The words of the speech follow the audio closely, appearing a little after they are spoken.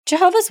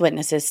Jehovah's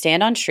Witnesses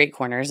stand on street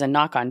corners and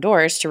knock on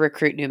doors to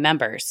recruit new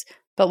members.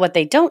 But what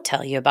they don't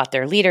tell you about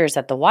their leaders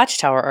at the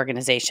Watchtower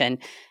organization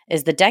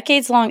is the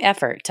decades-long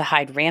effort to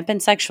hide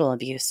rampant sexual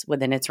abuse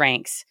within its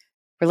ranks.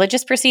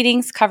 Religious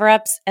proceedings,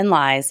 cover-ups, and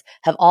lies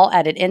have all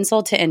added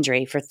insult to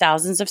injury for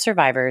thousands of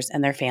survivors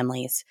and their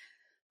families.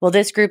 Will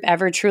this group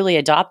ever truly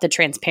adopt the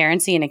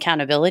transparency and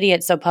accountability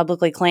it so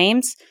publicly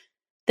claims?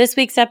 This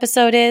week's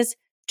episode is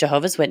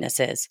Jehovah's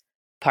Witnesses,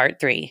 Part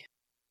 3.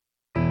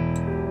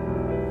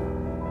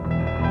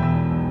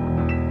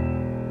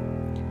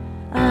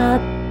 A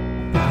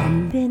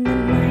bump in the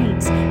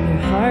night, your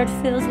heart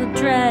fills with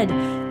dread.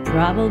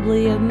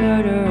 Probably a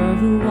murderer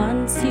who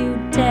wants you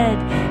dead.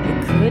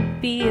 It could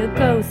be a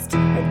ghost,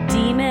 a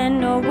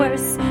demon, or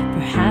worse.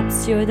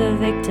 Perhaps you're the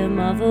victim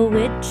of a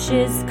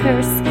witch's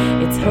curse.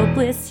 It's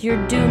hopeless,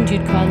 you're doomed.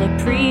 You'd call a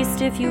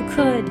priest if you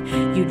could.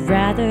 You'd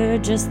rather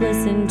just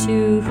listen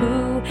to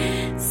who?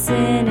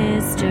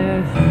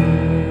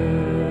 Sinisterhood.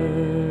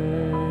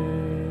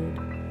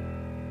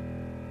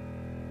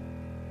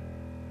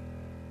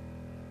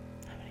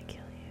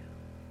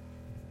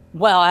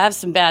 Well, I have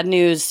some bad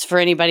news for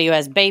anybody who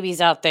has babies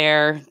out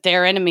there.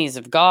 They're enemies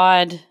of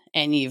God,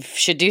 and you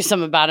should do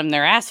something about them.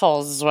 They're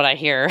assholes, is what I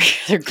hear.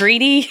 They're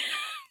greedy.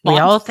 We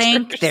all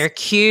think they're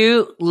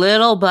cute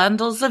little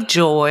bundles of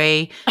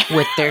joy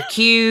with their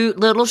cute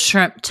little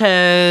shrimp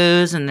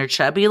toes and their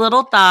chubby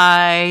little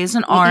thighs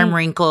and arm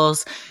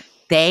wrinkles.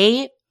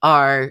 They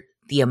are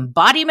the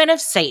embodiment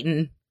of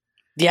Satan.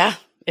 Yeah.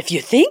 If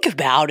you think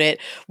about it,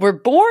 we're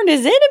born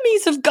as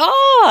enemies of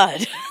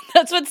God.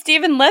 That's what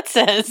Stephen Lett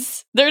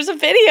says. There's a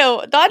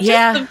video,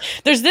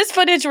 there's this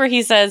footage where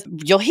he says,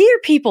 you'll hear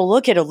people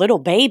look at a little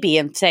baby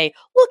and say,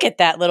 look at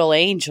that little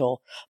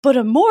angel. But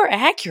a more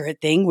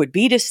accurate thing would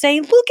be to say,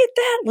 look at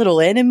that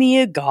little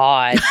enemy of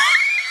God.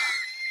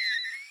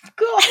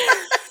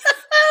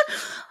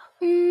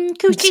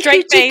 Coochie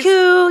Straight coochie face.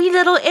 coo, you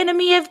little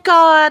enemy of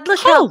God.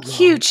 Look how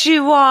cute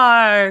you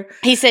are.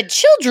 He said,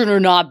 children are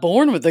not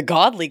born with the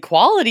godly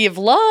quality of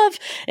love.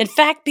 In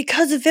fact,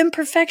 because of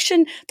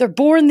imperfection, they're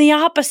born the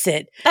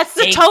opposite. That's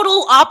the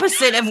total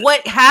opposite of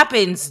what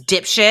happens,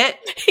 dipshit.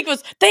 He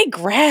goes, they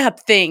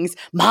grab things.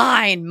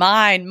 Mine,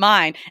 mine,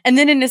 mine. And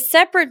then in a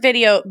separate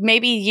video,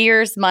 maybe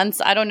years, months,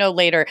 I don't know,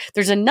 later,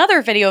 there's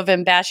another video of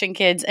him bashing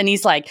kids. And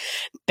he's like,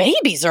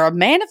 babies are a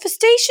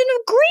manifestation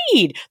of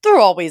greed. They're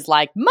always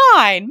like,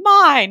 mine,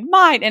 mine,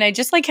 mine. And I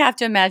just have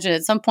to imagine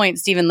at some point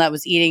Stephen Lett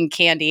was eating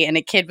candy and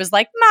a kid was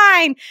like,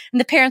 mine. And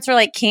the parents were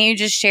like, can't you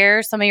just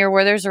share some of your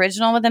Werther's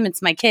original with him?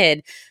 It's my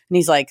kid. And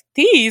he's like,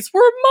 these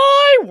were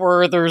my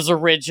Werther's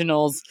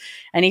originals.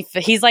 And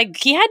he's like,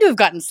 he had to have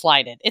gotten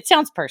slighted. It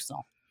sounds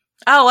personal.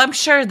 Oh, I'm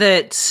sure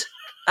that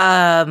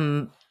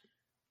while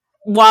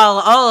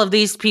all of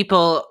these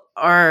people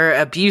are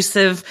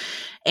abusive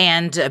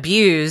and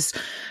abuse,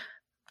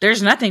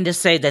 there's nothing to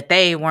say that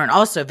they weren't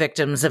also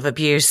victims of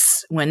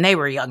abuse when they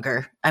were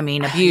younger. I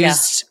mean,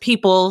 abused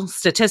people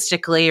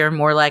statistically are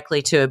more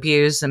likely to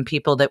abuse than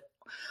people that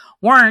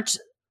weren't.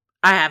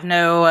 I have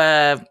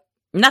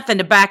nothing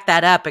to back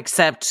that up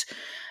except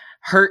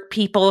hurt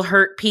people,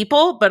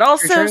 but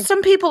also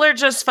some people are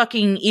just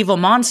fucking evil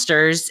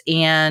monsters,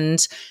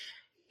 and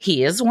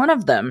he is one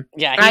of them.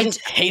 Yeah, he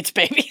just hates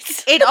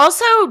babies. It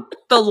also,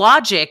 the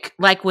logic,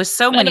 with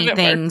so many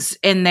things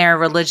in their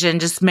religion,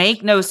 just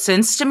make no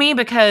sense to me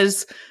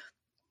because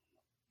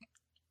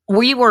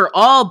we were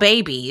all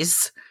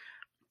babies.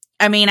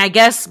 I mean, I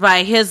guess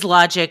by his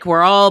logic,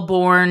 we're all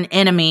born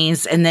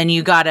enemies, and then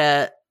you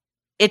gotta,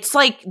 it's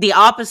like the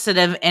opposite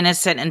of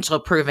innocent until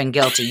proven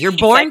guilty. You're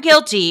born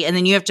guilty, and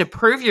then you have to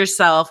prove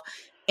yourself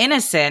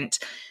innocent,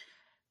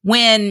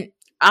 when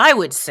I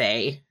would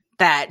say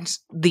that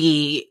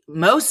the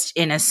most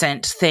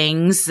innocent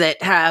things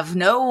that have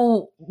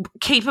no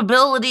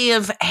capability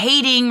of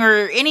hating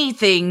or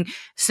anything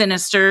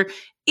sinister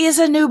is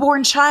a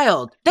newborn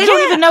child. They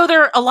don't even know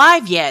they're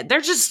alive yet. They're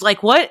just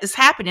like, what is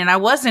happening? I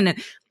was in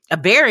a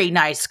very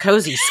nice,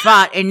 cozy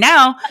spot, and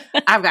now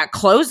I've got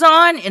clothes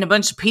on and a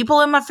bunch of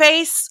people in my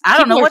face. I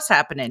don't know what's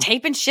happening.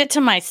 Taping shit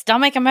to my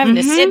stomach. I'm having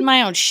to sit in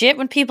my own shit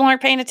when people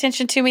aren't paying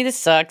attention to me. This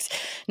sucks.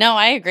 No,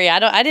 I agree.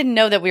 I didn't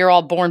know that we were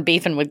all born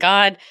beefing with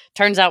God.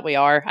 Turns out we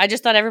are. I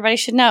just thought everybody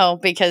should know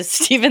because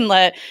Stephen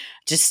Lett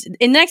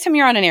and next time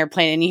you're on an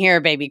airplane and you hear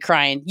a baby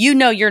crying, you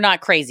know you're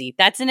not crazy.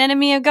 That's an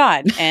enemy of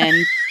God. And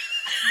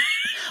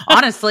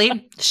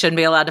honestly, shouldn't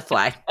be allowed to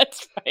fly.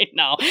 That's right.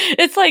 No,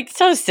 it's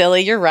so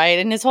silly. You're right.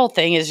 And his whole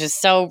thing is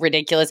just so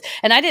ridiculous.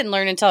 And I didn't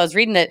learn until I was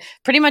reading that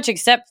pretty much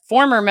except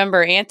former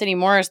member Anthony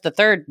Morris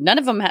III, none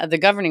of them the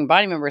governing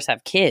body members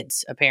have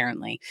kids,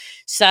 apparently.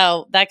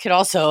 So that could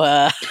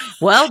also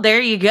well,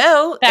 there you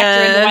go.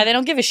 Factor into why they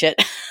don't give a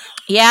shit.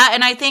 Yeah.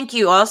 And I think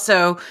you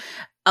also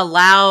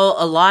allow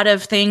a lot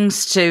of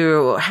things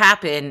to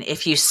happen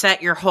if you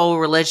set your whole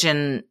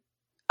religion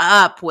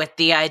up with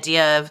the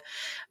idea of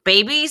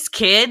babies,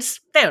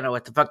 kids, they don't know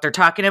what the fuck they're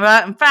talking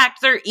about. In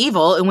fact, they're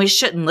evil and we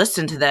shouldn't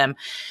listen to them.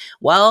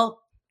 Well,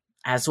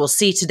 as we'll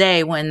see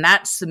today, when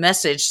that's the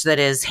message that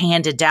is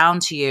handed down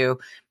to you,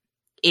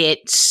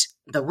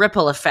 the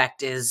ripple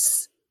effect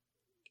is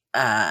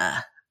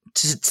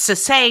to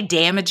say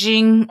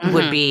damaging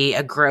would be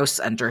a gross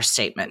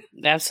understatement.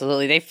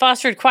 Absolutely. They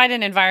fostered quite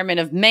an environment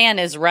of man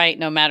is right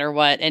no matter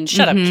what. And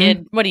shut up,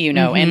 kid. What do you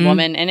know? And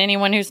woman and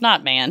anyone who's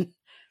not man.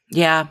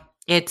 Yeah.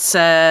 It's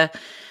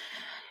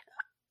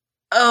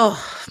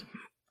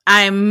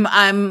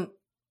I'm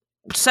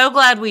so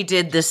glad we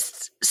did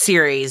this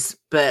series,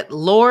 but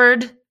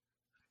Lord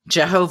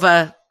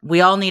Jehovah,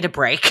 we all need a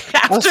break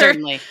after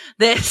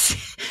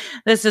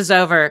this is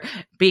over,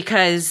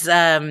 because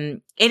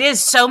it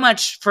is so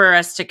much for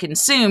us to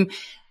consume.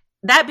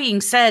 That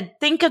being said,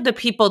 think of the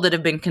people that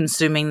have been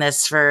consuming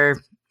this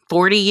for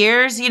 40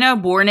 years,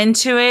 born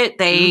into it.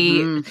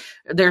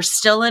 They're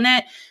still in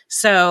it.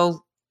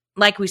 So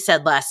like we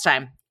said last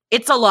time,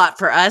 it's a lot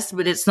for us,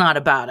 but it's not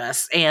about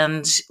us.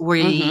 And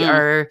we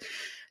are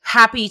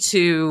happy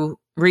to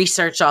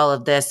research all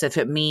of this if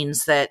it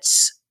means that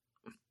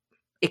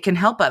it can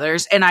help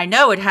others. And I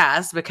know it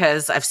has,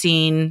 because I've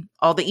seen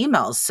all the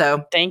emails.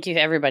 So thank you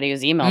to everybody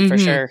who's emailed for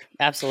sure.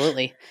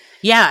 Absolutely.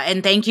 Yeah.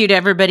 And thank you to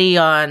everybody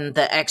on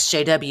the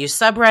XJW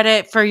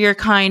subreddit for your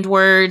kind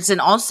words.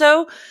 And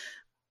also,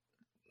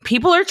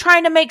 people are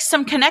trying to make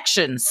some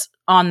connections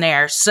on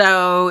there.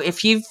 So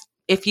if you've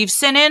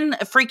sent in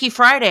a Freaky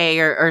Friday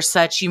or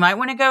such, you might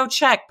want to go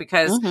check,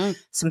 because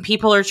some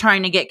people are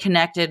trying to get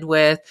connected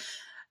with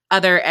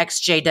other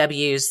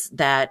XJWs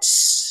that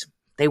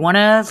they want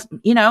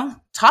to,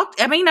 talk.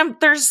 I mean,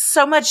 there's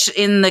so much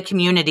in the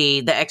community,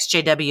 the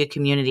XJW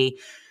community,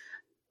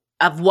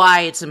 of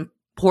why it's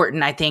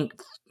important, I think,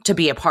 to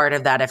be a part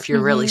of that if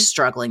you're really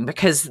struggling,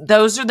 because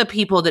those are the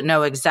people that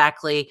know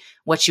exactly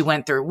what you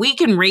went through. We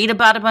can read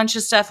about a bunch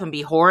of stuff and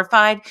be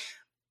horrified,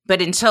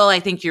 but until I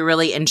think you're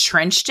really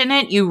entrenched in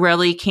it, you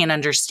really can't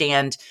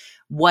understand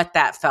what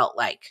that felt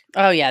like.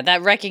 Oh, yeah.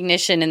 That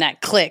recognition and that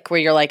click where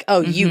you're like,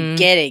 oh, you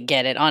get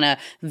it on a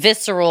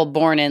visceral,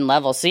 born-in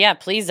level. So, yeah,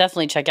 please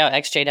definitely check out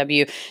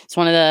XJW. It's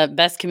one of the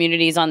best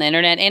communities on the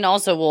internet. And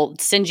also we'll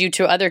send you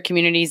to other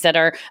communities that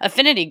are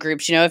affinity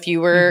groups. If you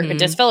were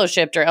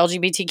disfellowshipped or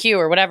LGBTQ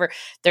or whatever,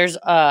 there's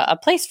a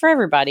place for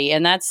everybody.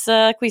 And that's,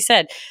 like we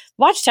said,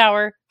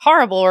 Watchtower,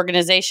 horrible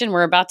organization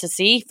we're about to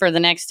see for the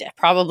next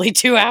probably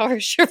 2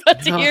 hours you're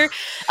about to hear.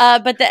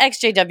 But the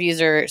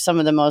XJWs are some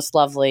of the most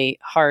lovely,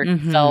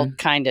 heartfelt,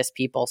 kindest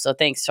people. So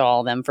thanks to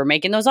all of them for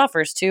making those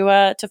offers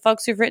to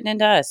folks who've written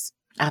into us.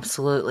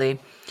 Absolutely.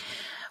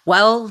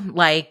 Well,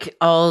 like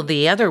all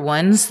the other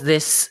ones,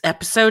 this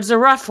episode's a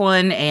rough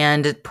one,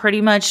 and it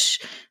pretty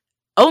much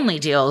only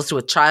deals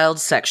with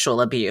child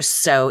sexual abuse.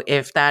 So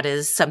if that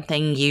is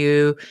something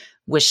you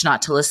wish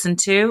not to listen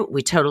to,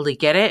 we totally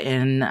get it,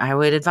 and I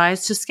would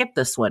advise to skip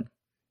this one.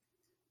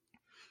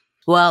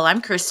 Well,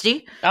 I'm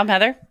Christy. I'm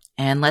Heather.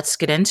 And let's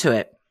get into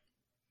it.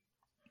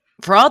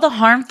 For all the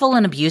harmful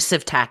and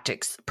abusive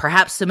tactics,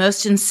 perhaps the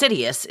most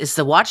insidious is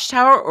the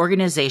Watchtower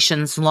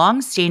organization's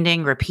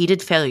long-standing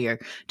repeated failure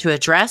to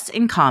address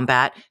and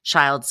combat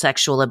child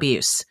sexual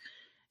abuse.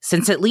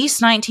 Since at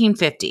least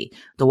 1950,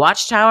 the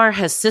Watchtower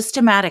has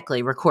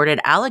systematically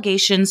recorded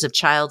allegations of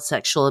child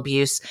sexual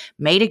abuse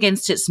made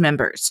against its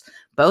members,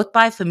 both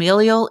by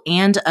familial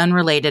and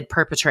unrelated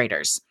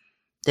perpetrators.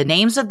 The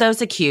names of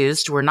those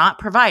accused were not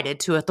provided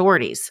to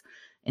authorities.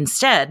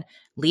 Instead,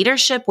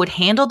 leadership would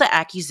handle the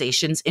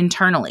accusations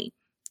internally,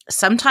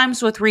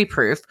 sometimes with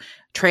reproof,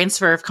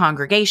 transfer of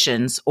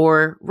congregations,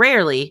 or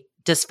rarely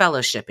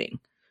disfellowshipping.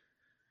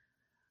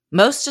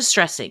 Most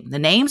distressing, the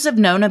names of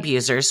known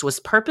abusers was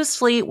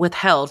purposefully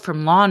withheld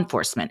from law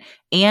enforcement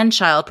and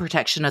child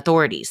protection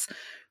authorities.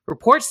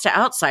 Reports to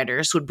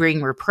outsiders would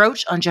bring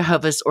reproach on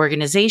Jehovah's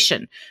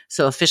organization,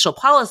 so official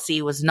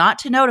policy was not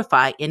to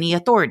notify any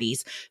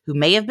authorities who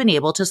may have been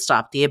able to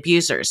stop the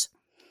abusers.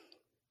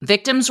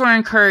 Victims were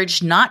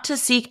encouraged not to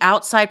seek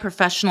outside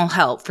professional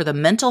help for the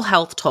mental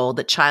health toll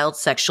that child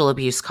sexual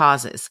abuse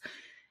causes.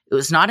 It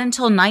was not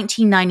until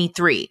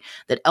 1993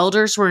 that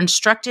elders were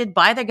instructed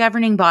by the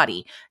governing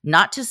body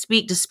not to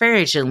speak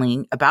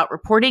disparagingly about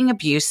reporting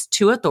abuse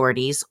to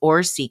authorities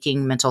or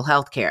seeking mental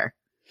health care.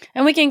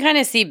 And we can kind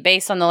of see,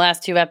 based on the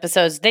last two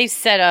episodes, they've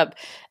set up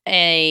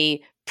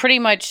a pretty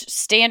much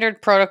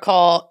standard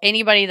protocol.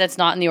 Anybody that's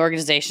not in the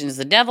organization is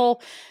the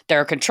devil.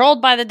 They're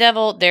controlled by the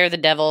devil. They're the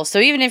devil. So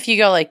even if you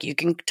go like, you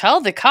can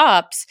tell the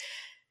cops... ...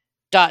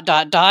 And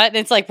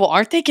it's like, well,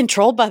 aren't they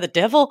controlled by the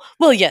devil?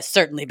 Well, yes,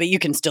 certainly, but you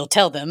can still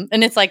tell them.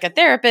 And it's like a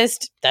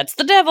therapist, that's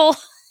the devil.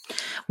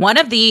 One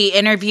of the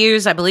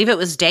interviews, I believe it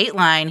was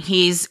Dateline,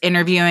 he's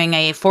interviewing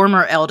a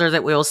former elder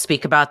that we will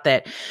speak about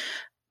that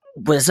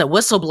was a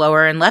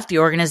whistleblower and left the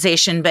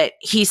organization. But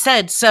he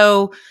said,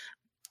 so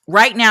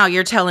right now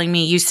you're telling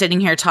me, you sitting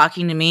here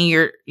talking to me,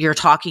 you're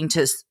talking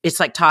to, it's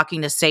like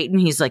talking to Satan.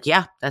 He's like,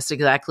 yeah, that's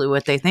exactly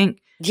what they think.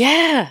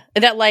 Yeah,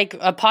 that like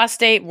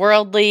apostate,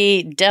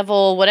 worldly,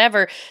 devil,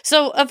 whatever.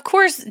 So, of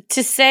course,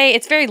 to say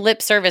it's very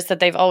lip service that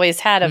they've always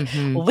had of,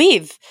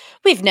 we've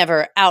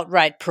never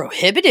outright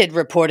prohibited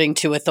reporting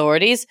to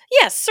authorities.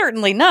 Yes,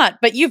 certainly not.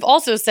 But you've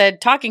also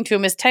said talking to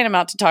him is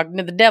tantamount to talking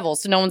to the devil.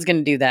 So no one's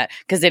going to do that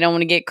because they don't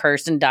want to get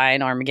cursed and die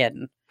in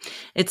Armageddon.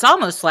 It's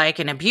almost like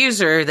an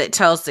abuser that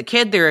tells the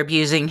kid they're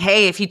abusing,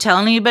 hey, if you tell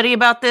anybody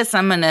about this,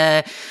 I'm going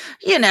to,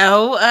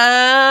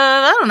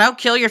 I don't know,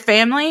 kill your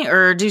family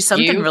or do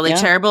something really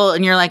terrible.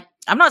 And you're like,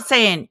 I'm not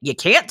saying you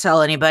can't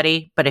tell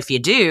anybody, but if you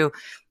do,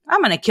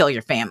 I'm going to kill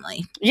your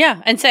family.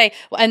 Yeah.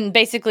 And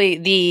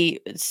basically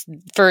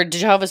for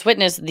Jehovah's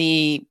Witness,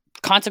 the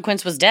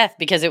consequence was death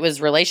because it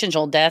was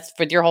relational death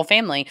for your whole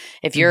family.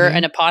 If you're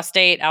an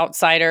apostate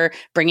outsider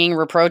bringing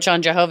reproach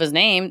on Jehovah's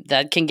name,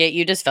 that can get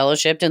you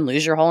disfellowshipped and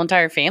lose your whole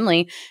entire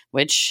family,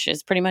 which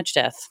is pretty much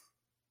death.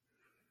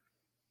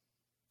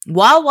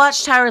 While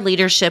Watchtower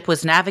leadership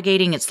was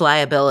navigating its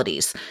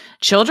liabilities,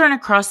 children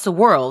across the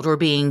world were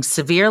being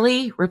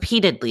severely,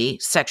 repeatedly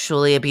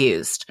sexually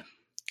abused.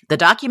 The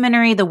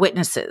documentary The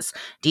Witnesses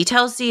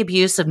details the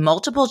abuse of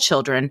multiple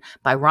children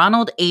by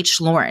Ronald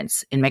H.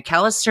 Lawrence in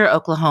McAlester,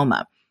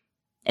 Oklahoma.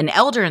 An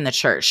elder in the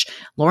church,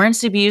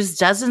 Lawrence abused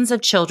dozens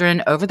of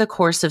children over the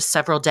course of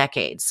several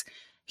decades.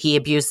 He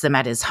abused them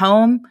at his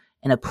home,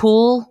 in a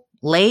pool,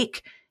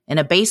 lake, in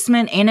a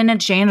basement, and in a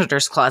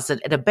janitor's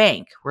closet at a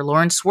bank where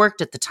Lawrence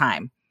worked at the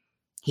time.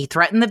 He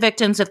threatened the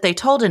victims if they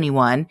told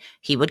anyone,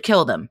 he would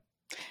kill them.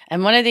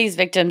 And one of these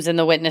victims in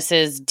The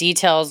Witnesses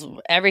details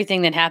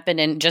everything that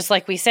happened. And just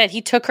like we said,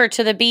 he took her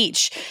to the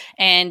beach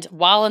and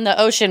while in the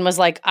ocean was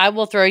like, I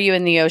will throw you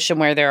in the ocean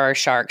where there are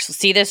sharks.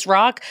 See this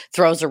rock?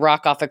 Throws a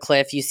rock off a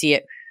cliff. You see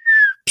it.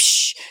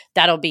 Psh,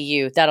 that'll be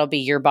you. That'll be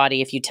your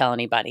body if you tell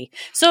anybody.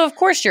 So, of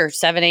course, you're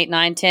 7, 8,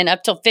 9, 10,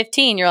 up till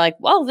 15. You're like,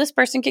 well, this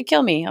person could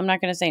kill me. I'm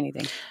not going to say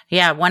anything.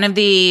 Yeah. One of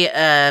the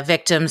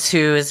victims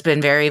who has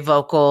been very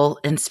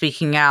vocal in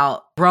speaking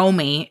out,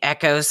 Romy,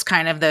 echoes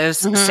kind of those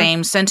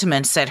same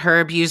sentiments, said her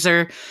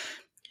abuser,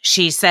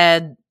 she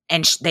said,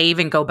 and they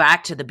even go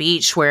back to the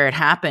beach where it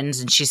happens.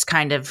 And she's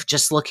kind of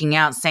just looking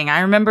out saying,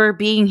 I remember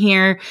being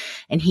here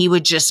and he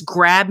would just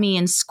grab me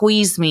and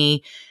squeeze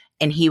me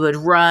and he would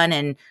run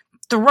and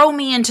throw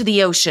me into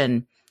the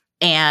ocean.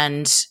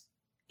 And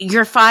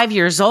you're 5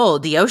 years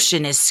old. The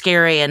ocean is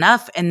scary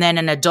enough. And then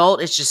an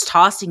adult is just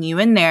tossing you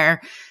in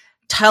there,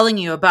 telling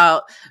you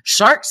about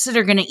sharks that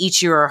are going to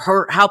eat you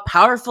or how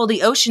powerful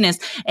the ocean is.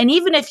 And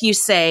even if you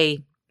say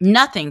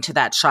nothing to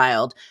that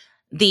child,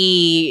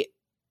 they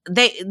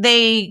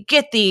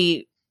get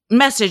the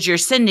message you're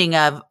sending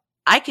of,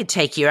 I could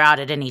take you out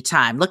at any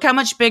time. Look how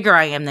much bigger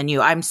I am than you.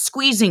 I'm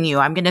squeezing you.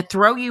 I'm going to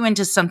throw you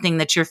into something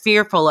that you're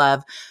fearful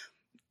of.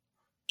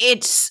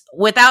 It's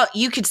without,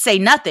 you could say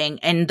nothing,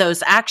 and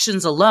those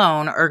actions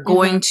alone are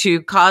going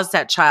to cause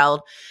that child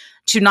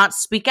to not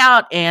speak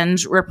out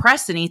and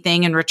repress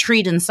anything and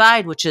retreat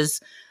inside, which is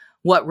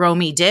what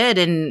Romy did.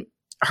 And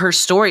her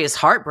story is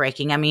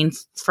heartbreaking. I mean,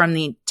 from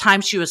the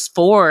time she was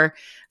 4,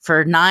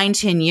 for 9,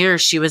 10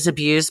 years, she was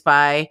abused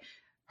by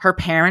her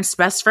parents'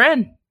 best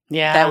friend.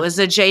 Yeah. That was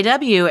a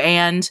JW.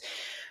 And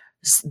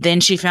then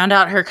she found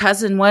out her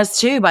cousin was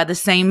too, by the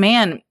same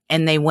man.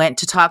 And they went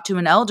to talk to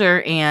an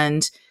elder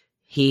and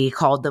he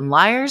called them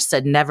liars,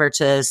 said never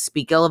to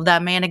speak ill of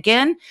that man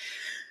again.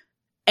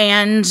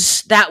 And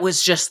that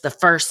was just the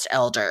first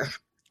elder.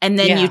 And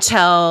then you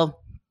tell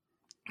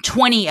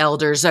 20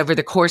 elders over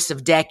the course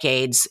of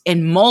decades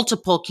in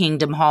multiple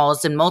kingdom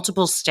halls in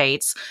multiple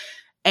states.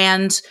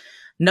 And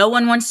no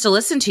one wants to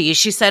listen to you.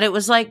 She said it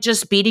was like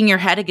just beating your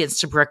head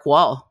against a brick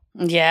wall.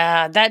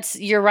 Yeah,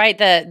 you're right.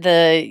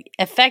 The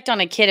effect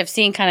on a kid of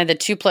seeing kind of the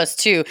 2 +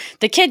 2,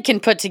 the kid can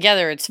put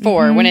together it's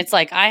 4 when it's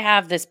like, I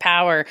have this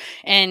power.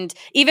 And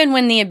even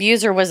when the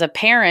abuser was a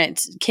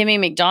parent, Kimmy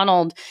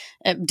McDonald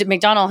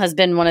has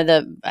been one of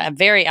the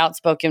very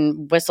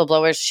outspoken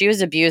whistleblowers. She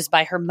was abused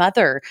by her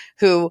mother,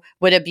 who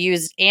would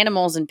abuse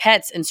animals and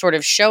pets and sort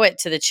of show it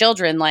to the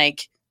children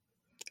like,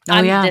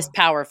 I'm this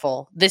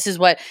powerful. This is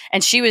what,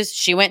 and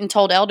she went and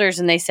told elders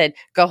and they said,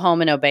 go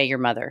home and obey your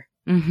mother.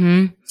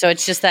 So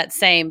it's just that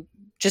same,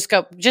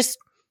 just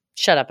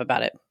shut up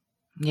about it.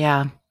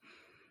 Yeah.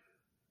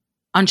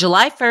 On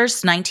July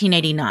 1st,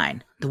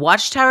 1989, the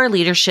Watchtower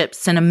leadership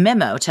sent a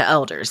memo to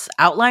elders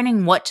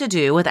outlining what to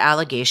do with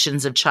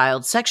allegations of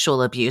child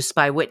sexual abuse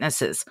by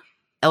witnesses.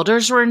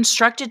 Elders were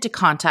instructed to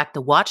contact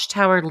the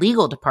Watchtower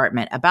legal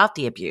department about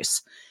the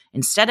abuse,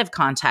 instead of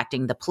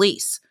contacting the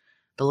police.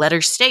 The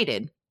letter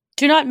stated,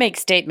 do not make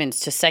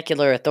statements to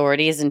secular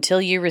authorities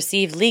until you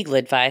receive legal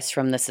advice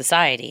from the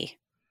society.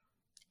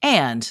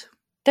 And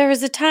there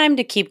is a time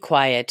to keep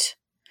quiet.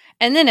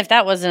 And then if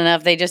that wasn't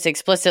enough, they just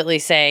explicitly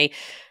say,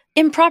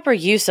 improper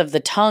use of the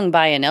tongue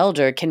by an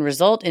elder can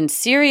result in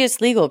serious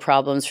legal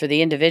problems for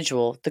the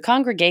individual, the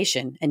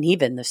congregation, and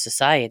even the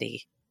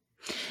society.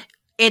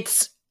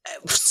 It's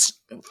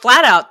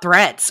flat out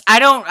threats.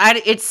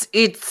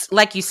 It's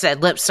like you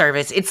said, lip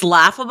service. It's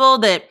laughable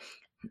that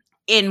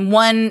in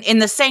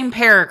the same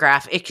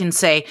paragraph, it can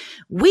say,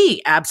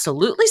 we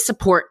absolutely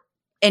support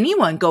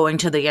anyone going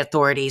to the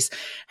authorities.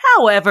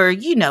 However,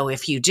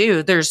 if you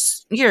do,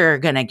 you're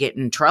going to get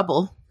in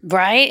trouble.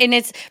 Right.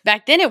 And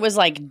back then it was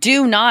like,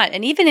 do not.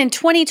 And even in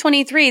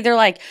 2023, they're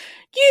like,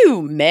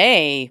 you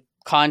may,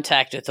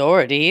 contact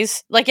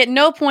authorities. Like, at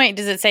no point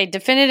does it say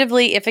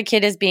definitively if a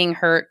kid is being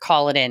hurt,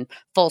 call it in.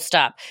 Full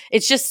stop.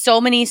 It's just so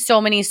many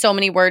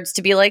words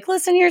to be like,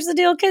 listen, here's the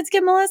deal. Kids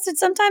get molested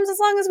sometimes as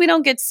long as we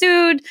don't get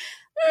sued.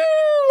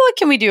 What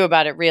can we do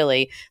about it,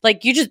 really?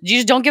 Like, you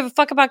just don't give a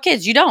fuck about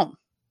kids. You don't.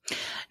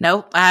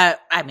 No,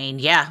 I mean,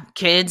 yeah,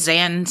 kids,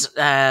 and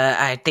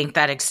I think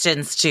that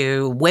extends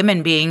to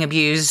women being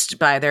abused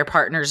by their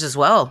partners as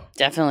well.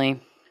 Definitely.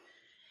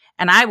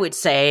 And I would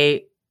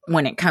say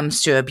when it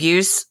comes to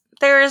abuse,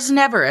 there is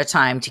never a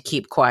time to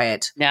keep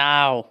quiet.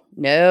 No.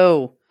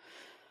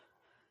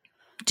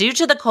 Due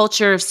to the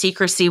culture of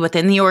secrecy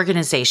within the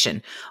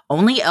organization,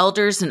 only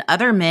elders and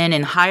other men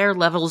in higher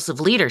levels of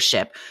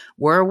leadership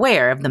were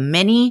aware of the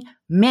many,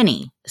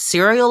 many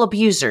serial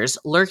abusers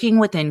lurking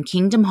within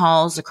kingdom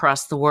halls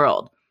across the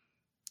world.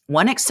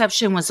 One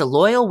exception was a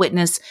loyal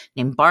witness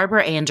named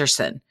Barbara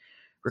Anderson.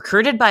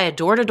 Recruited by a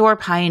door-to-door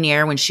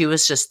pioneer when she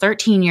was just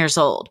 13 years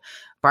old,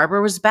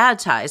 Barbara was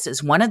baptized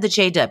as one of the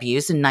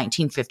JWs in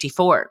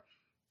 1954.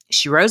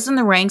 She rose in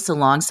the ranks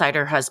alongside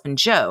her husband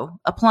Joe,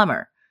 a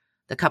plumber.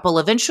 The couple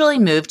eventually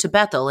moved to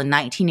Bethel in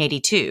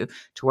 1982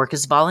 to work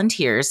as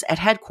volunteers at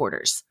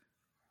headquarters.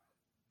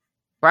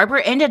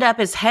 Barbara ended up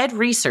as head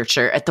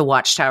researcher at the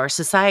Watchtower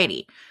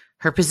Society.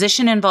 Her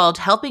position involved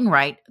helping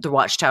write the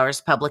Watchtower's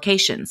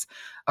publications,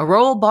 a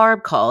role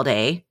Barb called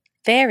a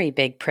very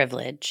big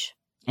privilege.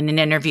 In an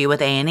interview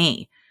with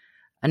A&E.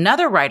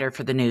 Another writer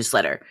for the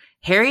newsletter,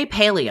 Harry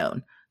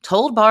Paleone,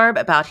 told Barb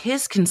about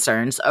his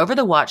concerns over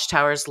the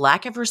Watchtower's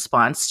lack of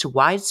response to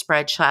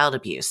widespread child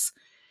abuse.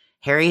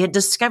 Harry had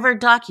discovered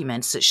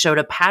documents that showed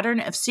a pattern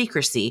of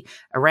secrecy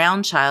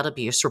around child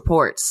abuse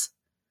reports.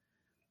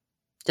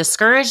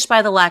 Discouraged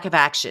by the lack of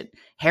action,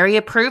 Harry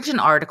approved an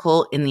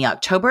article in the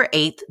October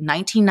 8,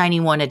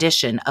 1991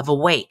 edition of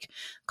Awake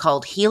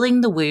called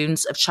Healing the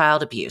Wounds of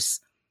Child Abuse.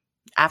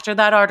 After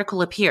that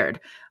article appeared,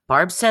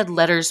 Barb said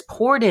letters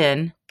poured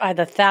in by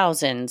the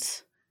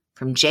thousands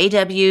from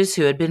JWs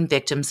who had been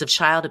victims of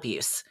child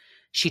abuse.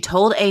 She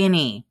told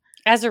A&E,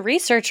 "As a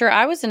researcher,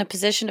 I was in a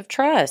position of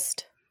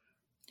trust."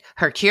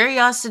 Her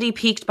curiosity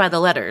piqued by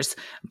the letters,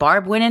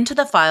 Barb went into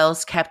the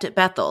files kept at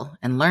Bethel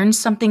and learned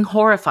something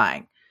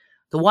horrifying.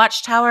 The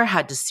Watchtower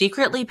had to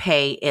secretly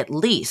pay at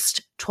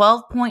least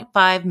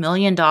 $12.5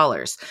 million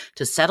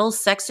to settle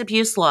sex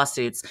abuse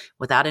lawsuits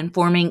without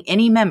informing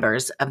any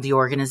members of the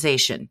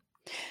organization.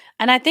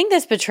 And I think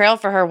this betrayal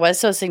for her was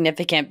so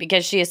significant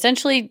because she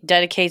essentially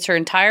dedicates her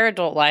entire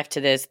adult life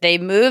to this. They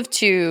moved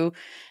to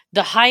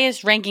the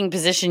highest ranking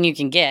position you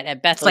can get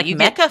at Bethel. It's like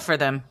Mecca for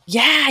them.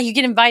 Yeah, you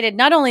get invited.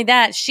 Not only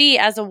that, she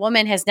as a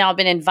woman has now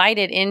been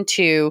invited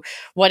into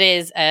what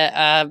is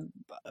a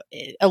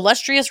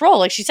illustrious role.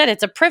 Like she said,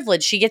 it's a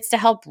privilege. She gets to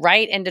help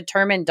write and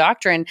determine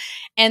doctrine.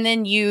 And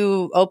then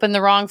you open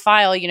the wrong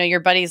file. You know, your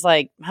buddy's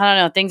like, I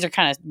don't know, things are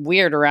kind of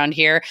weird around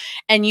here.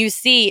 And you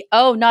see,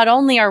 oh, not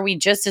only are we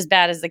just as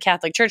bad as the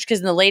Catholic Church, because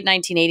in the late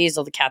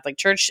 1980s, the Catholic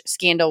Church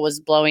scandal was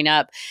blowing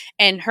up.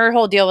 And her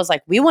whole deal was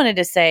like, we wanted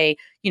to say,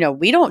 you know,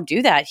 we don't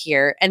do that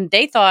here. And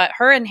they thought,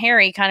 her and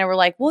Harry kind of were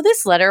like, well,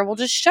 this letter will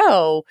just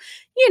show,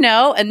 you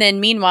know, and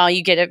then meanwhile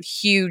you get a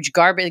huge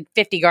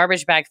 50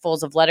 garbage bag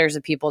fulls of letters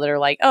of people that are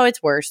like, oh,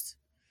 it's worse.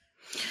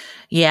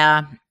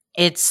 Yeah.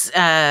 It's, those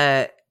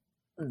are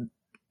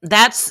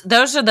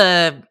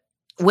the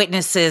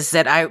witnesses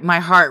that my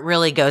heart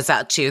really goes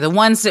out to. The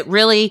ones that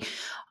really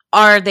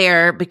are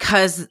there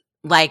because,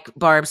 like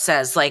Barb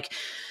says, like,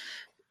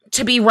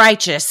 to be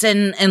righteous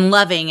and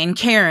loving and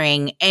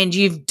caring, and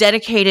you've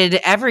dedicated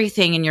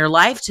everything in your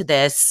life to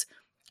this,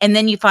 and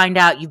then you find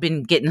out you've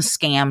been getting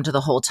scammed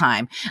the whole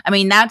time. I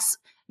mean,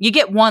 you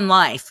get one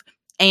life,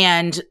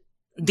 and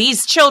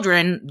these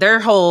children, their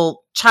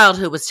whole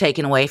childhood was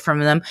taken away from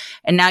them,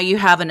 and now you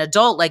have an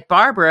adult like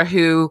Barbara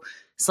who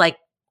is like,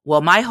 well,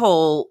 my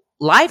whole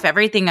life,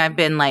 everything I've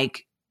been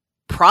like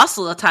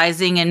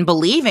proselytizing and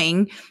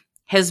believing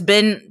has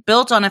been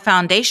built on a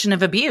foundation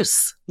of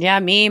abuse. Yeah,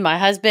 me, my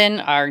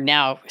husband, our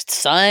now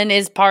son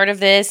is part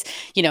of this.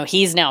 You know,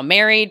 he's now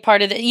married,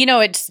 part of it. You know,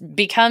 it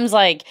becomes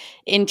like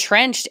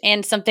entrenched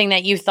and something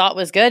that you thought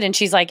was good. And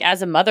she's like,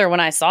 as a mother, when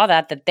I saw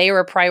that they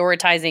were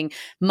prioritizing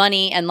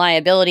money and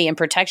liability and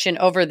protection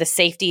over the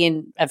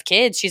safety of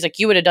kids, she's like,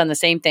 you would have done the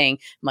same thing.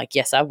 I'm like,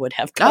 yes, I would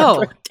have.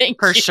 Oh,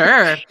 for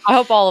sure. I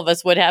hope all of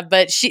us would have.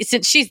 But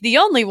since she's the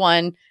only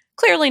one,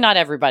 clearly not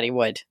everybody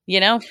would,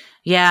 you know?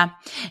 Yeah.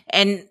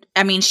 And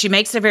I mean, she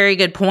makes a very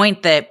good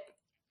point that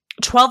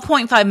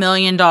 $12.5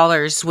 million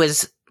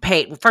was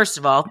paid. First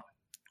of all,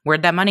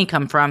 where'd that money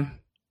come from?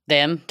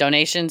 Them,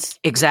 donations.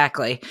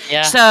 Exactly.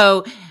 Yeah.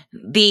 So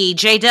the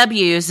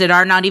JWs that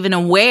are not even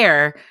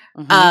aware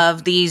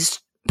of these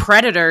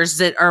predators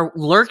that are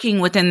lurking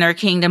within their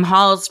kingdom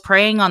halls,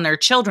 preying on their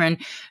children,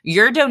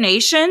 your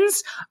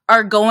donations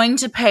are going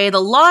to pay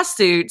the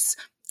lawsuits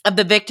of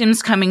the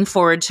victims coming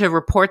forward to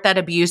report that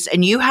abuse,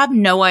 and you have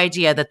no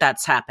idea that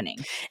that's happening.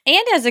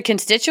 And as a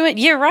constituent,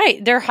 you're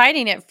right. They're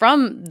hiding it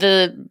from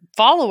the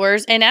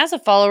followers, and as a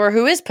follower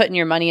who is putting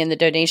your money in the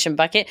donation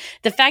bucket,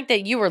 the fact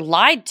that you were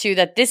lied to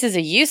that this is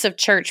a use of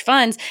church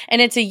funds,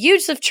 and it's a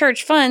use of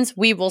church funds,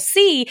 we will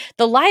see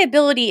the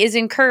liability is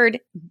incurred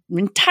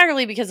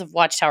entirely because of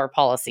Watchtower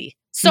policy.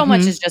 So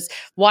much is just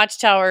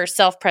Watchtower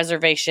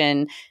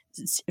self-preservation,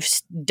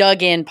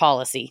 dug in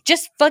policy.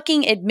 Just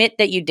fucking admit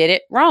that you did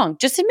it wrong.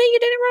 Just admit you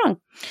did it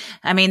wrong.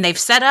 I mean, they've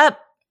set up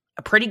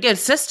a pretty good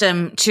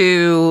system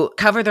to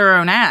cover their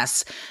own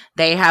ass.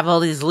 They have all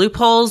these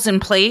loopholes in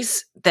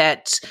place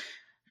that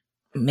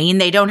mean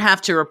they don't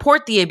have to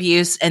report the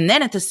abuse. And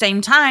then at the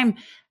same time,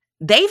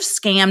 they've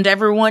scammed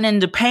everyone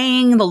into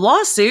paying the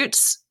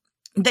lawsuits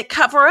that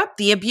cover up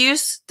the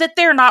abuse that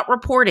they're not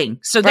reporting.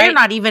 So they're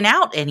not even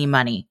out any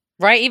money.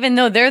 Right. Even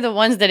though they're the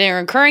ones that are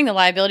incurring the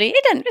liability,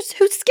 it doesn't, just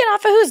who's skin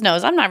off of whose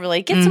nose. I'm not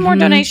really. Get some more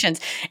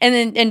donations.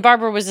 And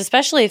Barbara was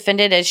especially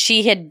offended as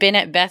she had been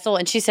at Bethel,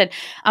 and she said,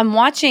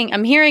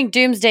 I'm hearing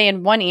doomsday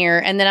in one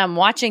ear, and then I'm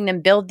watching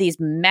them build these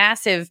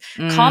massive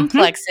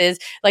complexes.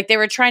 Like they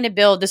were trying to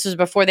build, this was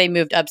before they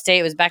moved upstate.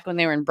 It was back when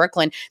they were in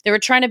Brooklyn. They were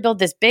trying to build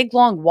this big,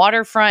 long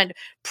waterfront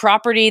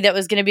property that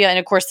was going to be, and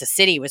of course the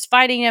city was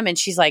fighting them. And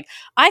she's like,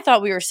 I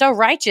thought we were so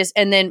righteous.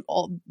 And then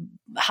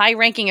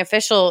high-ranking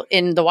official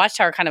in the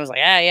Watchtower kind of was like,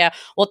 yeah,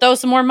 we'll throw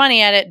some more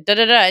money at it,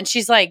 And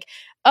she's like,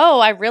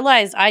 oh, I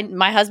realized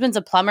my husband's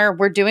a plumber.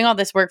 We're doing all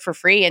this work for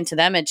free. And to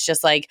them, it's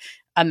just like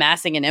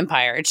amassing an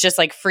empire. It's just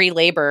like free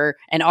labor,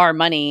 and our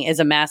money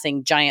is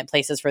amassing giant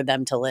places for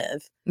them to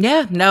live.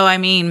 Yeah, no, I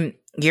mean,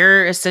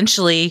 you're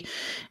essentially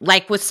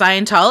like with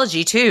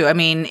Scientology too. I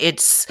mean,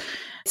 it's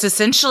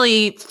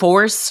essentially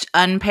forced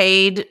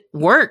unpaid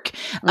work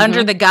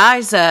under the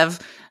guise of,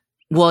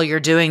 well, you're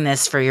doing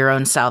this for your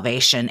own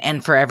salvation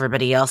and for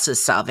everybody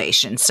else's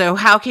salvation. So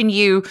how can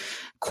you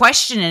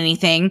question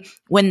anything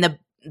when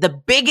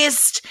the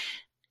biggest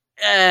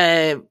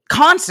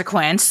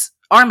consequence,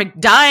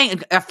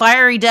 dying a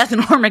fiery death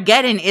in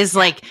Armageddon, is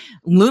like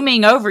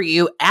looming over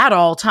you at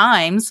all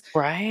times?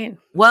 Right.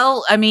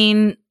 Well, I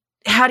mean,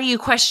 how do you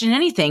question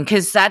anything?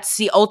 Because that's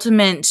the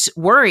ultimate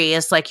worry.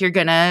 Is like you're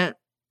not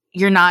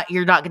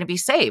going to be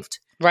saved.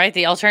 Right.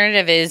 The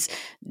alternative is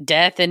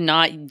death and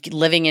not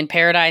living in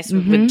paradise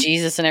with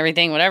Jesus and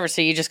everything, whatever.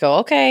 So you just go,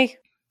 okay.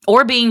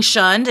 Or being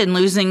shunned and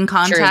losing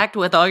contact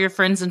with all your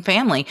friends and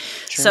family.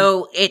 True.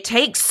 So it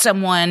takes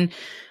someone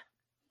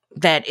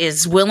that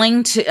is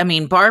willing to, I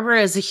mean,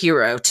 Barbara is a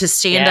hero to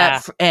stand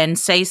up and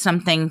say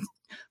something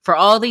for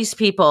all these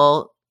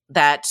people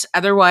that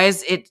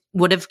otherwise it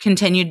would have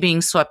continued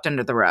being swept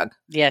under the rug.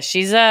 Yeah,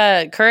 she's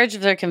courage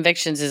of their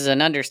convictions is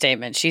an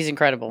understatement. She's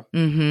incredible.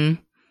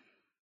 Mm-hmm.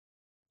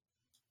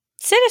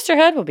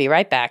 Sinisterhood will be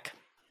right back.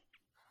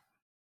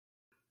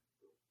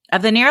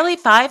 Of the nearly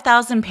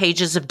 5,000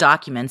 pages of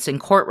documents and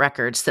court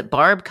records that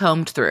Barb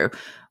combed through,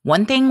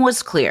 one thing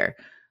was clear.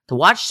 The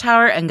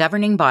Watchtower and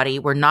governing body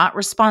were not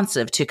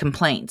responsive to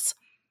complaints.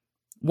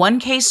 One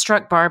case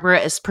struck Barbara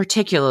as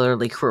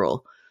particularly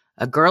cruel.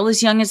 A girl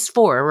as young as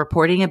 4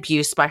 reporting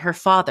abuse by her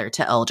father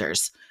to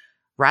elders.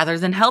 Rather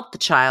than help the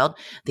child,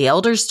 the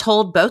elders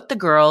told both the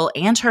girl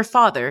and her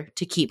father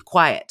to keep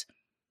quiet.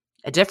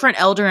 A different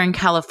elder in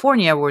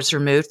California was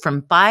removed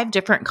from 5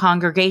 different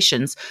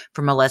congregations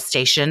for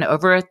molestation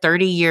over a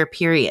 30-year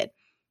period.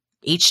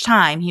 Each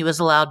time, he was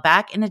allowed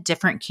back in a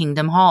different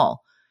kingdom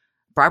hall.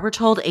 Barbara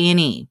told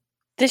A&E,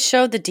 "This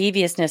showed the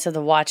deviousness of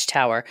the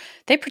Watchtower.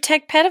 They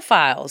protect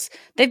pedophiles.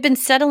 They've been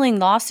settling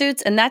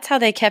lawsuits, and that's how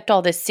they kept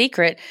all this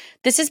secret.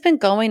 This has been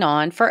going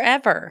on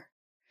forever."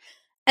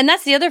 And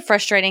that's the other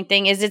frustrating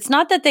thing is it's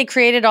not that they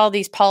created all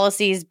these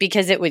policies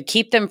because it would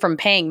keep them from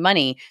paying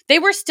money. They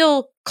were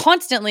still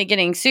constantly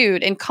getting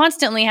sued and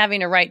constantly having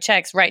to write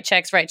checks.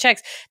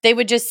 They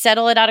would just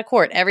settle it out of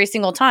court every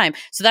single time.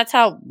 So that's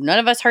how none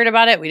of us heard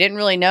about it. We didn't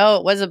really know.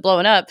 It wasn't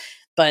blowing up.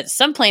 But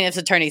some plaintiff's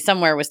attorney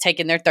somewhere was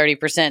taking their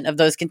 30% of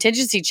those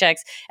contingency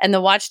checks, and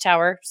the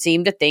Watchtower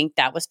seemed to think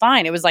that was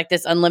fine. It was like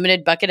this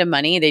unlimited bucket of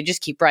money they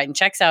just keep writing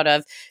checks out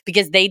of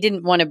because they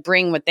didn't want to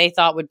bring what they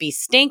thought would be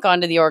stink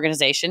onto the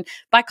organization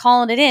by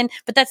calling it in.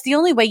 But that's the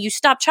only way you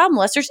stop child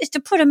molesters is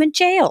to put them in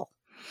jail.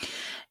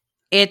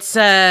 It's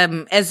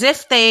as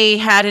if they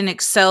had an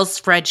Excel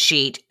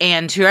spreadsheet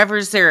and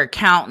whoever's their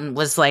accountant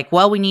was like,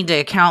 well, we need to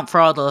account for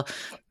all the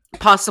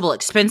possible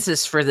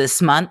expenses for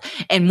this month.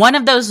 And one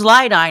of those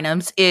line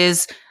items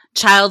is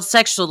child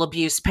sexual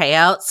abuse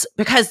payouts,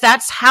 because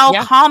that's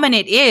how common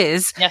it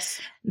is.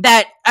 Yes.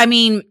 That, I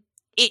mean,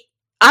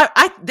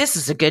 this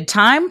is a good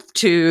time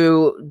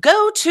to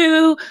go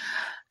to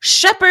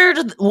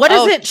Shepherd. What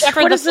is it?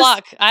 Shepherd the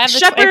Flock. I have the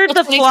Shepherd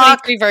the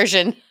Flock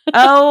version.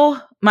 Oh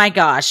my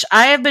gosh.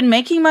 I have been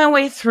making my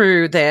way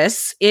through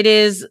this. It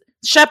is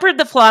Shepherd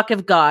the Flock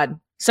of God.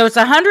 So it's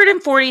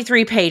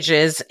 143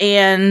 pages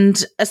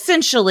and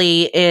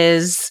essentially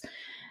is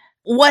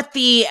what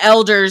the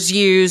elders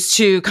use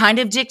to kind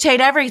of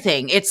dictate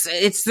everything.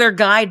 It's their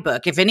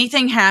guidebook. If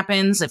anything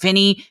happens, if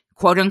any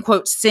quote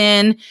unquote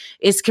sin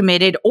is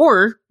committed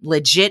or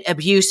legit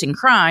abuse and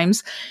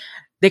crimes,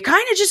 they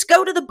kind of just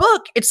go to the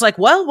book. It's like,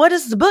 well, what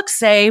does the book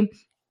say?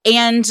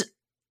 And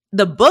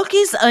the book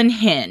is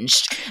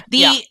unhinged.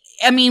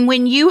 I mean,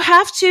 when you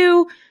have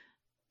to,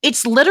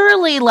 it's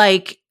literally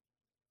like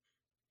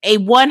a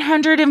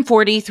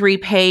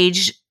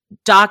 143-page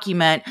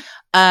document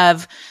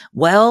of,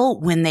 well,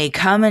 when they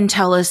come and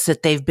tell us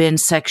that they've been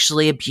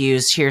sexually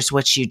abused, here's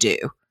what you do.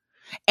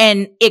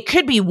 And it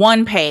could be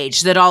one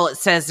page that all it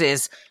says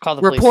is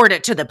report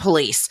it to the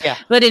police. Yeah.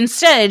 But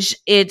instead,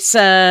 it's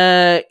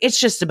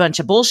just a bunch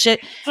of bullshit.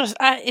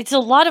 It's a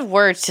lot of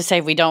words to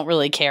say we don't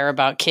really care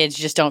about kids.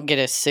 Just don't get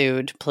us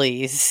sued,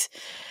 please.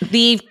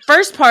 The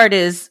first part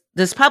is,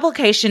 this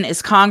publication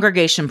is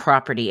congregation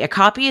property. A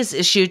copy is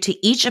issued to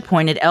each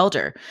appointed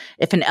elder.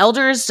 If an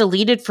elder is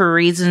deleted for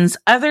reasons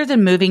other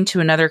than moving to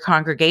another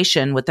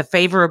congregation with a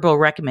favorable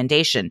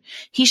recommendation,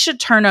 he should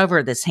turn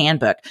over this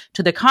handbook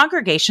to the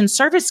congregation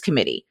service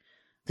committee.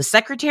 The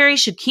secretary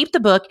should keep the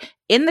book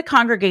in the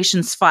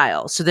congregation's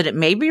file so that it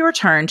may be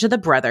returned to the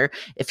brother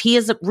if he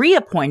is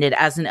reappointed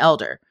as an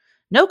elder.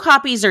 No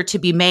copies are to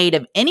be made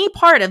of any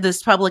part of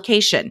this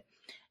publication.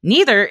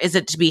 Neither is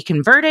it to be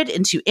converted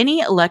into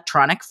any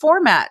electronic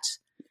format.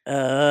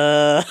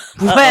 Well.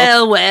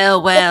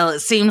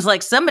 It seems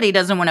like somebody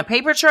doesn't want a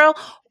paper trail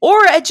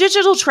or a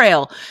digital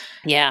trail.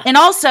 Yeah. And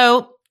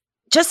also,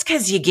 just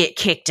because you get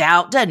kicked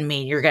out doesn't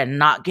mean you're going to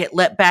not get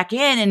let back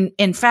in. And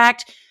in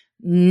fact,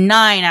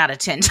 9 out of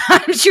 10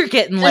 times you're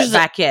getting let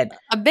back in.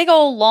 A big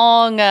old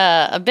long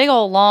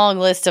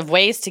list of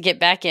ways to get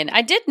back in.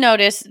 I did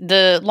notice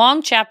the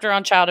long chapter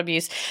on child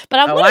abuse, but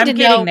I'm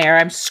getting there.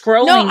 I'm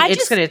scrolling. No,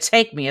 it's going to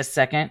take me a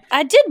second.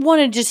 I did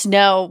want to just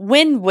know,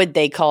 when would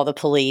they call the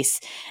police?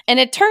 And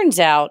it turns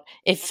out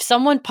if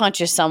someone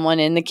punches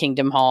someone in the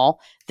Kingdom Hall,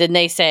 then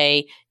they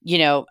say,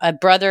 a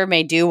brother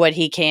may do what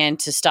he can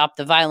to stop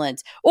the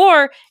violence.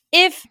 Or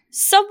if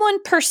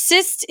someone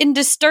persists in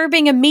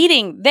disturbing a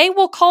meeting, they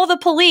will call the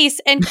police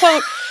and,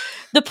 quote,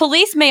 the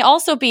police may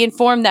also be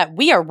informed that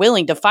we are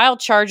willing to file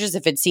charges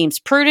if it seems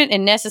prudent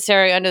and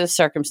necessary under the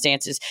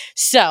circumstances.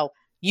 So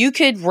you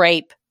could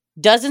rape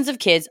dozens of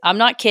kids. I'm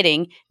not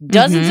kidding.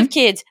 Dozens of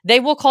kids.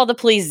 They will call the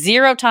police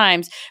 0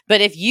 times.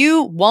 But if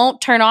you won't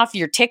turn off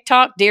your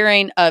TikTok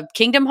during a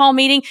Kingdom Hall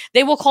meeting,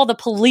 they will call the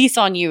police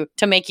on you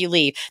to make you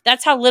leave.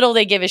 That's how little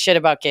they give a shit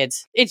about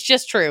kids. It's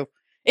just true.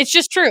 It's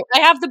just true. I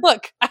have the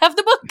book.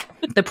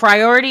 The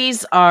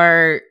priorities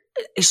are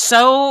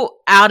so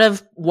out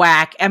of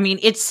whack. I mean,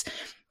 it's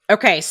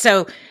okay.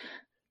 So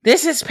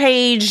this is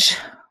page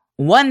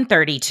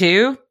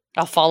 132.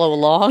 I'll follow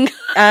along.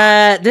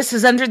 This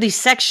is under the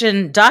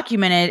section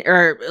documented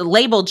or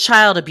labeled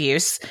child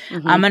abuse.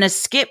 I'm going to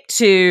skip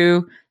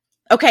to,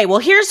 okay, well,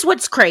 here's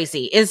what's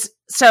crazy is,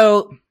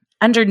 so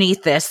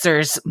underneath this,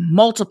 there's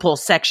multiple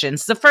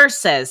sections. The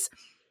first says,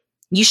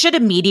 you should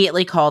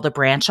immediately call the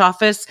branch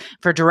office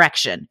for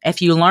direction if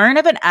you learn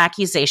of an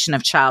accusation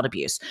of child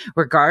abuse,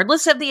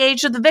 regardless of the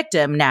age of the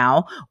victim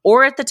now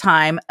or at the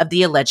time of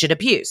the alleged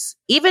abuse,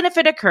 even if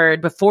it occurred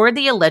before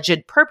the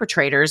alleged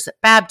perpetrator's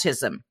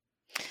baptism.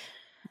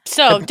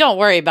 So don't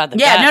worry about the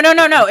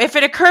No. If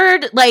it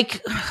occurred,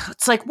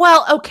 it's like,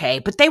 well, okay,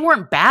 but they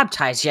weren't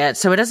baptized yet,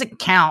 so it doesn't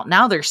count.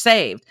 Now they're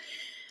saved.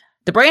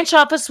 The branch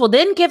office will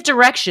then give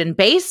direction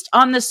based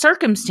on the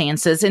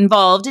circumstances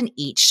involved in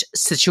each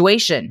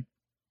situation.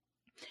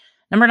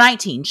 Number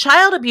 19,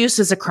 child abuse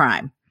is a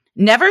crime.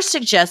 Never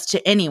suggest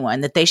to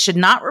anyone that they should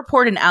not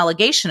report an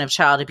allegation of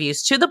child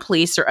abuse to the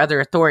police or other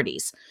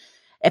authorities.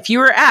 If you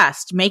are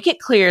asked, make it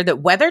clear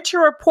that whether to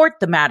report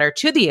the matter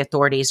to the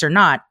authorities or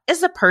not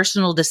is a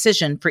personal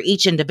decision for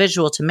each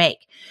individual to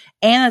make,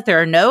 and that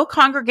there are no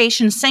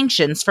congregation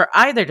sanctions for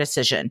either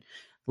decision.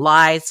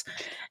 Lies.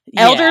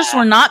 Yeah. Elders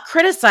will not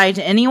criticize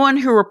anyone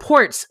who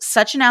reports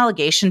such an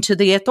allegation to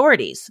the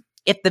authorities.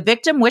 If the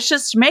victim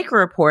wishes to make a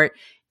report,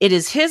 it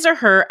is his or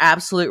her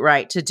absolute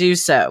right to do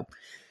so.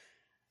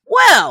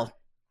 Well,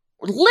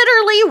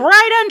 literally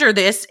right under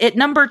this at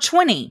number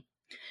 20,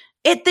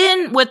 it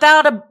then,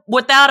 without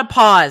a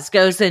pause,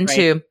 goes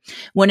into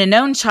when a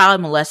known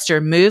child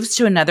molester moves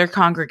to another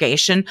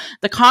congregation,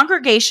 the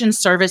congregation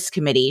service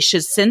committee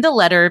should send a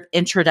letter of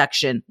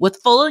introduction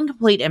with full and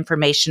complete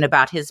information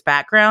about his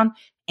background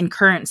and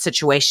current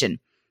situation.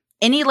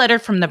 Any letter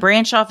from the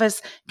branch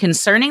office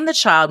concerning the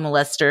child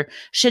molester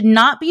should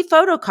not be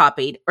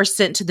photocopied or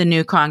sent to the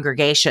new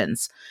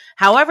congregations.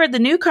 However, the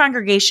new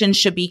congregation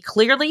should be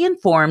clearly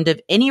informed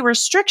of any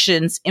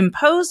restrictions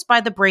imposed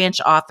by the branch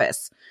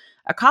office.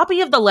 A copy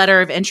of the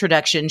letter of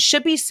introduction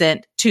should be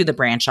sent to the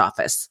branch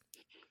office.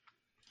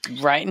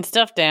 Writing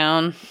stuff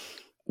down.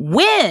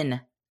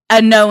 When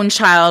a known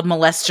child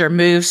molester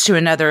moves to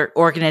another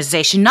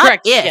organization, not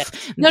Correct. if.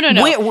 Yes.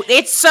 No.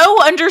 It's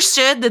so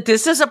understood that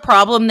this is a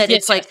problem that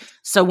it's like,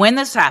 so when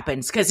this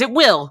happens, because it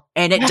will,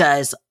 and it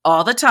does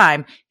all the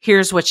time,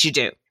 here's what you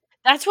do.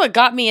 That's what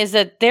got me, is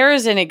that there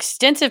is an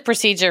extensive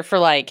procedure for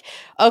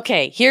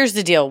okay, here's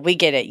the deal. We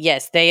get it.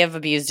 Yes, they have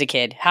abused a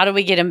kid. How do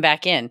we get him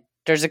back in?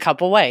 There's a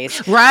couple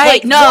ways. Right.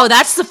 Like, No,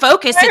 that's the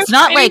focus. It's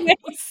not like, ways.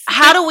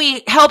 how do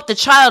we help the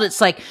child?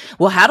 It's like,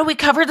 well, how do we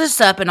cover this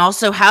up? And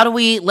also, how do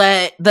we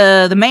let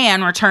the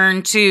man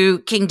return to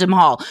Kingdom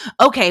Hall?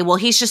 Okay, well,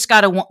 he's just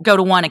got to go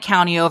to one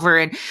county over.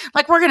 And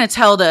like, we're going to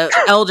tell the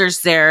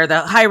elders there, the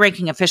high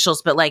ranking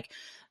officials, but like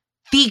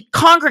the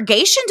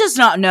congregation does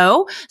not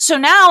know. So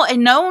now a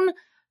known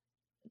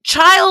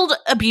child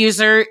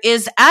abuser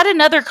is at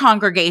another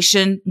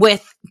congregation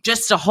with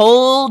just a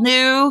whole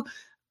new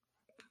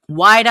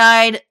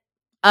wide-eyed,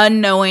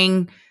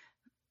 unknowing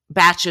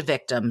batch of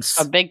victims.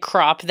 A big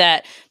crop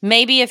that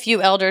maybe a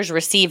few elders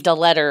received a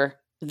letter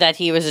that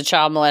he was a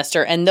child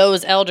molester, and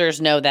those elders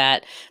know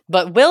that.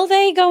 But will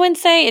they go and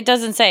say? It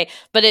doesn't say.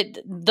 But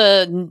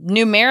the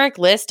numeric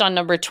list on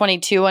number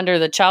 22 under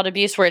the child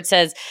abuse, where it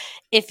says,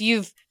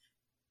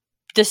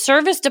 the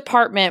service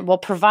department will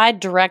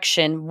provide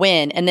direction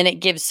when, and then it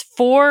gives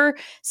 4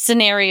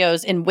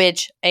 scenarios in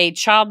which a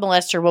child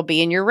molester will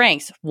be in your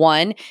ranks.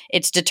 1,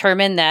 it's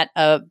determined that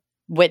a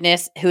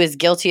witness who is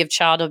guilty of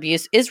child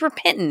abuse is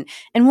repentant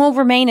and will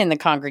remain in the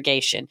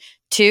congregation.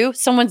 2,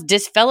 someone's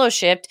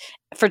disfellowshipped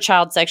for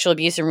child sexual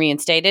abuse and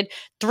reinstated.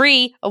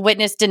 3, a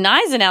witness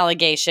denies an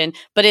allegation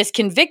but is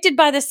convicted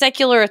by the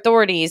secular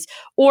authorities.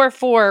 Or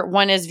 4,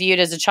 one is viewed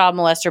as a child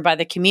molester by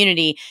the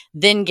community,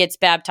 then gets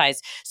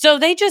baptized. So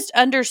they just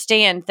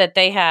understand that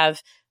they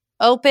have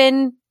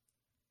open,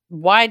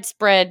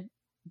 widespread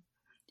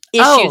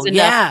issues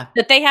enough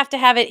that they have to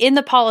have it in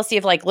the policy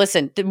of like,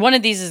 listen, one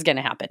of these is going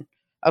to happen.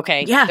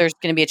 Okay, there's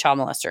going to be a child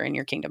molester in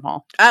your Kingdom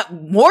Hall.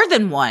 More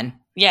than one.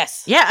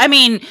 Yes. Yeah, I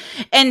mean,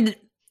 and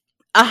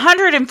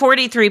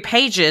 143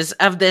 pages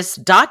of this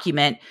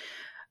document,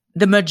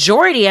 the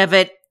majority of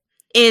it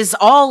is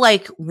all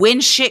like, when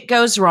shit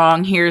goes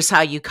wrong, here's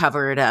how you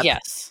cover it up.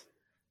 Yes.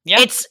 Yeah.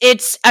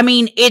 It's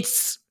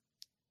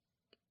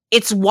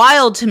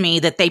wild to me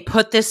that they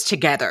put this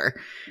together.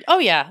 Oh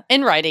yeah,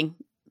 in writing.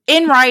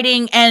 And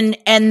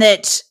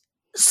that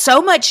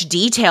so much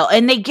detail,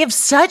 and they give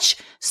such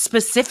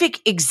specific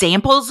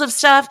examples of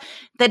stuff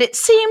that it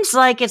seems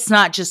like it's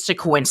not just a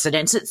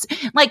coincidence. It's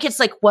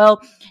like, well,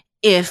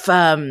 if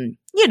a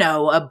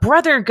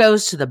brother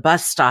goes to the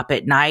bus stop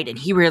at night and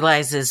he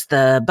realizes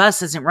the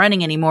bus isn't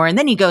running anymore, and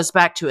then he goes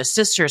back to his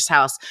sister's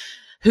house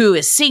who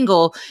is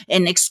single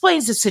and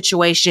explains the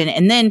situation,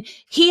 and then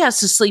he has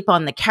to sleep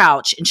on the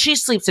couch and she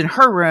sleeps in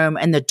her room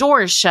and the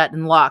door is shut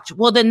and locked.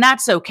 Well, then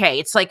that's okay.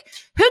 It's like,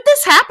 who'd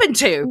this happen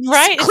to?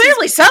 Right. It's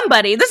clearly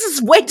somebody. This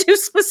is way too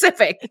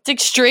specific. It's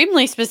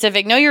extremely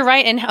specific. No, you're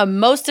right. And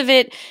most of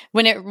it,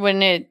 when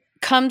it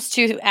comes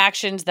to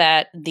actions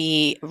that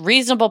the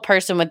reasonable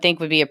person would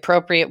think would be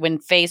appropriate when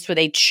faced with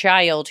a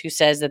child who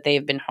says that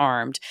they've been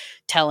harmed,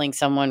 telling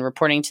someone,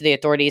 reporting to the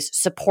authorities,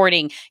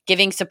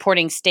 giving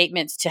supporting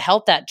statements to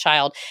help that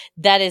child,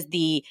 that is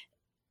the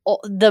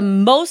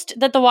most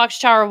that the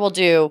Watchtower will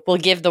do, will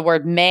give the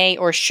word may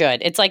or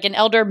should. It's like an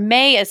elder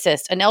may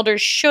assist, an elder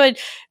should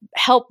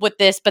help with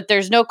this, but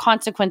there's no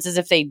consequences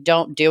if they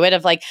don't do it.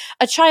 Of like,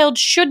 a child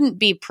shouldn't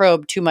be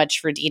probed too much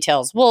for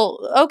details. Well,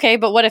 okay,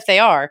 but what if they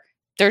are?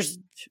 There's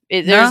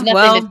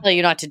nothing to tell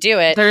you not to do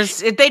it.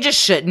 They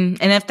just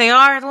shouldn't. And if they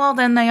are, well,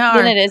 then they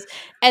are. Then it is.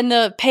 And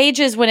the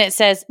pages when it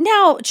says,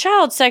 now,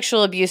 child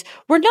sexual abuse,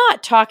 we're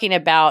not talking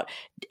about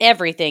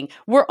everything.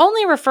 We're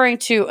only referring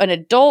to an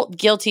adult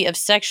guilty of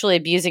sexually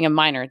abusing a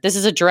minor. This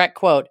is a direct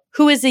quote,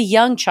 who is a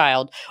young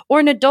child,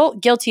 or an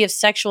adult guilty of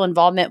sexual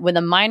involvement with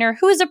a minor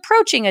who is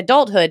approaching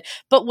adulthood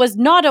but was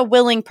not a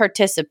willing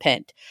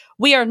participant.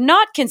 We are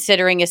not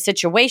considering a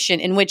situation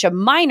in which a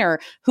minor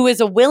who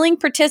is a willing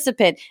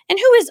participant and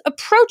who is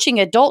approaching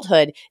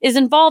adulthood is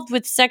involved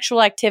with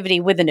sexual activity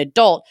with an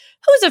adult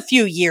who's a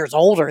few years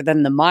older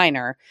than the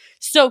minor.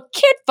 So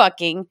kid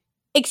fucking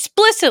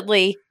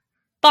explicitly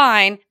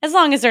fine as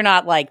long as they're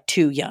not like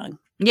too young.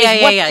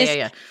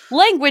 Yeah.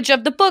 Language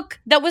of the book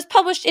that was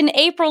published in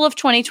April of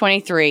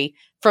 2023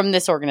 from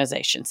this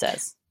organization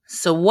says.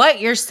 So what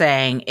you're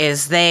saying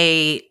is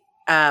they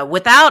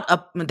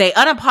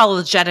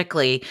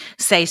unapologetically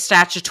say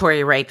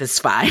statutory rape is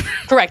fine.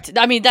 Correct.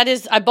 I mean, that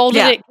is, I bolded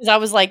it because I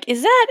was like,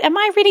 am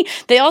I reading?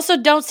 They also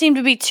don't seem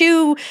to be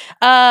too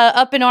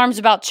up in arms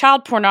about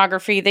child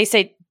pornography. They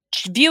say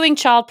viewing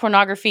child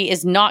pornography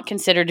is not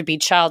considered to be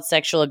child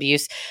sexual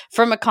abuse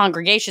from a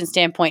congregation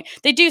standpoint.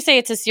 They do say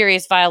it's a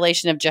serious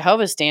violation of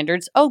Jehovah's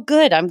standards. Oh,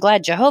 good. I'm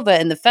glad Jehovah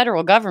and the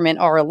federal government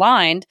are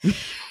aligned.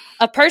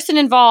 A person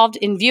involved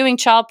in viewing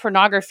child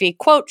pornography,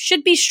 quote,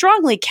 should be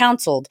strongly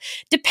counseled.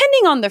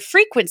 Depending on the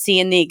frequency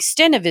and the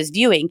extent of his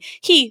viewing,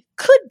 he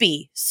could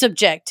be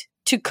subject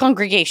to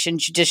congregation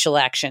judicial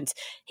actions.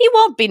 He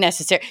won't be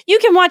necessary. You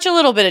can watch a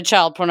little bit of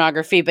child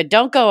pornography, but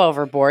don't go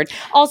overboard.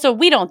 Also,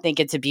 we don't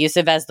think it's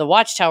abusive as the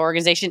Watchtower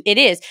organization. It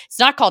is. It's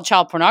not called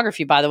child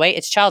pornography, by the way.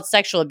 It's child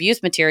sexual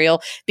abuse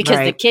material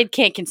because the kid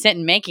can't consent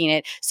in making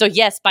it. So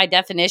yes, by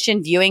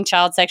definition, viewing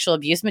child sexual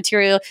abuse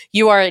material,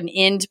 you are an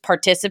end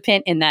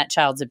participant in that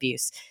child's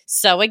abuse.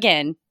 So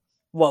again,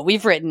 what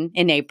we've written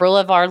in April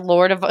of our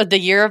Lord of the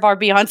year of our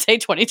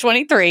Beyonce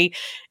 2023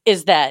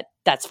 is that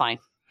that's fine.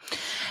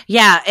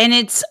 Yeah, and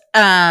it's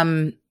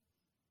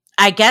I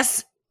I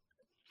guess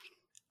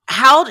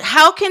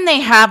how can they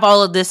have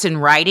all of this in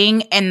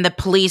writing and the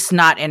police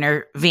not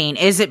intervene?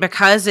 Is it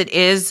because it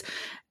is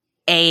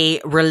a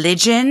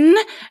religion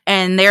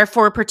and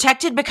therefore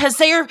protected? Because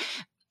they're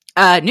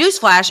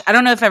newsflash, I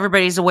don't know if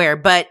everybody's aware,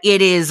 but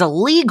it is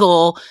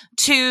illegal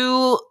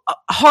to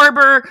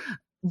harbor,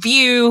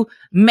 view,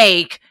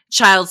 make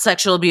child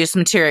sexual abuse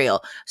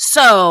material.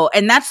 So,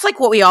 and that's like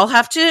what we all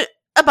have to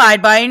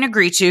abide by and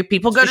agree to.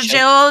 People go to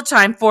jail all the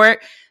time for it.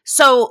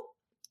 So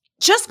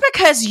just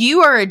because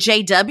you are a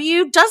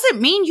JW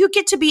doesn't mean you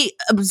get to be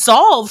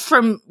absolved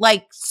from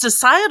like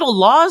societal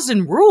laws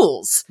and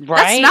rules. Right.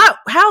 That's not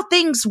how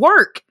things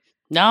work.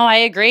 No, I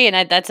agree.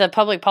 And that's a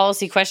public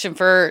policy question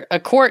for a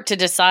court to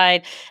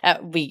decide.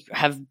 We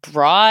have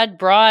broad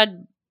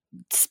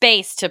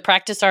space to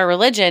practice our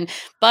religion,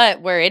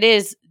 but where it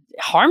is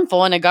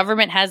harmful and a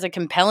government has a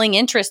compelling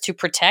interest to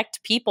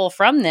protect people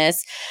from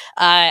this,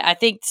 I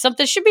think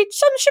something should be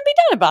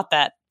done about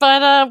that.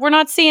 But we're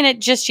not seeing it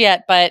just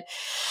yet. But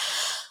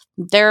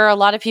there are a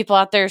lot of people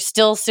out there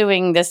still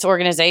suing this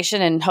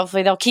organization, and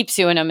hopefully they'll keep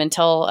suing them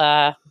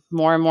until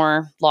more and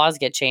more laws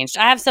get changed.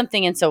 I have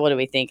something, and so what do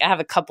we think? I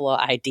have a couple of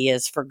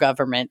ideas for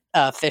government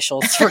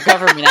officials, for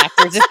government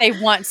actors, if they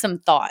want some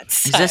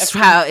thoughts.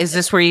 Is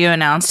this where you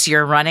announce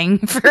you're running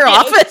for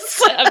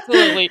office?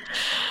 Absolutely.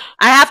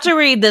 I have to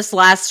read this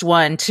last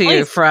one too.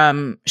 Please.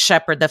 From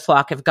Shepherd the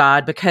Flock of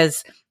God,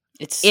 because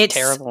it's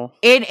terrible.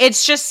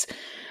 It's just,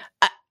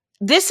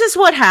 this is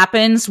what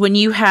happens when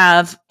you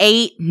have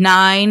 8,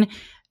 9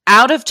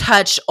 out of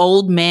touch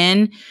old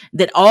men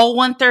that all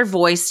want their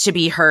voice to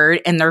be heard,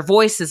 and their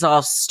voice is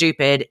all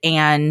stupid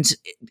and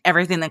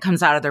everything that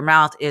comes out of their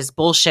mouth is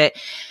bullshit.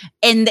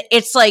 And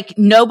it's like,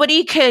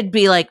 nobody could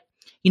be like,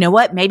 you know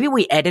what, maybe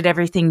we edit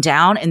everything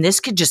down and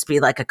this could just be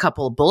like a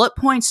couple of bullet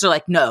points. They're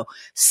like, no,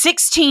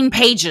 16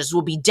 pages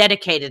will be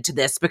dedicated to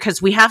this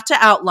because we have to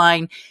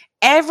outline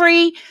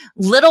every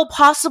little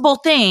possible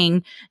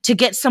thing to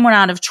get someone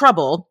out of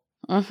trouble.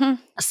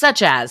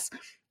 Such as,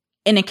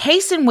 in a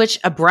case in which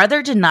a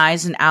brother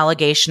denies an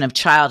allegation of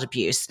child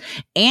abuse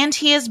and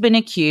he has been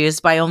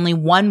accused by only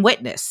one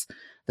witness,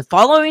 the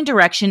following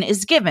direction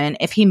is given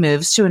if he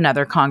moves to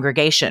another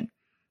congregation.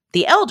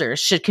 The elders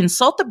should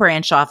consult the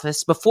branch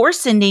office before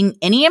sending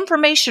any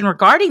information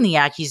regarding the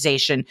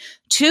accusation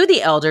to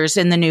the elders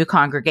in the new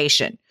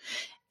congregation.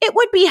 It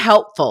would be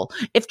helpful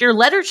if your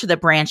letter to the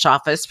branch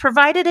office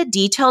provided a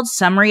detailed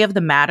summary of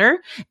the matter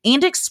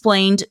and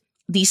explained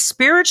the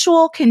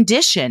spiritual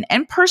condition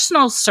and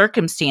personal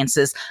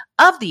circumstances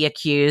of the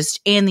accused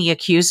and the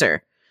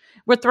accuser.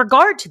 With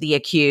regard to the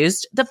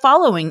accused, the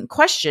following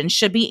questions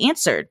should be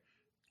answered.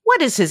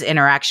 What is his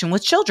interaction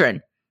with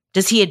children?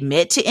 Does he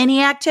admit to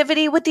any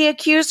activity with the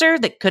accuser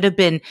that could have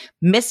been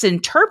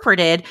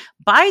misinterpreted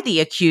by the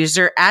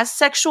accuser as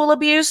sexual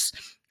abuse?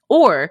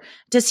 Or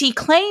does he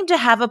claim to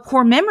have a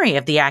poor memory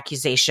of the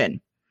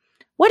accusation?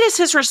 What is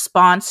his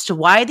response to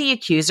why the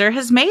accuser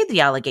has made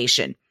the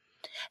allegation?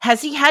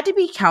 Has he had to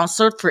be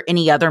counseled for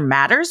any other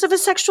matters of a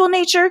sexual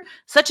nature,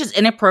 such as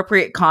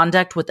inappropriate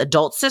conduct with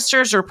adult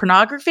sisters or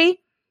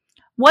pornography?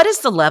 What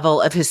is the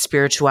level of his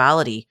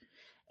spirituality?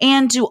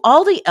 And do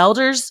all the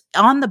elders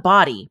on the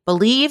body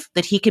believe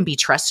that he can be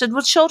trusted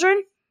with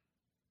children?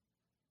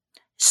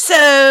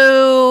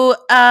 So,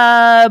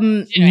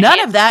 none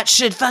of that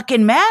should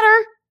fucking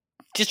matter.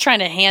 Just trying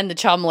to hand the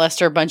child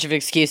molester a bunch of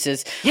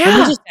excuses. Yeah. Let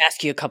me just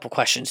ask you a couple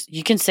questions.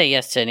 You can say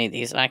yes to any of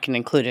these, and I can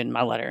include it in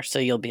my letter, so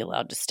you'll be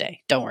allowed to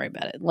stay. Don't worry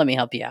about it. Let me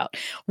help you out.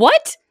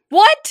 What?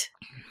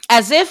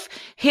 As if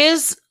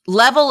his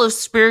level of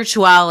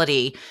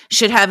spirituality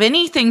should have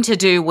anything to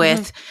do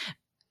with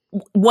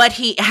what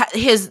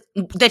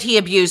that he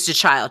abused a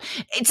child.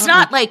 It's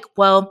not like,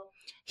 well,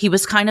 he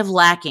was kind of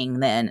lacking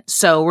then,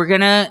 so we're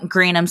gonna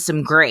grant him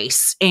some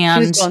grace,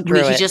 and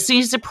he just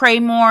needs to pray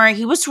more.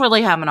 He was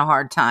really having a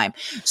hard time,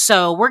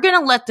 so we're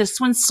gonna let this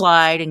one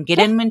slide and get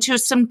him into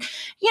some,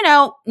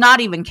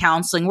 not even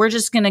counseling. We're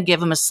just gonna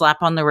give him a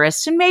slap on the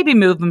wrist and maybe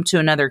move him to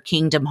another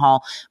kingdom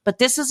hall. But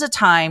this is a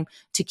time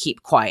to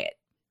keep quiet.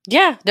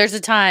 Yeah, there's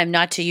a time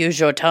not to use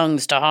your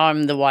tongues to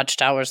harm the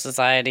Watchtower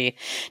Society.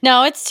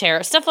 No, it's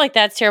terrible. Stuff like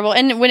that's terrible.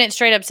 And when it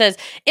straight up says,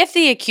 if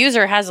the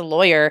accuser has a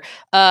lawyer,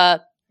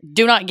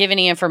 do not give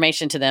any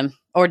information to them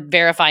or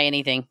verify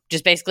anything.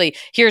 Just basically,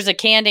 here's a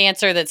canned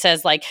answer that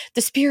says like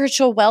the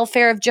spiritual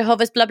welfare of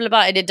Jehovah's blah, blah,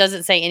 blah. And it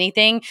doesn't say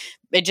anything.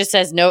 It just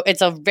says no.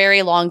 It's a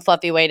very long,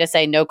 fluffy way to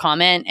say no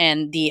comment.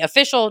 And the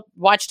official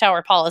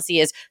Watchtower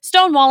policy is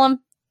stonewall them.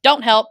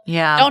 Don't help.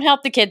 Yeah. Don't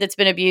help the kid that's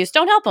been abused.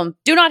 Don't help him.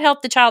 Do not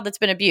help the child that's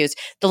been abused.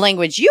 The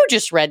language you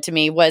just read to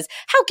me was,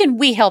 how can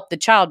we help the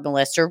child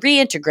molester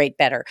reintegrate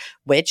better?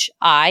 Which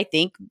I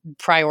think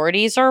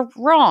priorities are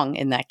wrong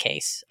in that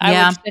case.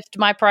 I would shift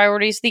my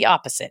priorities the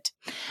opposite.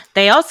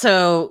 They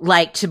also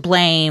like to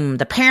blame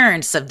the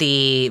parents of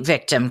the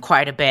victim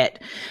quite a bit.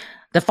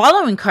 The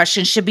following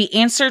question should be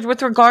answered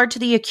with regard to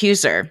the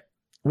accuser.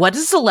 What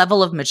is the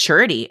level of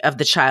maturity of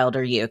the child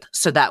or youth?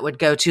 So that would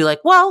go to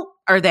like, well,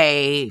 are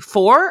they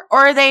 4 or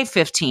are they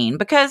 15?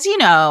 Because,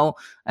 a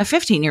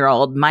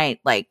 15-year-old might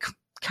like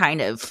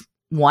kind of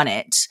want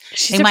it.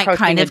 She's They might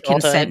kind approaching of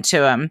adulthood. consent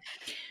to him.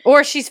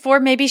 Or she's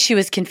 4, maybe she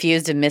was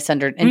confused and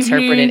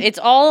misinterpreted. It's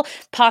all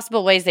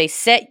possible ways they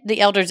set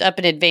the elders up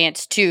in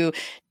advance to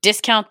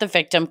discount the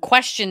victim,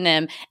 question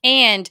them,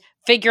 and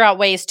figure out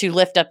ways to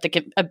lift up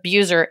the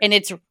abuser. And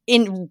it's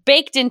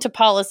baked into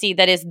policy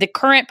that is the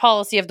current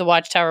policy of the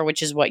Watchtower,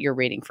 which is what you're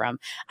reading from.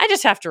 I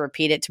just have to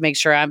repeat it to make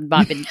sure I've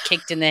not been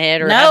kicked in the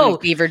head or having a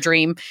fever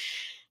dream.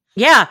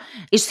 Yeah.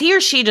 Is he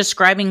or she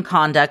describing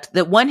conduct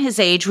that one his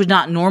age would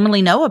not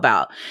normally know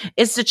about?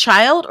 Is the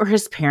child or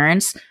his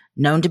parents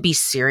known to be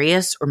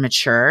serious or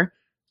mature?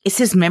 Is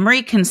his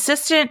memory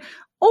consistent,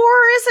 or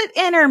is it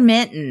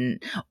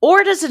intermittent?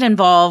 Or does it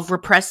involve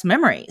repressed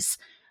memories?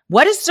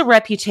 What is the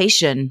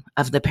reputation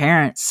of the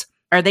parents?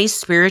 Are they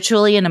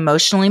spiritually and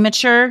emotionally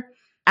mature?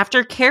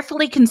 After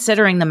carefully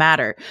considering the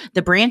matter,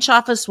 the branch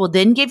office will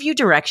then give you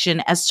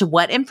direction as to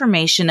what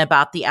information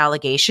about the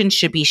allegation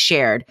should be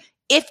shared,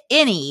 if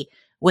any,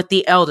 with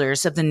the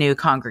elders of the new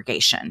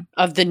congregation.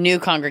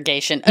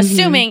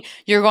 Assuming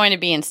you're going to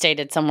be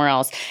instated somewhere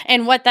else.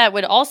 And what that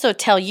would also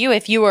tell you,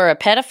 if you were a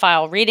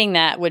pedophile reading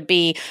that, would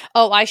be,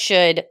 oh, I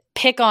should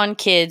pick on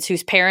kids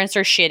whose parents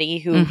are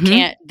shitty, who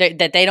can't,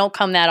 that they don't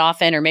come that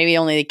often, or maybe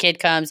only the kid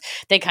comes.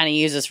 They kind of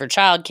use this for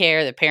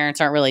childcare. The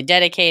parents aren't really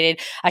dedicated.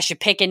 I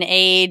should pick an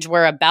age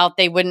where about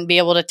they wouldn't be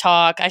able to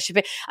talk. It's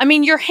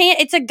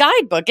a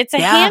guidebook. It's a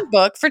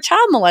handbook for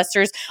child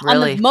molesters on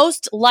the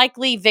most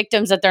likely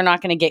victims that they're not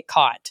going to get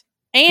caught.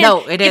 And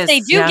if they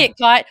do get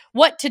caught,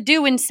 what to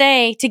do and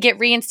say to get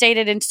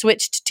reinstated and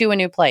switched to a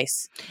new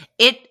place.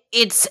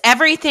 It's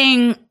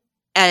everything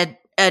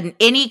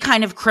any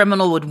kind of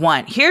criminal would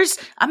want.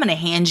 I'm going to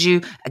hand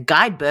you a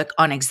guidebook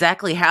on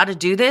exactly how to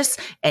do this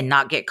and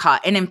not get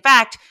caught. And in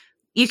fact,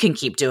 you can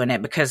keep doing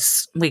it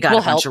because we got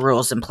a bunch of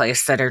rules in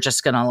place that are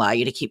just going to allow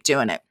you to keep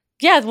doing it.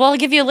 Yeah, well, I'll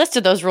give you a list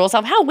of those rules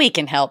of how we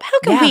can help. How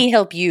can we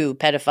help you,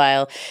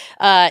 pedophile?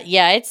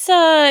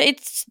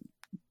 It's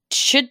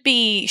should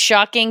be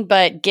shocking,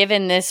 but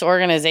given this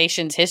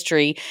organization's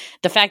history,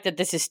 the fact that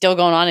this is still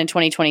going on in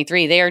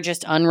 2023, they are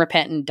just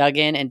unrepentant, dug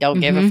in, and don't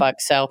give a fuck.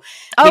 So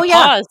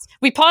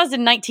we paused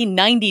in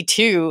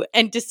 1992,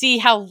 and to see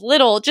how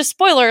little, just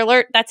spoiler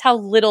alert, that's how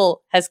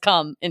little has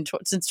come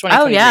since 2023.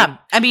 Oh, yeah.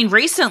 I mean,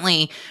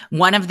 recently,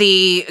 one of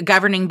the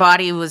governing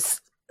body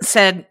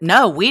said,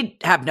 no, we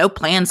have no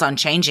plans on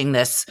changing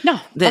this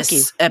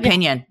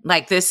opinion. Yeah.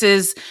 Like, this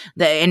is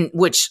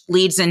which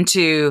leads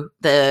into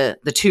the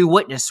 2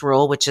 witness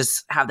rule, which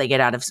is how they get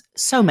out of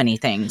so many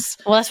things.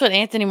 Well, that's what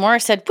Anthony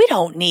Morris said. We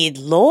don't need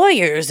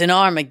lawyers in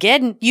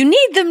Armageddon. You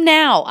need them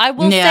now. I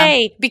will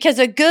say, because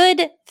a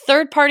good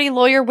third-party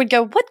lawyer would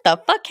go, what the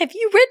fuck have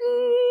you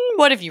written?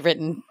 What have you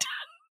written?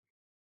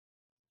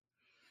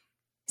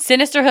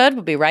 Sinisterhood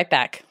will be right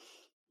back.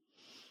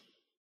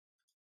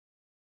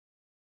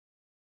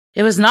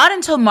 It was not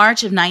until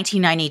March of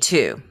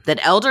 1992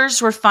 that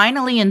elders were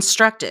finally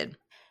instructed.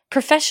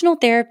 Professional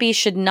therapy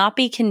should not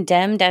be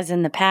condemned as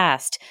in the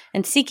past,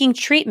 and seeking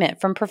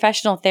treatment from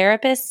professional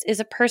therapists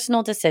is a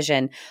personal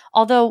decision,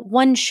 although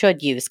one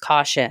should use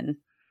caution.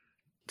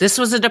 This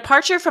was a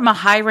departure from a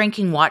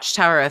high-ranking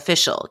Watchtower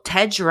official,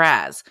 Ted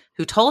Giraz,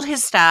 who told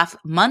his staff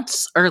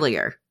months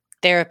earlier.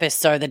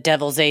 Therapists are the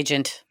devil's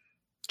agent.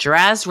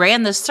 Giraz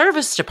ran the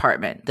service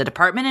department, the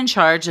department in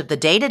charge of the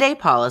day-to-day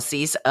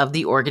policies of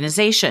the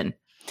organization.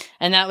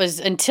 And that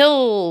was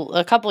until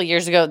a couple of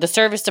years ago, the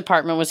service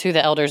department was who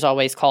the elders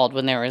always called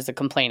when there was a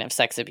complaint of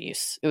sex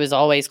abuse. It was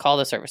always called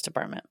the service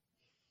department.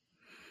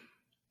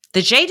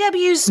 The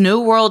JW's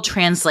New World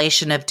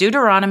Translation of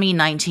Deuteronomy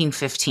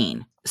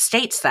 19:15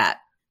 states that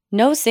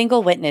no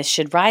single witness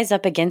should rise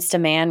up against a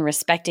man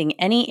respecting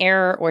any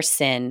error or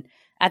sin.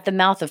 At the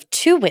mouth of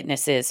 2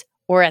 witnesses,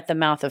 or at the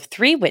mouth of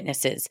 3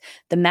 witnesses,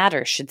 the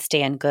matter should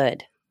stand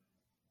good.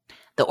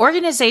 The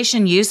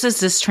organization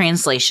uses this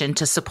translation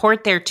to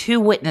support their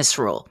 2-witness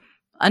rule.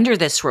 Under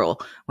this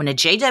rule, when a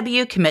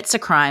JW commits a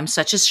crime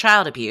such as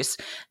child abuse,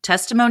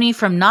 testimony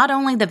from not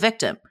only the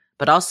victim,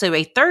 but also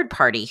a third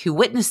party who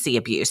witnessed the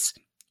abuse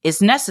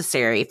is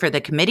necessary for the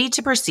committee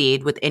to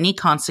proceed with any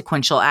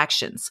consequential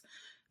actions.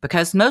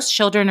 Because most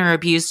children are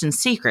abused in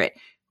secret,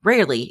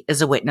 rarely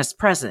is a witness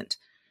present.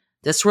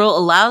 This rule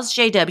allows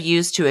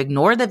JWs to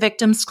ignore the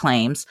victim's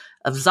claims,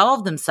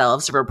 absolve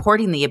themselves of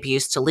reporting the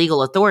abuse to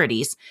legal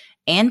authorities,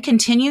 and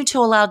continue to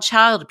allow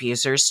child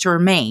abusers to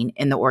remain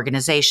in the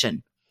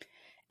organization.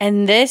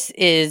 And this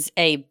is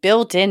a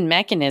built-in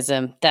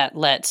mechanism that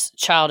lets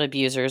child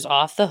abusers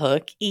off the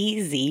hook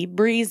easy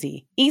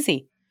breezy.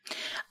 Easy.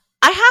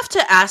 I have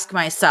to ask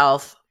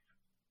myself,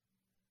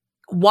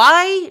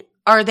 why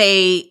are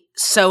they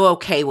so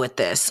okay with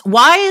this?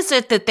 Why is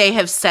it that they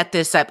have set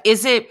this up?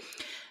 Is it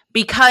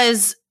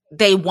because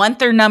they want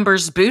their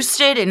numbers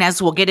boosted? And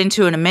as we'll get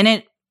into in a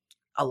minute,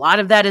 a lot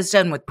of that is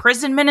done with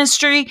prison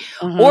ministry,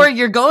 or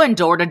you're going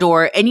door to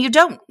door and you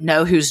don't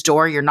know whose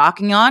door you're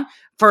knocking on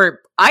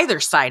for either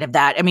side of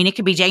that. I mean, it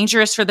could be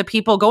dangerous for the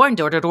people going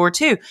door to door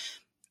too.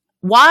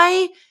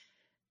 Why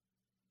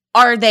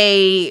are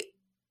they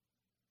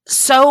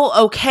so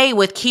okay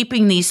with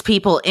keeping these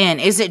people in?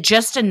 Is it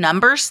just a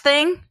numbers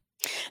thing?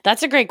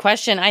 That's a great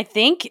question. I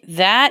think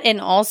that, and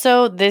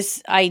also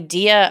this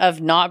idea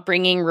of not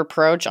bringing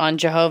reproach on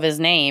Jehovah's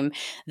name,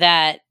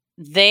 that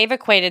they've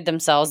equated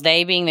themselves,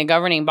 they being the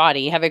governing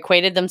body, have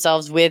equated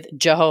themselves with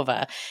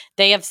Jehovah.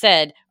 They have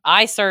said,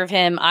 I serve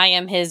him. I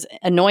am his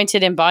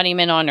anointed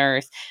embodiment on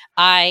earth.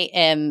 I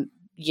am,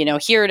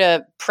 here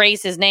to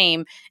praise his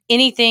name.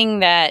 Anything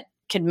that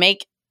could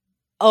make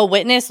a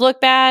witness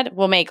look bad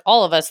will make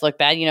all of us look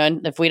bad,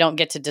 and if we don't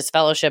get to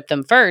disfellowship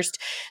them first.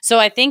 So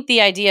I think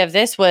the idea of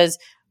this was,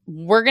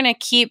 we're going to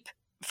keep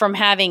from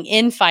having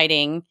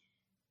infighting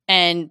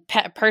and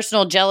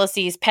personal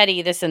jealousies,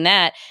 petty, this and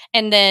that.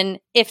 And then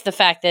if the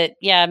fact that,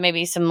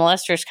 maybe some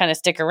molesters kind of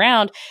stick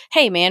around,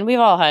 hey man, we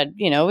all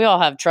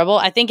have trouble.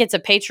 I think it's a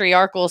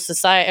patriarchal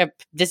society.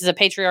 This is a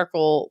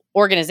patriarchal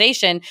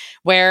organization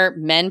where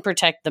men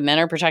protect the men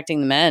are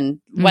protecting the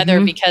men, whether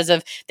because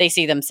of they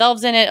see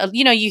themselves in it.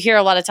 You hear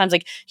a lot of times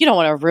like, you don't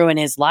want to ruin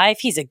his life.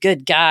 He's a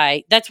good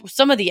guy. That's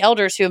some of the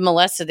elders who have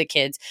molested the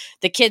kids.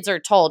 The kids are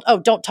told, oh,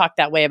 don't talk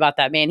that way about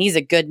that man. He's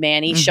a good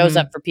man. He shows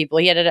up for people.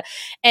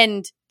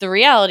 And the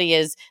reality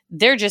is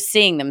they're just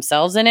seeing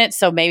themselves in it.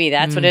 So maybe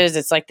that's what it is.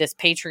 It's like this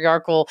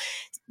patriarchal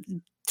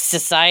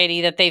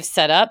society that they've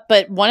set up.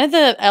 But one of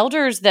the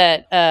elders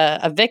that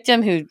a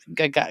victim who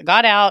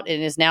got out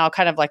and is now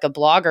kind of like a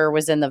blogger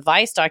was in the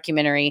Vice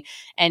documentary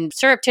and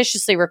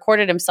surreptitiously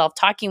recorded himself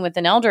talking with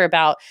an elder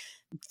about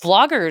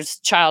vlogger's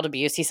child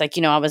abuse. He's like,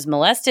 I was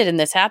molested and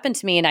this happened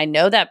to me, and I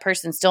know that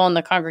person's still in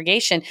the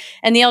congregation.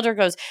 And the elder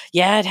goes,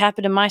 yeah, it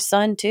happened to my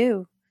son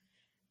too.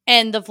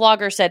 And the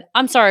vlogger said,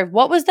 I'm sorry,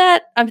 what was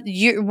that?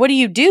 What do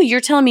you do? You're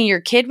telling me your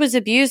kid was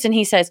abused? And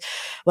he says,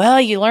 well,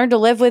 you learn to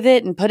live with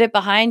it and put it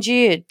behind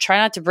you. Try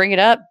not to bring it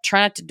up. Try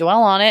not to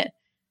dwell on it.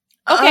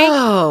 Okay.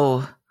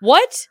 Oh.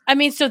 What? I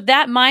mean, so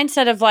that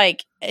mindset of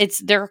like,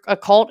 they're a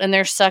cult and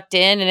they're sucked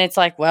in, and it's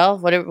like, well,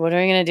 what are we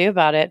going to do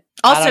about it?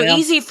 Also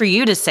easy for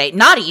you to say.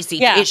 Not easy.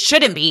 Yeah. It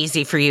shouldn't be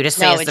easy for you to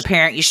say as the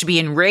parent. You should be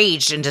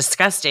enraged and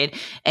disgusted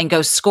and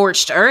go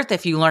scorched earth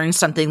if you learn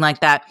something like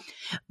that.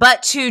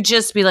 But to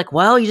just be like,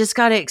 well, you just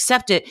got to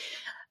accept it.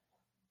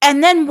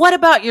 And then what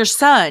about your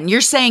son?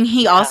 You're saying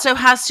he also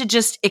has to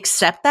just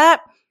accept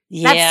that?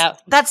 Yeah.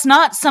 That's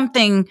not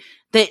something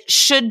that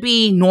should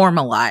be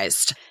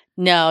normalized.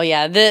 No,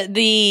 yeah.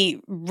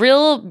 The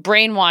real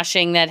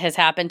brainwashing that has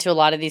happened to a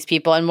lot of these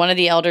people, and one of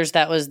the elders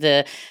that was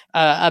a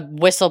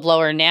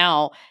whistleblower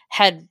now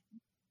had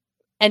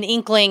an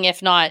inkling,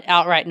 if not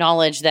outright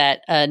knowledge,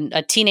 that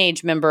a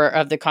teenage member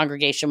of the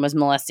congregation was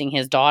molesting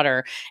his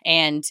daughter,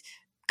 and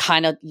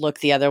kind of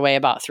looked the other way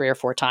about 3 or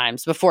 4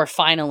 times before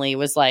finally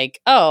was like,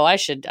 oh,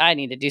 I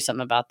need to do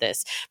something about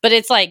this. But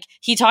it's like,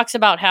 he talks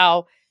about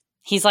how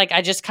he's like,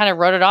 I just kind of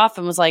wrote it off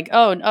and was like,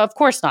 oh, of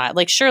course not.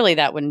 Like, surely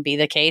that wouldn't be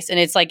the case. And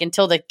it's like,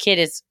 until the kid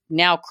is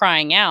now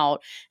crying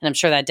out, and I'm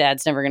sure that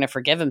dad's never going to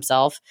forgive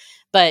himself,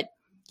 but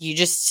you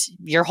just,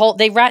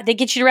 they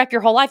get you to wrap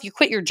your whole life. You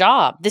quit your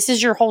job. This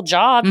is your whole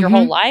job, your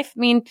whole life. I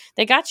mean,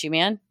 they got you,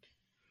 man.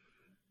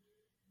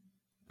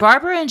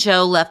 Barbara and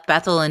Joe left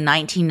Bethel in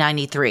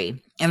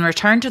 1993 and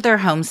returned to their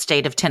home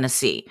state of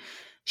Tennessee.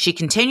 She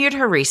continued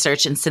her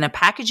research and sent a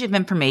package of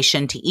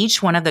information to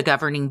each one of the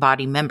governing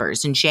body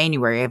members in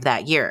January of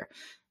that year,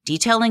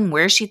 detailing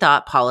where she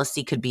thought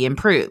policy could be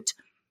improved.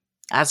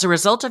 As a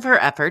result of her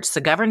efforts,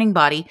 the governing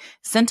body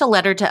sent a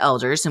letter to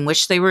elders in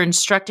which they were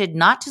instructed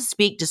not to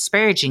speak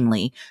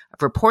disparagingly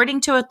of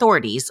reporting to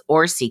authorities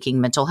or seeking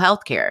mental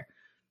health care.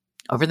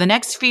 Over the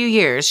next few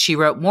years, she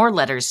wrote more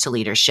letters to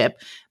leadership,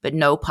 but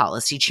no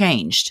policy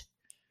changed.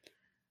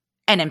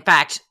 And in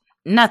fact,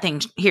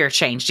 nothing here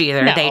changed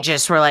either. No. They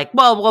just were like,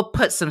 well, we'll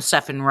put some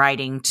stuff in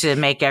writing to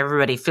make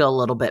everybody feel a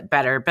little bit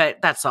better,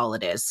 but that's all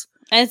it is.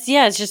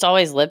 It's just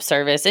always lip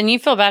service. And you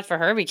feel bad for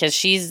her because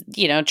she's,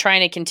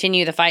 trying to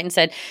continue the fight, and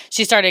said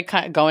she started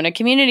going to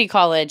community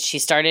college. She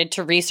started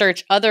to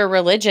research other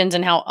religions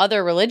and how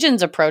other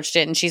religions approached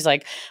it. And she's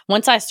like,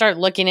 once I start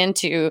looking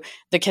into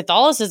the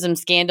Catholicism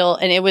scandal,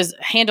 and it was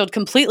handled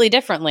completely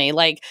differently,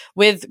 like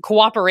with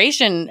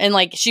cooperation. And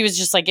like, she was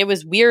just like, it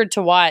was weird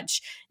to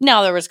watch.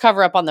 Now there was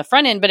cover up on the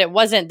front end, but it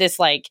wasn't this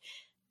like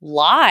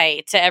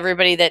lie to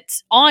everybody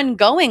that's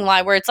ongoing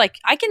lie where it's like,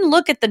 I can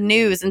look at the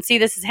news and see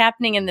this is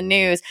happening in the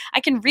news.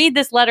 I can read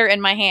this letter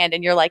in my hand,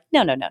 and you're like,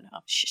 no.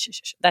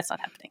 Shh. That's not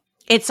happening.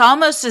 It's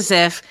almost as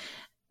if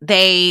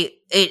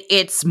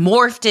it's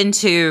morphed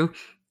into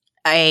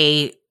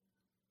a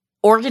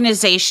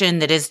organization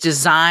that is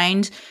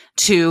designed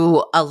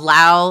to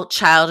allow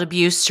child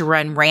abuse to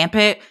run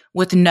rampant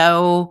with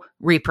no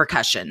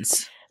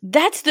repercussions.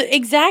 That's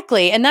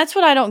exactly. And that's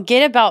what I don't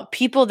get about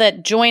people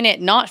that join it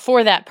not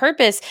for that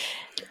purpose.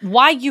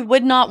 Why you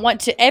would not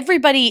want to,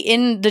 everybody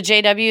in the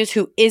JWs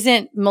who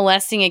isn't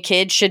molesting a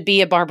kid should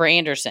be a Barbara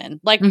Anderson.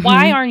 Like,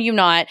 why aren't you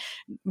not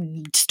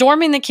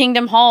storming the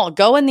Kingdom Hall,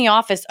 go in the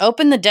office,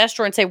 open the desk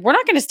drawer and say, we're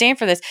not going to stand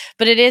for this.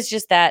 But it is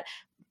just that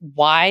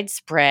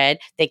widespread.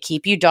 They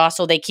keep you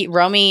docile. They keep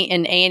Romy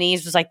in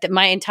A&Es was like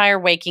my entire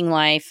waking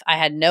life. I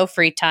had no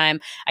free time.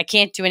 I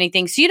can't do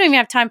anything. So you don't even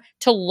have time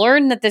to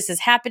learn that this is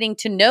happening,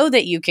 to know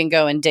that you can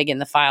go and dig in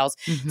the files.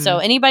 So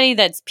anybody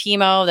that's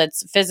PMO,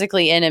 that's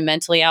physically in and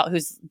mentally out,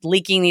 who's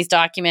leaking these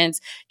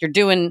documents, you're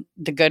doing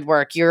the good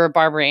work. You're a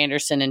Barbara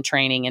Anderson in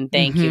training, and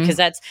thank you, because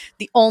that's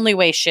the only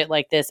way shit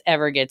like this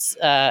ever gets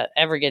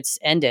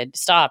ended,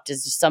 stopped,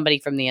 is just somebody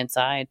from the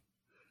inside.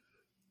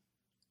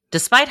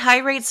 Despite high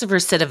rates of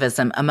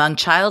recidivism among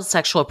child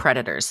sexual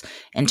predators,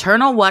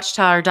 internal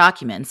Watchtower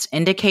documents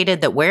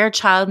indicated that where a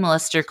child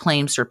molester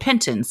claims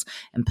repentance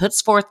and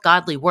puts forth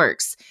godly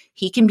works,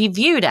 he can be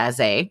viewed as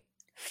a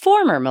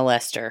former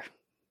molester.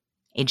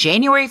 A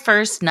January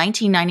 1st,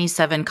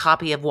 1997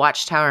 copy of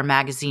Watchtower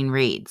magazine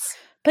reads,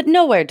 "But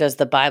nowhere does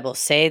the Bible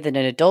say that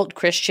an adult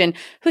Christian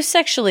who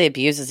sexually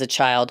abuses a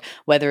child,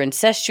 whether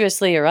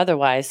incestuously or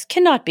otherwise,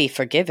 cannot be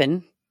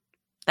forgiven."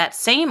 That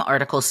same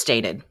article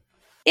stated,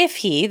 "If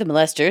he, the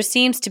molester,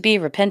 seems to be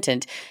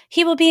repentant,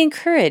 he will be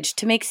encouraged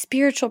to make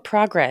spiritual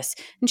progress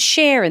and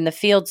share in the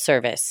field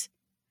service.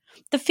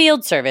 The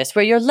field service,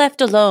 where you're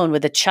left alone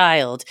with a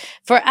child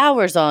for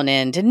hours on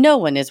end and no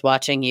one is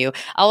watching you."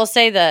 I will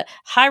say the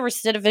high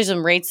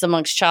recidivism rates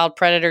amongst child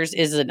predators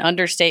is an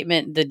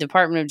understatement. The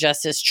Department of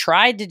Justice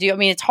tried to do,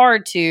 it's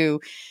hard to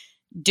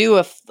do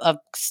a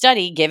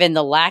study given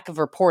the lack of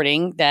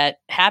reporting that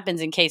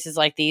happens in cases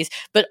like these,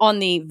 but on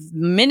the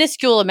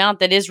minuscule amount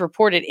that is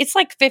reported, it's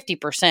like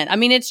 50%.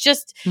 It's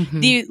just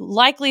the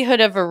likelihood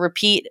of a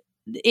repeat.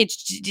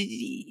 It's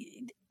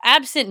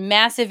absent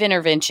massive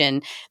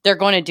intervention, they're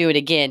going to do it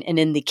again. And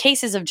in the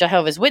cases of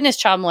Jehovah's Witness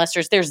child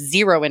molesters, there's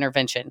zero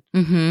intervention.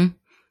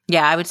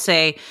 Yeah, I would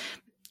say,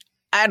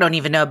 I don't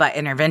even know about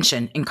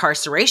intervention.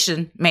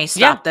 Incarceration may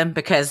stop them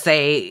because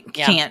they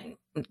can't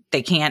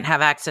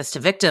have access to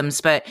victims.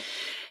 But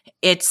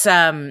it's,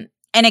 and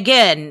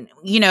again,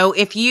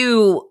 if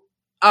you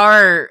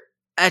are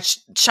a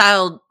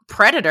child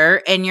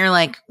predator and you're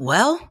like,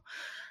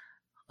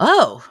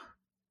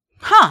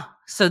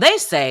 so they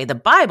say the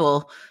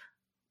Bible,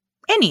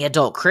 any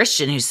adult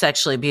Christian who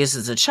sexually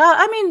abuses a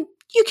child,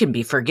 you can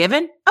be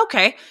forgiven.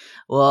 Okay.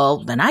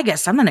 Well, then I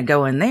guess I'm going to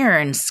go in there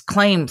and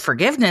claim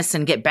forgiveness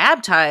and get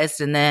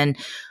baptized. And then,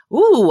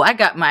 I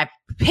got my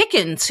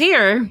pickings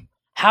here.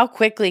 How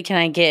quickly can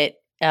I get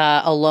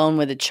alone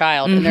with a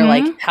child? And they're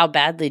like, how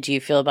badly do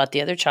you feel about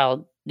the other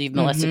child you've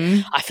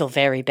molested? I feel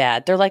very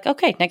bad. They're like,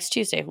 okay, next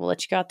Tuesday, we'll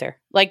let you go out there.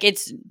 Like,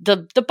 it's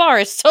the bar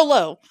is so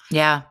low.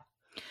 Yeah.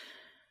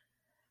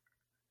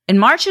 In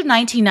March of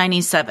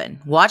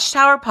 1997,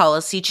 Watchtower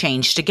policy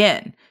changed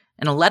again.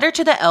 In a letter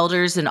to the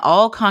elders in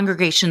all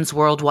congregations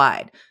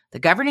worldwide, the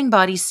governing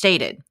body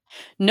stated,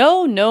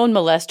 "No known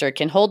molester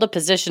can hold a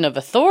position of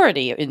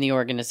authority in the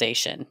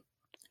organization."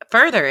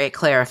 Further, it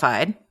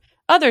clarified,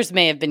 "Others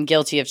may have been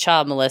guilty of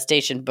child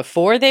molestation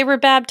before they were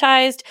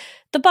baptized.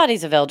 The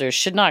bodies of elders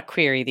should not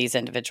query these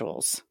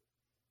individuals."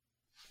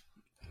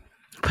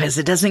 Because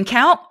it doesn't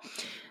count.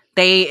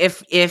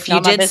 If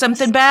you did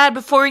something bad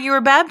before you were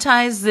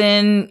baptized,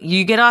 then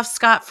you get off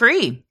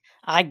scot-free.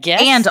 I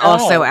guess. And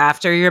also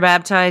after you're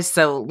baptized.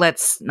 So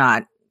let's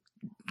not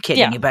kid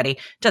anybody.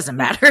 Doesn't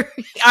matter.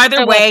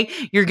 Either way,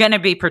 you're going to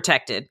be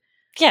protected.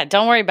 Yeah,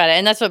 don't worry about it.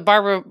 And that's what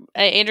Barbara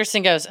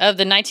Anderson goes, of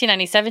the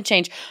 1997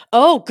 change.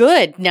 Oh,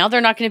 good. Now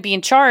they're not going to be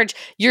in charge.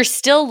 You're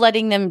still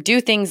letting them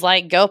do things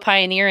like go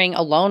pioneering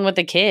alone with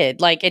a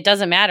kid. Like, it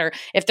doesn't matter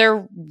if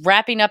they're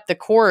wrapping up the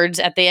cords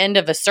at the end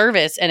of a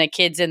service and a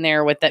kid's in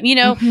there with them.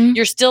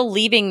 You're still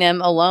leaving them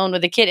alone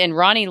with a kid. And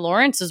Ronnie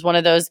Lawrence is one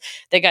of those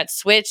that got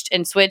switched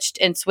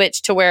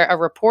to where a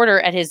reporter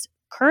at his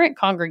current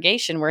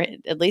congregation, where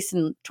at least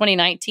in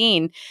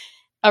 2019,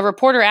 a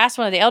reporter asked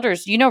one of the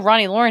elders,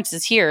 Ronnie Lawrence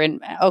is here in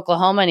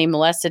Oklahoma and he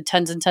molested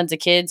tons and tons of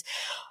kids.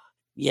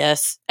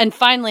 Yes. And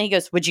finally he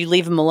goes, "Would you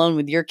leave him alone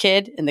with your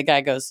kid?" And the guy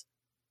goes,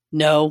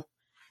 "No."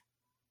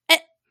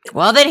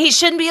 Well, then he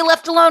shouldn't be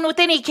left alone with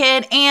any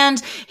kid,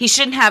 and he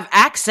shouldn't have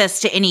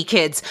access to any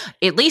kids,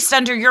 at least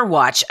under your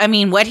watch.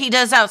 What he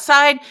does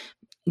outside,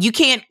 you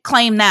can't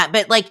claim that.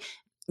 But,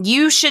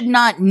 you should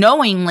not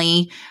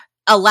knowingly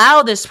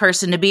allow this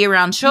person to be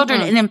around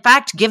children and, in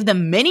fact, give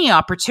them many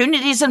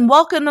opportunities and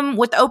welcome them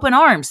with open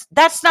arms.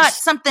 That's not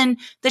something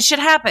that should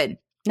happen.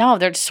 No,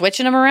 they're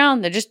switching them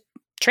around. They're just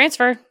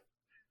transfer.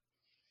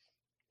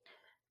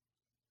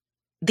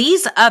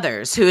 These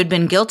others who had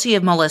been guilty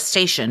of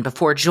molestation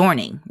before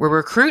joining were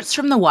recruits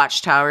from the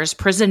Watchtower's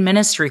prison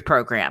ministry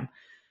program.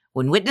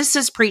 When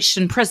witnesses preached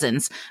in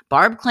prisons,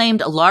 Barb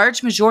claimed a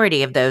large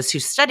majority of those who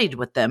studied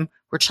with them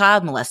were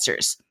child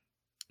molesters.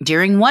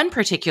 During one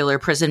particular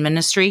prison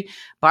ministry,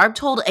 Barb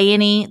told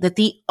A&E that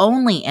the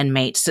only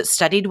inmates that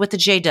studied with the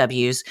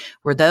JWs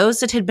were those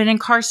that had been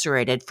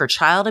incarcerated for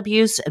child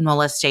abuse and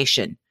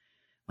molestation.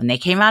 When they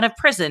came out of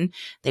prison,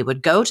 they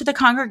would go to the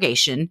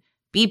congregation,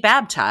 be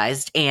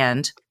baptized,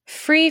 and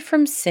free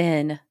from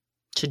sin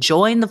to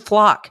join the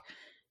flock.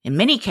 In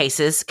many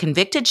cases,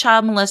 convicted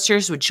child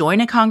molesters would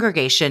join a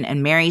congregation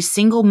and marry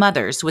single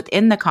mothers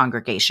within the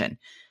congregation.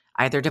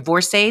 either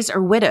divorcees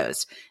or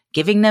widows,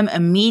 giving them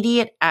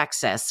immediate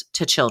access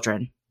to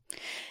children.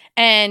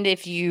 And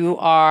if you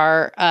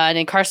are an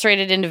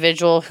incarcerated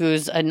individual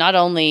who's not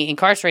only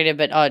incarcerated,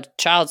 but a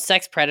child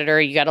sex predator,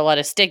 you got a lot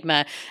of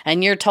stigma,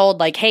 and you're told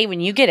like, hey,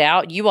 when you get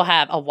out, you will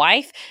have a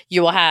wife,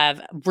 you will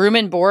have room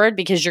and board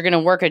because you're going to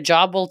work a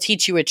job. We'll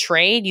teach you a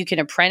trade. You can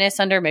apprentice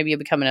under, maybe you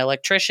become an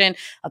electrician,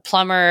 a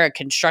plumber, a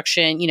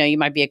construction, you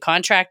might be a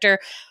contractor.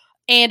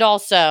 And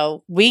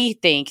also, we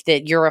think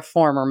that you're a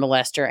former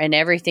molester and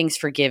everything's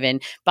forgiven.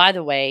 By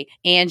the way,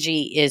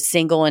 Angie is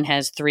single and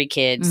has 3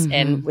 kids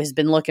and has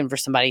been looking for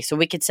somebody. So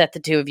we could set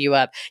the 2 of you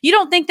up. You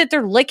don't think that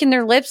they're licking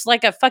their lips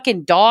like a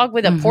fucking dog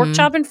with a pork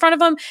chop in front of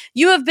them?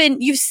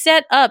 You've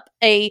set up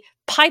a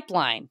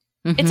pipeline.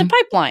 It's a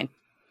pipeline.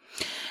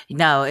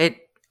 No,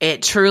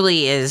 it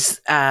truly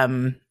is.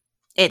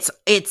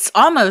 It's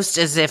almost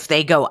as if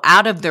they go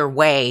out of their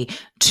way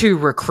to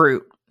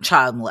recruit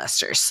child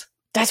molesters.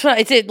 That's what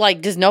it's like.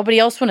 Does nobody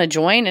else want to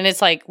join? And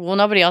it's like, well,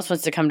 nobody else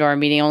wants to come to our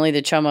meeting. Only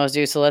the chomos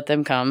do. So let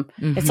them come.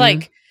 It's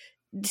like,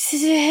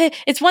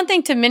 it's one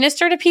thing to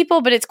minister to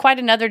people, but it's quite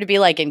another to be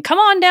like, and come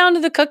on down to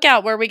the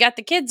cookout where we got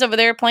the kids over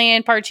there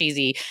playing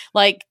Parcheesi.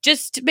 Like,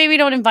 just maybe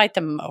don't invite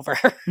them over.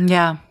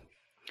 Yeah.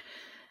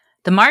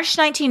 The March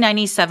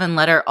 1997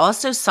 letter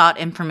also sought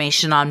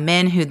information on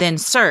men who then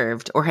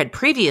served or had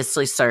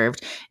previously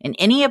served in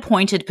any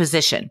appointed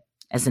position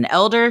as an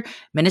elder,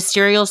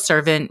 ministerial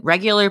servant,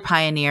 regular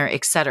pioneer,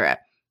 etc.,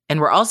 and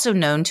were also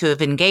known to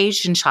have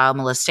engaged in child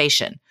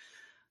molestation.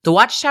 The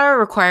Watchtower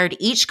required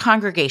each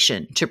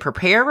congregation to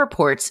prepare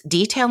reports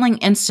detailing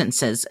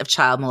instances of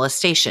child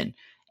molestation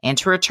and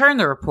to return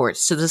the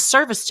reports to the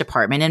service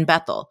department in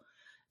Bethel.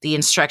 The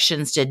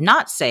instructions did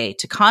not say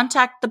to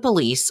contact the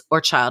police or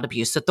child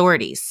abuse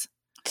authorities.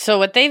 So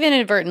what they've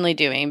inadvertently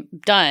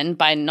done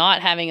by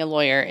not having a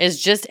lawyer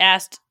is just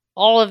asked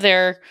all of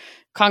their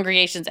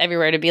congregations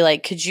everywhere to be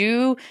like, could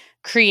you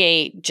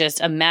create just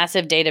a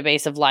massive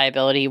database of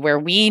liability where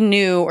we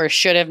knew or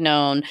should have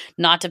known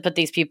not to put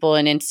these people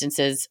in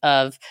instances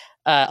of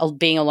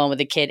being alone with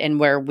a kid and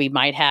where we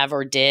might have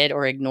or did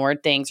or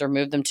ignored things or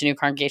moved them to new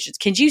congregations.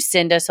 Could you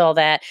send us all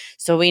that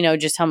so we know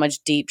just how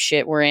much deep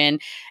shit we're in?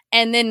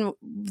 And then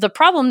the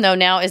problem though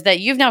now is that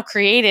you've now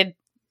created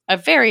a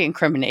very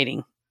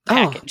incriminating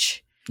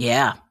package. Oh,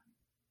 yeah.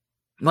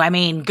 Well, I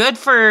mean, good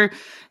for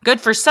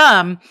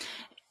some.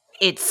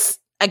 It's,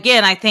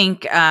 again, I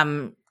think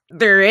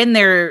they're in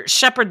there,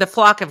 shepherd the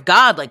flock of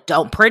God. Like,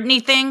 don't print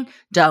anything,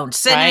 don't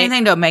send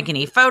anything, don't make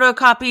any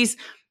photocopies.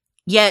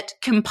 Yet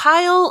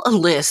compile a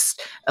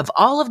list of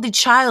all of the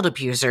child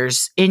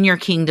abusers in your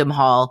kingdom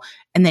hall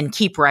and then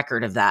keep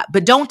record of that.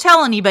 But don't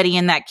tell anybody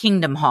in that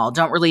kingdom hall.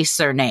 Don't release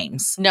their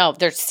names. No,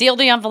 they're seal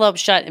the envelope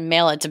shut and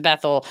mail it to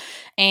Bethel.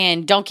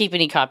 And don't keep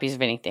any copies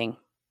of anything.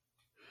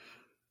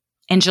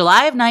 In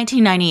July of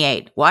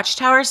 1998,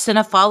 Watchtower sent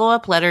a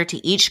follow-up letter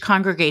to each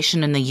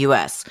congregation in the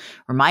U.S.,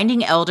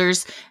 reminding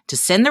elders to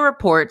send the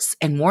reports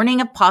and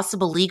warning of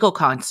possible legal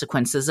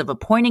consequences of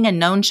appointing a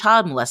known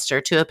child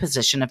molester to a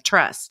position of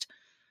trust.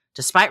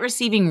 Despite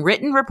receiving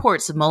written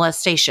reports of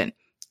molestation,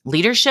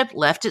 leadership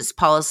left its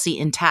policy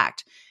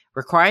intact,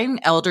 requiring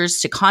elders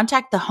to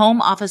contact the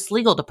Home Office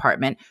Legal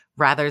Department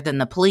rather than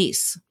the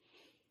police.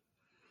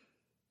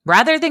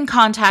 Rather than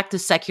contact the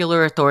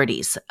secular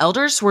authorities,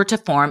 elders were to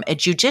form a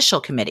judicial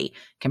committee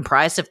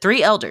comprised of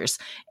 3 elders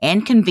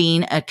and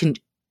convene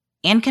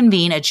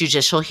a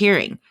judicial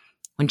hearing.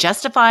 When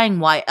justifying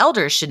why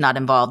elders should not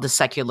involve the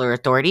secular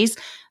authorities,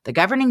 the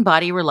governing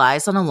body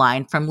relies on a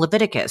line from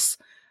Leviticus.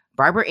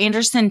 Barbara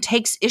Anderson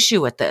takes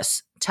issue with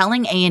this,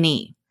 telling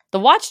A&E, "The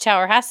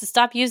Watchtower has to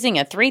stop using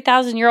a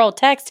 3,000-year-old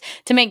text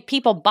to make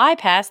people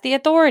bypass the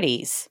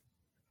authorities."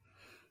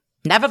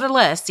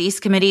 Nevertheless, these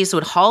committees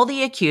would haul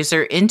the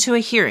accuser into a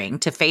hearing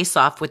to face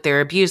off with their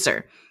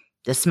abuser.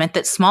 This meant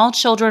that small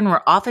children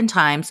were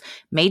oftentimes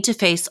made to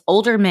face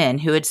older men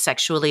who had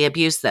sexually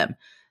abused them,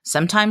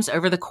 sometimes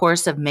over the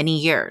course of many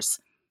years.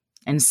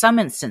 In some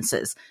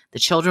instances, the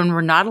children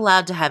were not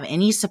allowed to have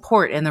any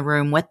support in the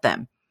room with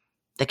them.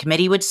 The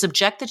committee would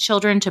subject the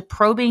children to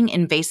probing,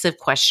 invasive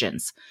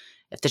questions.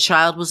 If the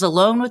child was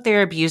alone with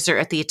their abuser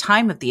at the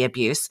time of the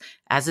abuse,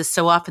 as is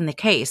so often the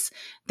case,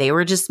 they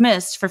were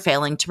dismissed for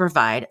failing to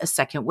provide a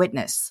second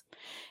witness.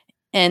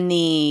 And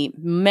the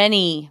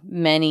many,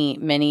 many,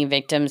 many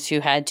victims who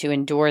had to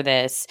endure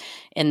this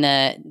in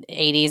the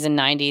 80s and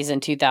 90s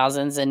and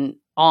 2000s and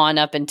on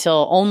up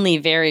until only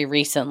very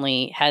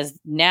recently has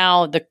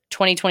now the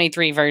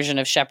 2023 version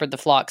of Shepherd the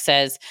Flock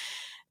says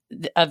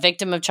a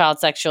victim of child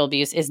sexual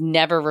abuse is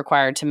never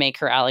required to make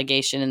her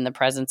allegation in the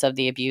presence of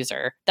the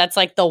abuser. That's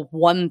like the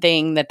one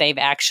thing that they've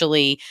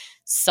actually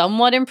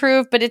somewhat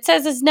improved, but it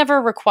says it's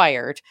never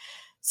required.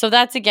 So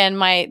that's, again,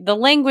 the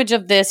language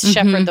of this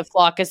Shepherd the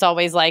Flock is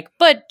always like,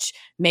 but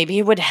maybe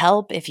it would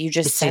help if you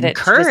just said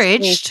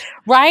encouraged.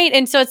 Right.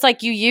 And so it's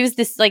like you use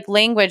this like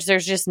language.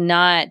 There's just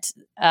not,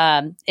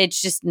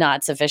 it's just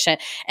not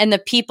sufficient. And the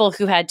people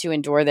who had to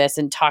endure this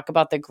and talk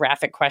about the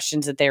graphic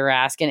questions that they were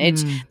asking,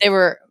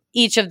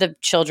 each of the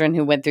children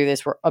who went through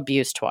this were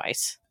abused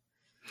twice.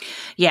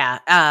 Yeah.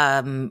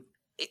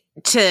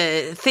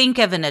 to think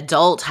of an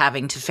adult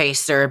having to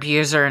face their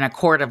abuser in a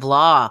court of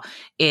law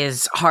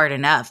is hard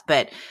enough,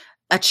 but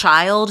a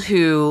child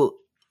who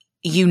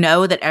you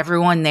know that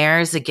everyone there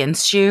is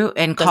against you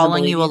and Doesn't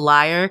calling believe you a you.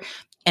 liar,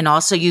 and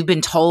also you've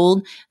been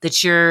told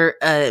that you're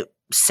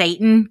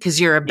Satan because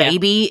you're a Yeah.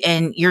 baby,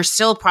 and you're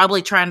still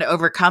probably trying to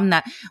overcome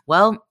that.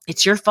 Well,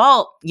 it's your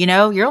fault.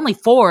 You're only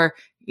 4.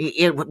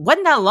 It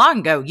wasn't that long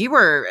ago. You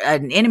were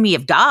an enemy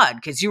of God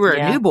because you were a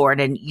Yeah. newborn,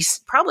 and you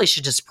probably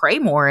should just pray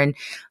more. And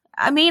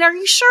I mean, are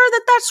you sure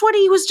that that's what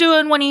he was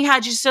doing when he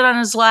had you sit on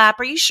his lap?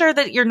 Are you sure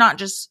that you're not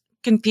just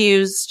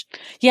confused?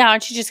 Yeah,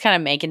 aren't you just kind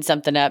of making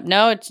something up?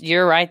 No,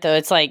 you're right, though.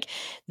 It's like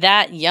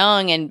that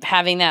young and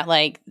having that,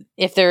 like,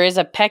 if there is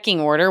a pecking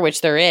order, which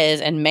there is,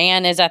 and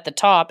man is at the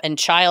top and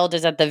child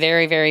is at the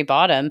very, very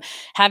bottom,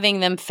 having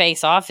them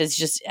face off is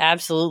just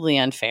absolutely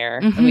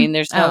unfair. I mean,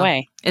 there's no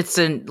way. It's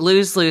a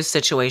lose-lose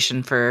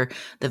situation for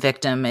the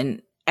victim,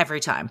 and every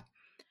time.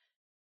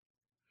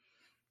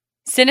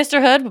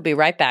 Sinisterhood will be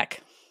right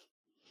back.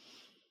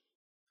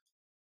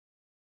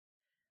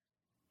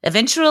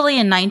 Eventually,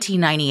 in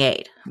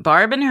 1998,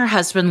 Barb and her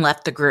husband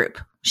left the group.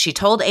 She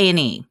told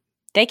A&E,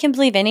 They can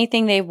believe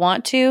anything they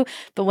want to,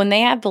 but when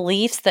they have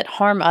beliefs that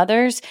harm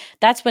others,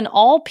 that's when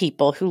all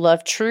people who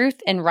love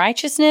truth and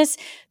righteousness,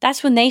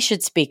 that's when they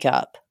should speak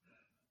up.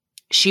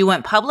 She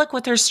went public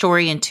with her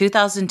story in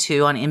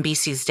 2002 on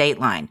NBC's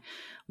Dateline.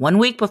 1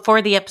 week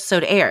before the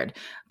episode aired,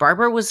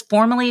 Barbara was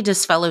formally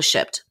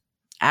disfellowshipped.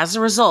 As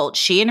a result,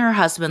 she and her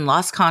husband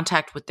lost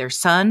contact with their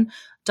son,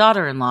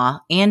 daughter-in-law,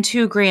 and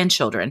 2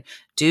 grandchildren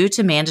due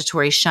to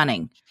mandatory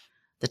shunning.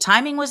 The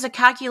timing was a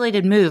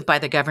calculated move by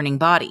the governing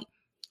body.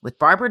 With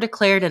Barbara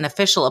declared an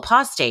official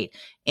apostate,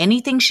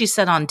 anything she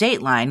said on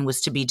Dateline was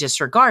to be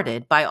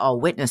disregarded by all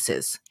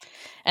witnesses.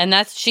 And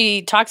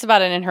she talks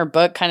about it in her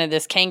book, kind of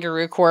this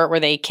kangaroo court where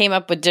they came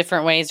up with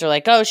different ways. They're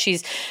like, oh,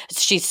 she's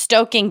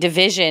stoking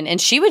division. And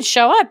she would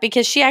show up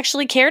because she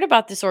actually cared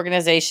about this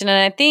organization. And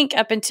I think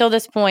up until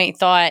this point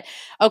thought,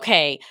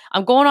 okay,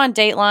 I'm going on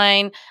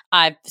Dateline.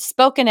 I've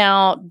spoken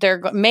out.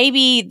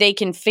 Maybe they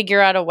can figure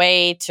out a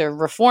way to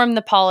reform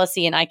the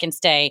policy and I can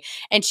stay.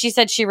 And she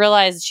said she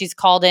realized she's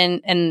called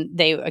in and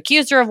they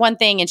accused her of one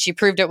thing and she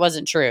proved it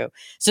wasn't true.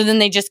 So then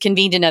they just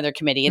convened another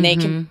committee and they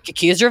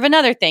accused her of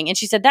another thing. And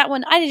she said that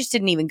one I just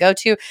didn't even go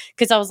to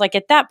because I was like,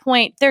 at that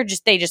point,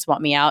 they just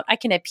want me out. I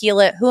can appeal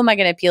it. Who am I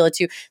going to appeal it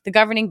to? The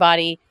governing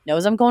body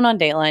knows I'm going on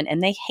Dateline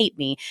and they hate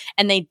me.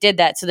 And they did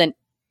that. So then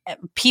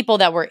people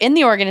that were in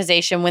the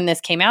organization when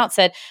this came out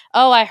said,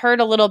 oh, I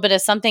heard a little bit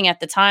of something at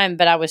the time,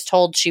 but I was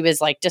told she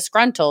was like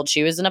disgruntled.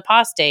 She was an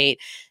apostate.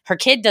 Her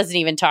kid doesn't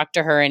even talk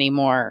to her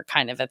anymore,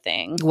 kind of a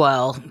thing.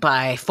 Well,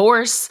 by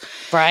force.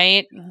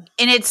 Right.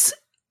 And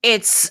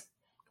it's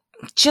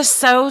just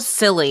so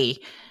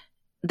silly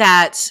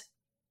that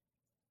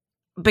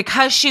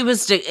because she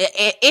was,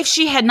 if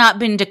she had not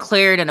been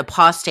declared an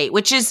apostate,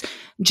 which is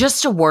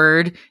just a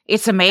word,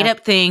 it's a made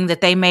up thing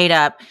that they made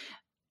up.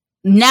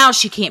 Now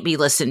she can't be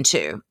listened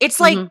to. It's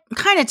like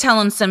kind of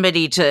telling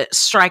somebody to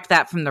strike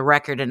that from the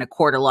record in a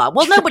court of law.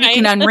 Well, nobody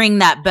can unring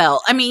that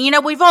bell. I mean,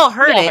 we've all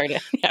heard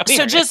it. Yeah,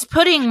 so just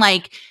putting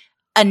like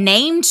a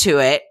name to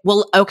it.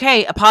 Well,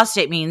 okay,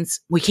 apostate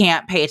means we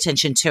can't pay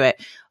attention to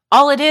it.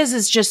 All it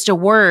is just a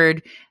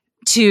word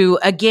to,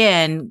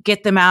 again,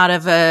 get them out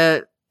of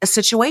a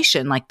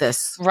situation like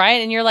this.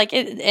 Right. And you're like,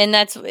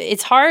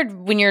 it's hard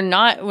when you're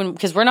not,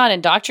 because we're not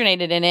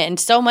indoctrinated in it. And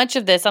so much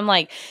of this, I'm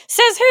like,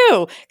 says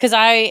who? Because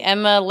I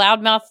am a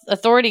loudmouth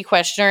authority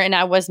questioner and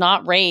I was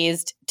not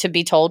raised to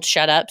be told,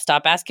 shut up,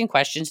 stop asking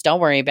questions,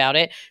 don't worry about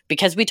it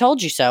because we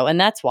told you so. And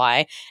that's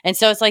why. And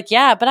so it's like,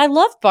 yeah, but I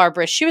love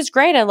Barbara. She was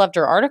great. I loved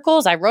her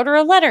articles. I wrote her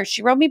a letter.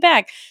 She wrote me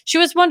back. She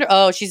was wonderful.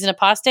 Oh, she's an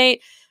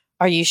apostate.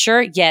 Are you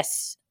sure?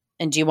 Yes.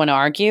 And do you want to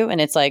argue? And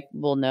it's like,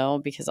 well, no,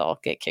 because I'll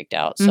get kicked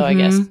out. So I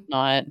guess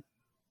not.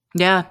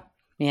 Yeah.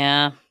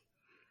 Yeah.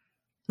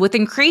 With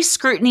increased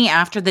scrutiny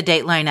after the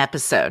Dateline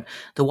episode,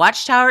 the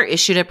Watchtower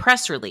issued a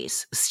press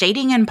release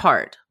stating in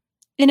part,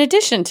 in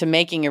addition to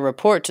making a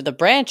report to the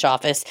branch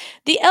office,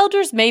 the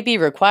elders may be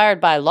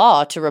required by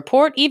law to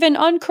report even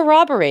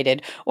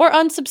uncorroborated or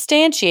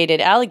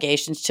unsubstantiated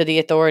allegations to the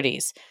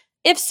authorities.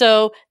 If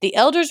so, the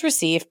elders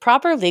receive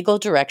proper legal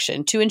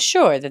direction to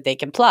ensure that they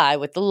comply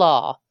with the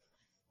law.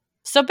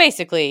 So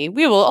basically,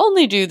 we will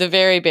only do the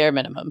very bare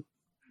minimum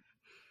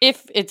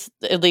if it's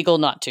illegal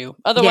not to.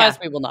 Otherwise,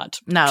 we will not.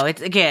 No,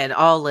 it's, again,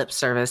 all lip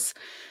service.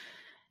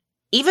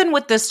 Even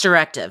with this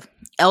directive,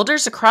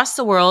 elders across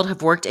the world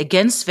have worked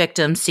against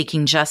victims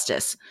seeking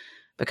justice.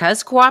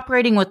 Because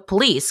cooperating with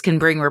police can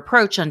bring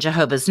reproach on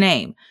Jehovah's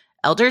name,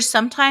 elders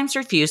sometimes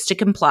refuse to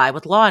comply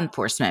with law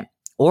enforcement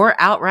or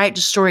outright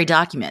destroy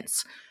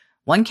documents.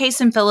 One case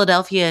in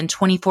Philadelphia in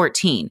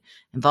 2014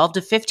 involved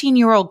a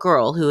 15-year-old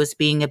girl who was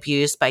being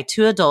abused by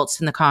 2 adults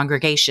in the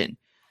congregation.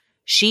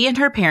 She and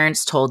her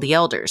parents told the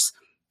elders.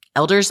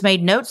 Elders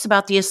made notes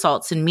about the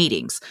assaults in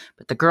meetings,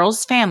 but the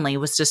girl's family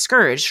was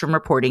discouraged from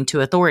reporting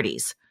to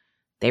authorities.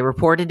 They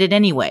reported it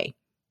anyway.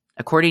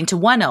 According to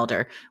one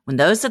elder, when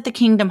those at the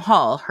Kingdom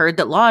Hall heard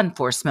that law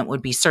enforcement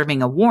would be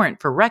serving a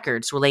warrant for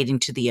records relating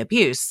to the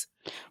abuse,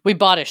 We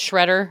bought a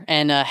shredder,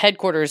 and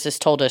headquarters has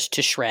told us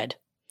to shred.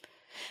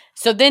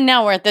 So then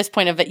now we're at this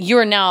point of it.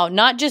 You're now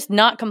not just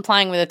not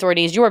complying with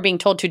authorities, you are being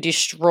told to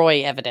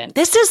destroy evidence.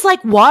 This is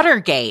like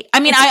Watergate.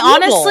 I mean,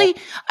 honestly,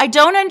 I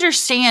don't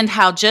understand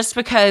how just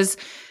because,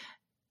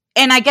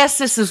 and I guess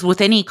this is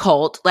with any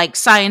cult, like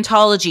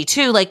Scientology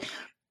too, like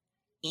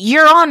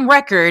you're on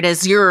record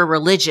as you're a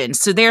religion.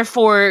 So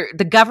therefore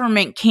the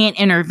government can't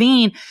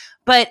intervene.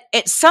 But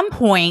at some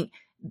point,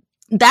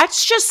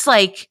 that's just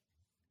like,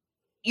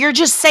 you're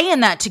just saying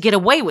that to get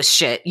away with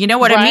shit. You know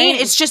what I mean?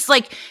 It's just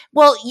like,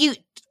 well,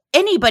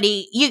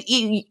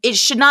 it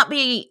should not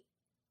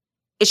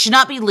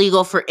be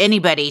legal for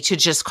anybody to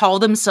just call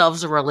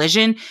themselves a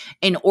religion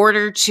in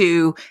order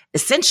to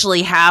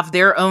essentially have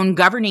their own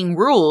governing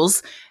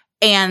rules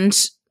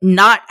and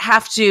not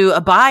have to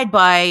abide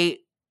by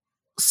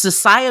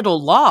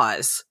societal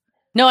laws.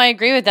 No, I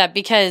agree with that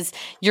because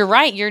you're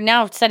right. You're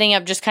now setting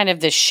up just kind of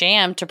this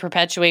sham to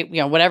perpetuate,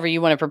 whatever you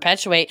want to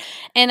perpetuate.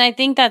 And I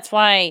think that's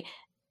why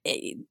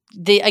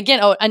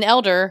an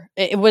elder,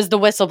 it was the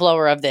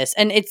whistleblower of this.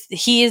 And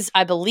he is,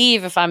 I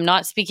believe, if I'm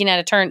not speaking out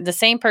of turn, the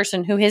same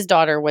person who his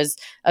daughter was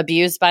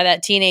abused by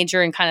that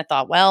teenager and kind of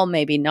thought, well,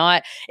 maybe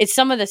not. It's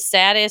some of the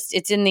saddest.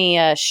 It's in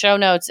the show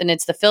notes, and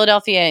it's the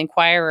Philadelphia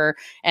Inquirer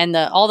and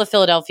all the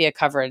Philadelphia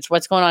coverage.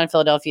 What's going on in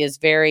Philadelphia is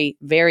very,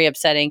 very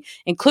upsetting,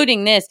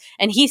 including this.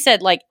 And he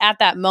said, like, at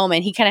that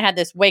moment, he kind of had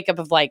this wake up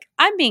of like,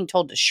 I'm being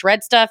told to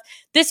shred stuff.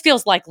 This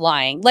feels like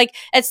lying. Like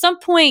at some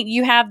point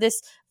you have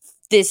this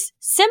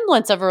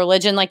semblance of a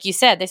religion, like you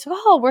said. They say,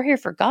 oh, we're here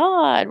for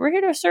God. We're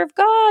here to serve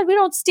God. We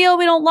don't steal.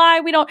 We don't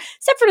lie. We don't,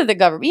 except for to the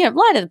government.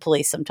 Lie to the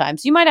police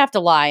sometimes. You might have to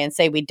lie and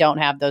say we don't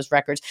have those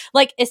records.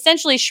 Like,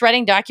 essentially,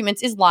 shredding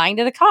documents is lying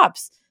to the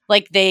cops.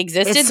 Like, they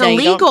existed. It's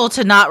illegal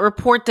to not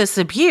report this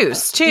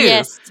abuse, too.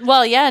 Yes.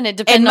 Well, yeah, and it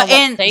depends on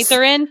what state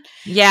they're in.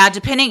 Yeah,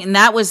 and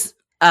that was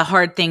a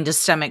hard thing to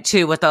stomach,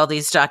 too, with all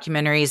these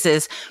documentaries,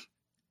 is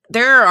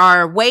there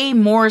are way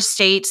more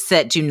states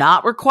that do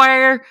not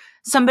require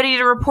somebody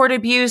to report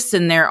abuse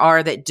than there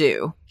are that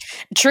do.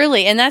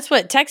 Truly. And that's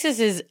what Texas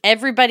is.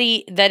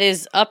 Everybody that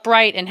is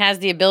upright and has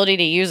the ability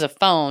to use a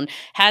phone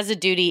has a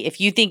duty.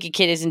 If you think a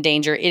kid is in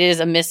danger, it is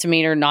a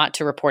misdemeanor not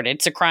to report it.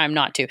 It's a crime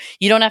not to.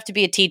 You don't have to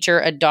be a teacher,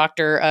 a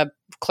doctor, a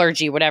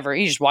clergy, whatever.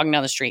 You're just walking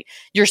down the street.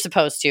 You're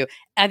supposed to.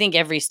 I think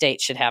every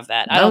state should have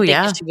that. I don't think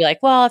it should be like,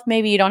 well, if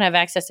maybe you don't have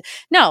access to.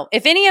 No,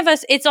 if any of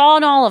us, it's all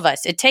in all of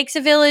us. It takes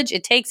a village.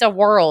 It takes a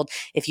world.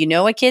 If you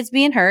know a kid's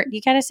being hurt,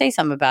 you got to say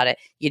something about it.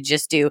 You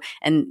just do.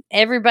 And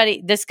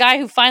everybody, this guy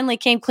who finally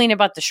came clean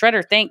about the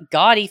shredder, thank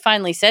God he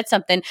finally said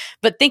something.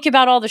 But think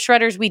about all the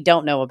shredders we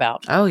don't know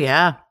about. Oh,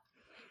 yeah.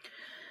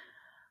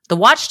 The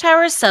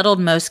Watchtower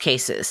settled most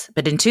cases,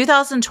 but in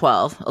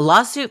 2012, a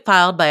lawsuit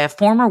filed by a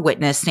former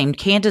witness named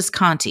Candace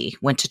Conti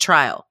went to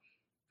trial.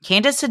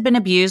 Candace had been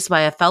abused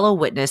by a fellow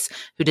witness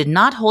who did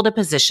not hold a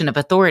position of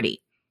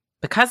authority.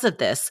 Because of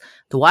this,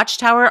 the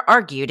Watchtower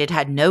argued it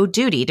had no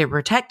duty to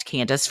protect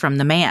Candace from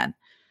the man.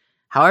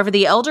 However,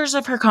 the elders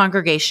of her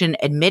congregation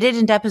admitted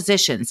in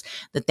depositions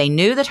that they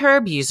knew that her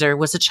abuser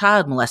was a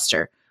child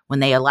molester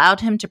when they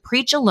allowed him to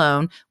preach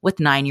alone with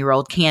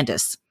 9-year-old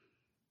Candace.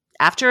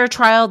 After a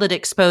trial that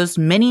exposed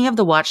many of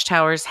the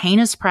Watchtower's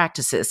heinous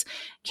practices,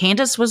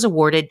 Candace was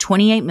awarded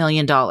 $28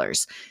 million,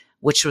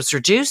 which was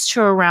reduced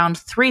to around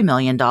 $3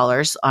 million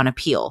on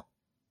appeal.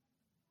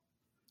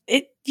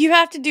 You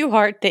have to do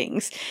hard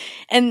things.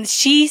 And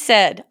she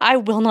said, I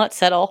will not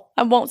settle.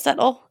 I won't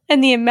settle.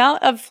 And the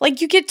amount of,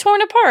 like, you get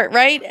torn apart,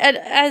 right?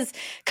 As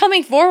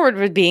coming forward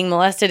with being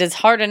molested is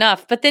hard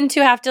enough. But then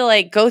to have to,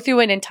 like, go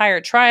through an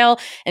entire trial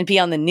and be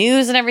on the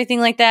news and everything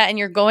like that, and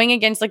you're going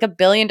against, like, $1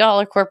 billion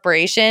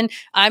corporation.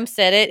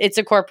 Said it. It's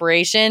a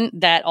corporation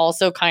that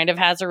also kind of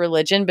has a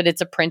religion, but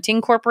it's a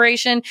printing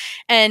corporation.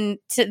 And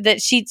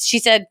that she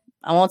said,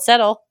 I won't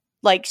settle.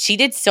 Like, she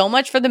did so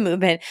much for the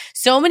movement.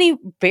 So many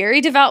very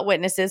devout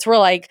witnesses were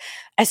like,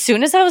 as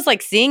soon as I was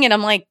like seeing it,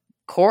 I'm like,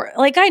 court,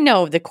 like, I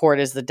know the court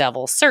is the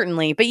devil,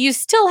 certainly, but you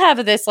still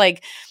have this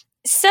like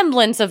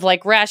semblance of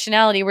like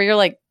rationality where you're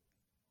like,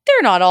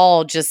 they're not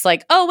all just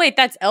like, oh, wait,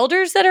 that's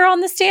elders that are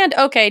on the stand?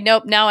 Okay,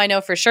 nope, now I know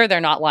for sure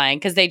they're not lying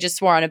because they just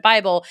swore on a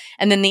Bible.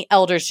 And then the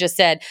elders just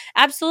said,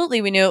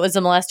 absolutely, we knew it was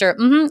a molester.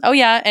 Oh,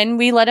 yeah, and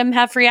we let him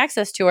have free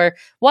access to her.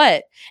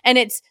 What? And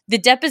it's the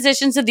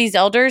depositions of these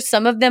elders.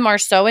 Some of them are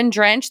so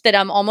entrenched that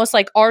I'm almost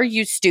like, are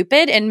you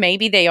stupid? And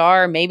maybe they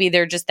are, maybe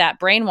they're just that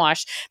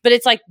brainwashed. But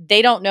it's like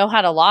they don't know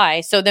how to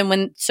lie. So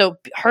then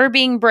her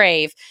being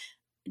brave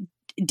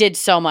did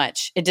so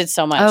much. It did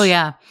so much. Oh,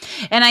 yeah.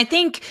 And I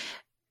think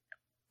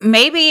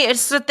maybe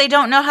it's that they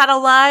don't know how to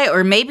lie,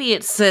 or maybe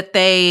it's that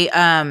they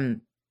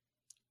don't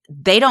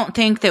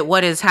think that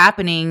what is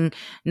happening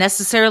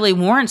necessarily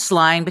warrants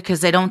lying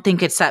because they don't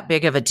think it's that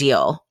big of a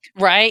deal.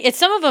 Right. It's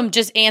some of them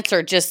just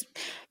answer just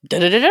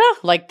da-da-da-da,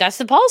 like that's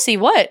the policy.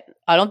 What?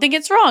 I don't think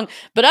it's wrong.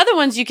 But other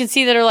ones you can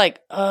see that are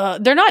like,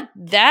 they're not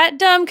that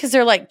dumb because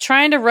they're like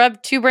trying to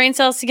rub two brain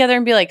cells together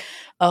and be like,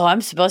 oh,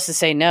 I'm supposed to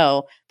say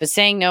no, but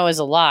saying no is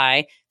a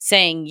lie.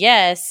 Saying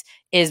yes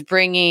is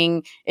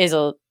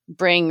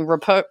bring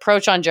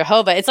reproach on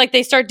Jehovah. It's like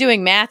they start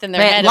doing math in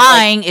their head.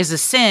 Lying is a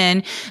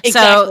sin. Exactly.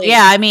 So,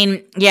 yeah, I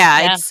mean,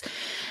 it's...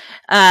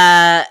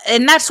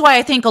 and that's why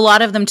I think a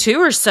lot of them too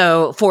are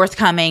so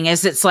forthcoming,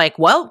 is it's like,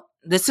 well,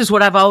 this is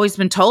what I've always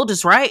been told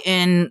is right.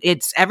 And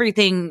it's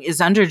everything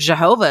is under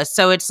Jehovah.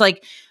 So it's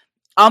like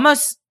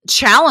almost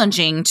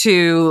challenging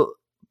to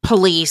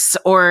police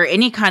or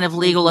any kind of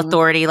legal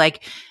authority.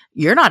 Like,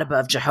 you're not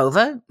above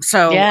Jehovah.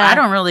 So I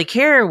don't really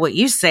care what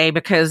you say,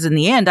 because in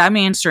the end, I'm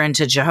answering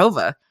to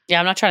Jehovah. Yeah.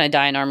 I'm not trying to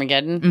die in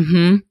Armageddon.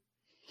 Mm-hmm.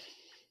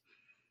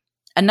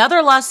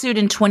 Another lawsuit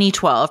in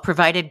 2012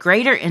 provided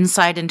greater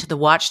insight into the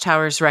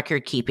Watchtower's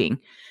record keeping.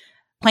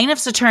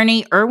 Plaintiff's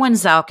attorney Erwin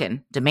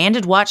Zalkin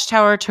demanded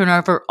Watchtower turn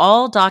over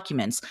all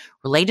documents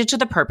related to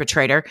the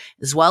perpetrator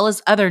as well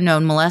as other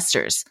known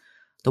molesters.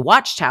 The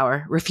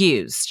Watchtower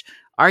refused,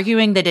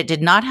 arguing that it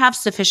did not have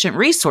sufficient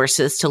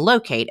resources to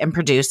locate and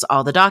produce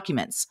all the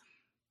documents.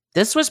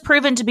 This was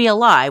proven to be a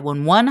lie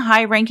when one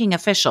high-ranking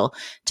official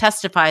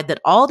testified that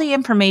all the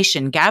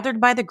information gathered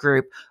by the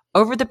group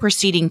over the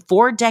preceding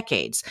 4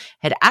 decades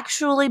had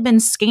actually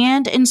been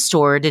scanned and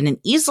stored in an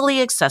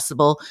easily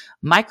accessible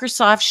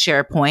Microsoft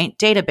SharePoint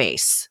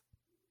database.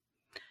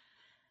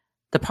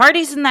 The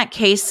parties in that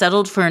case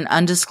settled for an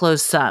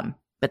undisclosed sum,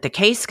 but the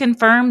case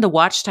confirmed the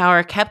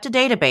Watchtower kept a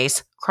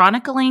database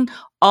chronicling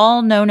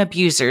all known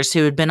abusers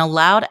who had been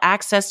allowed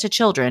access to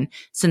children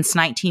since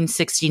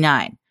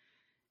 1969.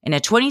 In a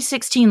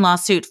 2016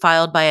 lawsuit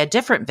filed by a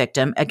different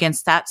victim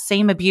against that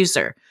same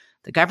abuser,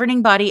 the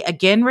governing body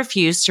again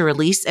refused to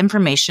release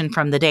information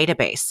from the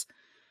database.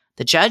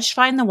 The judge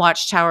fined the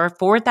Watchtower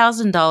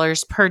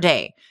 $4,000 per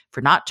day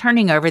for not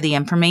turning over the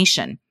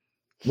information.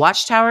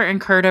 Watchtower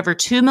incurred over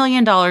 $2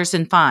 million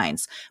in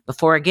fines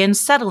before again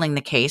settling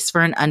the case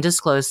for an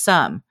undisclosed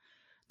sum.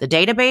 The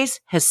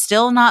database has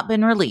still not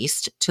been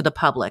released to the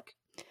public.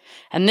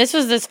 And this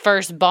was this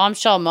first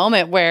bombshell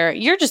moment where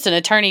you're just an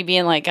attorney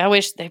being like, I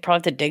wish they probably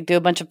have to dig through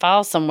a bunch of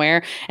files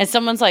somewhere. And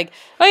someone's like,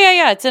 oh,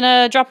 yeah, it's in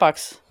a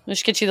Dropbox.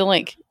 Let's get you the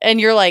link.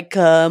 And you're like,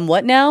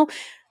 what now?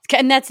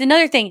 And that's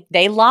another thing.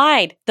 They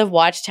lied. The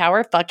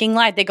Watchtower fucking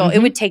lied. They go, it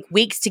would take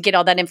weeks to get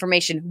all that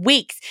information.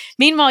 Weeks.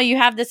 Meanwhile, you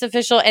have this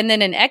official and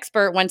then an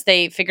expert, once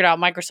they figured out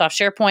Microsoft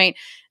SharePoint,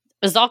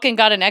 Zalkin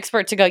got an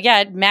expert to go,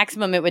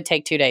 maximum it would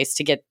take 2 days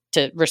to get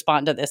to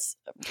respond to this.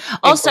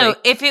 Also,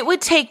 inquiry. if it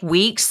would take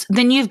weeks,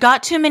 then you've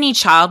got too many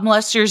child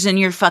molesters in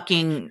your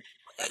fucking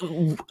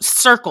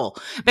circle.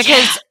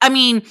 Because, I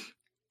mean,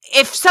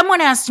 if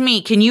someone asked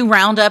me, can you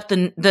round up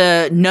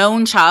the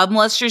known child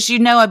molesters,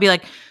 I'd be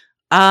like,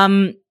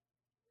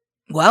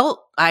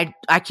 well, I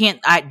can't,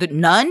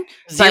 none.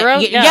 Zero?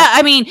 But, yeah,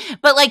 I mean,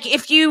 but like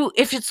if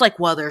it's like,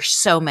 well, there's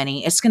so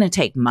many, it's going to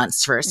take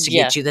months for us to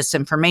get you this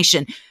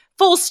information.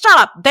 Full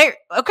stop. There.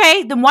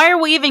 Okay. Then why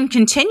are we even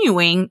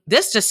continuing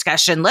this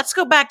discussion? Let's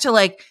go back to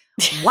like,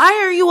 why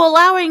are you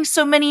allowing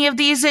so many of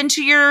these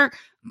into your,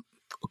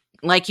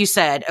 like you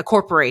said, a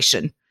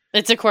corporation?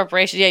 It's a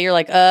corporation. Yeah, you're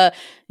like,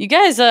 you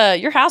guys,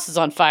 your house is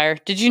on fire.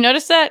 Did you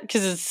notice that?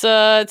 Because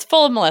it's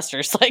full of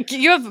molesters. Like,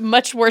 you have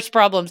much worse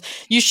problems.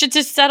 You should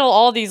just settle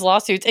all these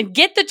lawsuits and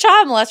get the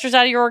child molesters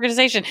out of your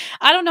organization.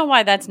 I don't know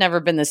why that's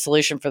never been the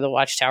solution for the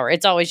Watchtower.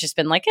 It's always just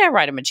been like,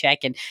 write them a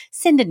check and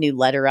send a new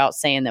letter out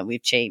saying that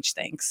we've changed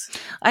things.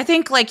 I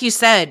think, like you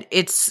said,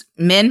 it's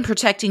men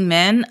protecting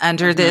men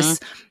under this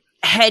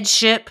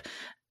headship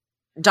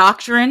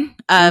doctrine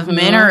of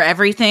men are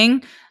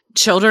everything,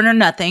 children are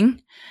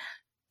nothing.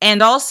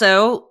 And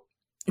also,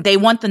 they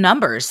want the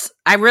numbers.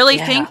 I really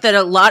think that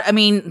a lot, I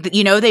mean,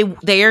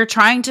 they are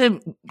trying to,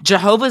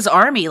 Jehovah's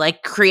Army,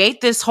 like create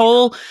this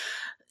whole,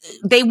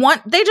 they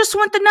just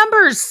want the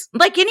numbers.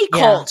 Like any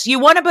cult. You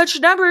want a bunch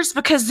of numbers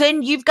because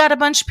then you've got a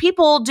bunch of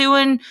people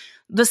doing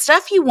the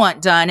stuff you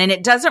want done. And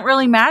it doesn't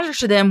really matter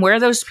to them where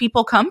those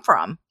people come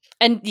from.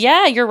 And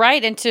yeah, you're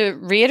right. And to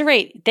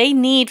reiterate, they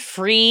need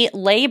free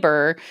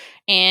labor.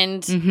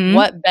 And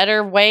what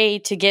better way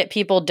to get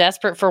people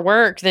desperate for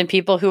work than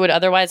people who would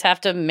otherwise have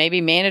to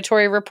maybe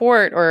mandatory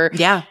report or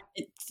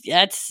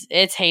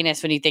it's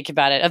heinous when you think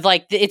about it. Of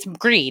like, it's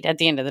greed at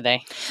the end of the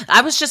day.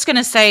 I was just going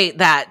to say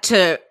that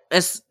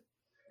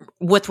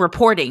with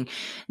reporting,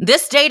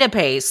 this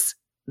database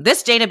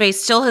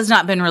still has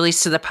not been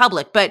released to the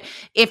public. But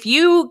if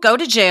you go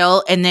to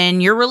jail and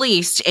then you're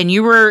released and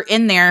you were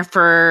in there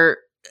for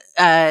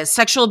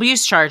sexual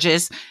abuse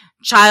charges,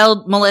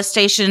 child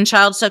molestation,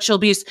 child sexual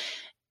abuse,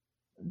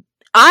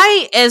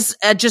 I, as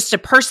just a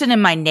person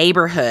in my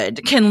neighborhood,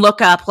 can look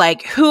up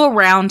like who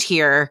around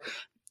here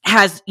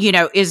has,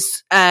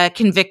 is a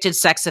convicted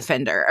sex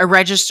offender, a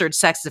registered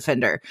sex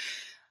offender.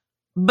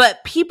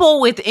 But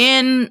people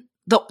within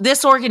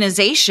this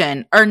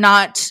organization are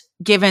not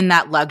given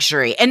that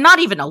luxury, and not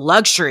even a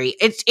luxury.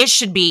 It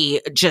should be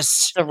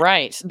just the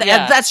right.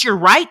 That's your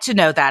right to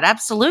know that.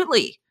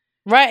 Absolutely.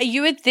 Right.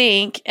 You would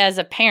think as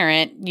a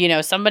parent,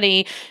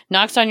 somebody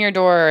knocks on your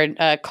door,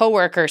 a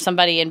coworker,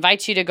 somebody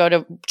invites you to go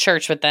to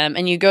church with them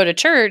and you go to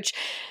church.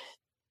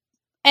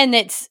 And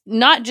it's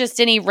not just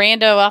any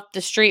rando off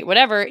the street,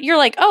 whatever. You're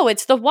like, oh,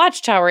 it's the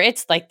Watchtower.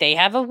 It's like they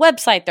have a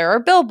website. There are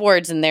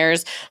billboards and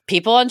there's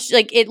people on,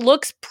 like, it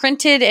looks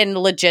printed and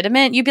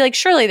legitimate. You'd be like,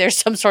 surely there's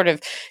some sort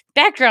of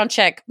background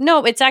check.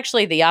 No, it's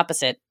actually the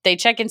opposite. They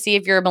check and see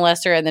if you're a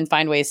molester and then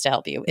find ways to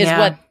help you, is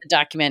what the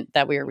document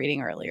that we were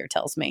reading earlier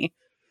tells me.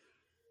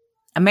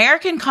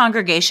 American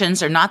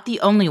congregations are not the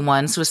only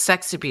ones with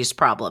sex abuse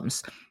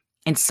problems.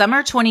 In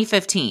summer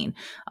 2015,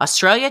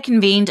 Australia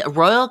convened a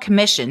royal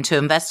commission to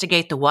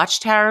investigate the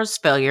Watchtower's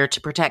failure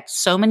to protect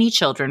so many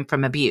children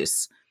from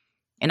abuse.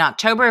 In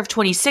October of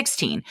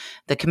 2016,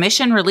 the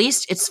commission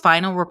released its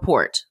final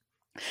report.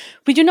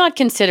 We do not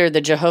consider the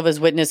Jehovah's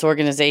Witness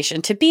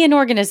organization to be an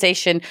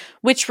organization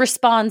which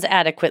responds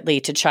adequately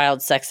to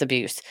child sex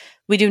abuse.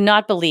 We do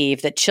not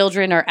believe that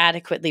children are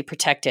adequately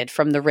protected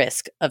from the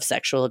risk of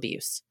sexual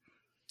abuse.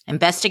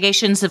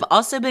 Investigations have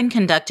also been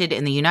conducted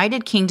in the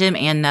United Kingdom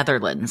and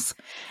Netherlands.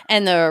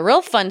 And the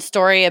real fun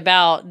story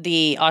about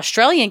the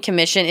Australian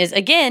Commission is,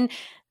 again,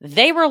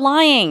 they were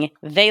lying.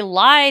 They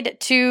lied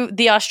to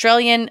the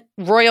Australian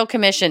Royal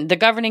Commission. The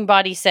governing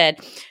body said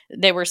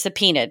they were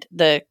subpoenaed.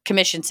 The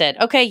commission said,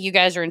 okay, you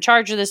guys are in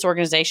charge of this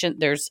organization.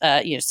 There's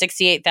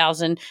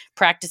 68,000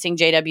 practicing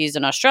JWs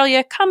in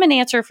Australia. Come and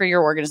answer for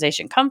your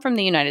organization. Come from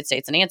the United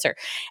States and answer.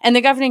 And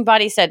the governing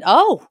body said,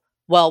 oh,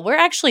 well, we're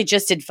actually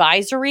just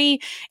advisory,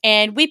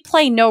 and we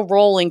play no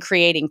role in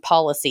creating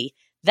policy.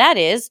 That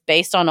is,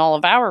 based on all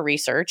of our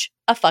research,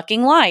 a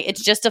fucking lie.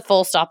 It's just a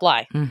full stop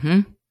lie.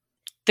 Mm-hmm.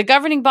 The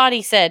governing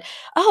body said,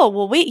 oh,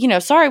 well,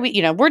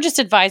 we're just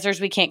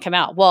advisors. We can't come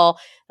out. Well,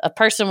 a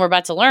person we're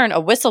about to learn,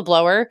 a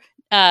whistleblower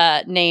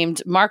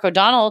named Mark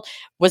O'Donnell,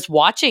 was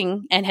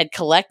watching and had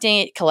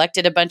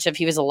collected a bunch of,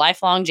 he was a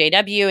lifelong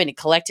JW and he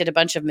collected a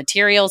bunch of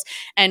materials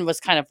and was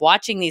kind of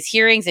watching these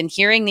hearings and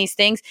hearing these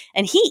things.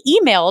 And he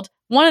emailed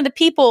one of the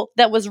people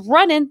that was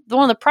running,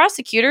 one of the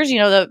prosecutors,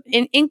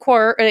 the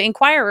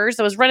inquirers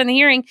that was running the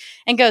hearing,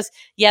 and goes,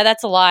 yeah,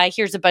 that's a lie.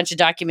 Here's a bunch of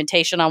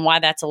documentation on why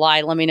that's a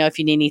lie. Let me know if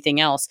you need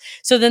anything else.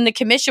 So then the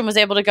commission was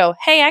able to go,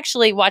 hey,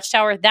 actually,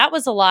 Watchtower, that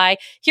was a lie.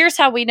 Here's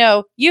how we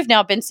know you've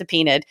now been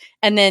subpoenaed.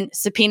 And then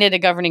subpoenaed a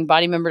governing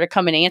body member to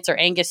come and answer.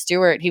 Angus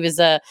Stewart, he was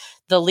the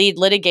lead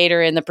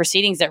litigator in the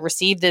proceedings that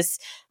received this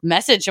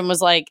message and was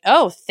like,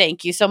 oh,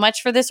 thank you so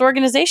much for this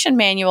organization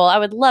manual. I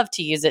would love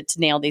to use it to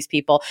nail these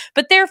people.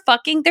 But they're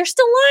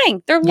still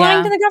lying. They're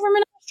lying to the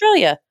government of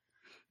Australia.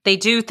 They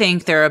do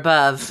think they're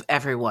above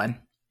everyone.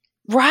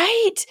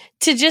 Right?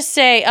 To just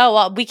say, oh,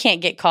 well, we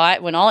can't get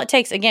caught, when all it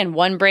takes, again,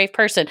 one brave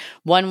person,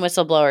 one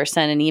whistleblower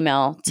sent an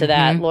email to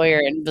that lawyer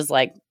and was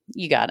like,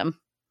 you got him.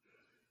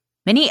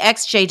 Many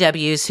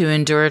ex-JWs who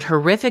endured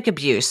horrific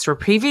abuse were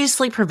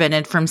previously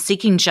prevented from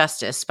seeking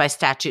justice by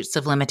statutes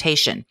of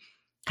limitation.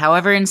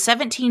 However, in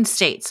 17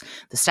 states,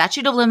 the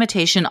statute of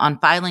limitation on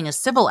filing a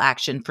civil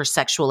action for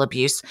sexual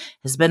abuse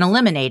has been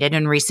eliminated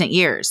in recent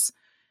years.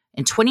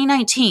 In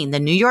 2019, the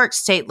New York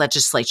State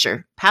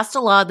Legislature passed a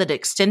law that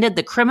extended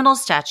the criminal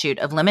statute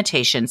of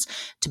limitations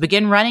to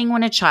begin running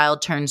when a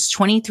child turns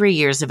 23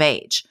 years of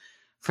age.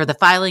 For the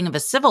filing of a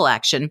civil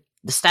action,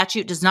 the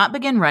statute does not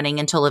begin running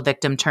until a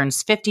victim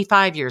turns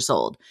 55 years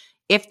old,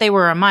 if they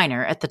were a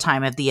minor at the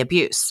time of the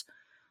abuse.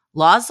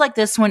 Laws like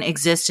this one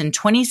exist in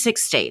 26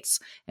 states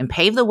and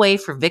pave the way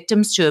for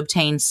victims to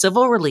obtain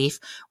civil relief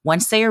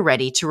once they are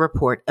ready to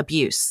report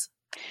abuse.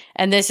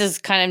 And this is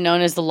kind of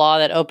known as the law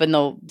that opened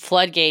the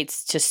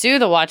floodgates to sue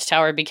the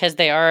Watchtower, because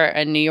they are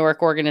a New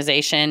York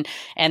organization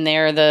and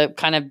they're the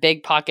kind of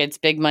big pockets,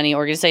 big money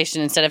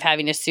organization. Instead of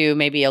having to sue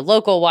maybe a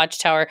local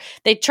Watchtower,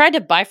 they tried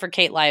to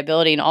bifurcate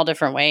liability in all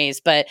different ways.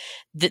 But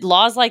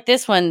laws like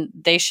this one,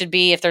 they should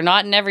be, if they're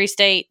not in every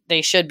state,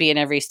 they should be in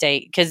every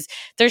state, because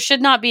there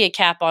should not be a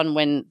cap on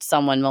when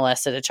someone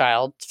molested a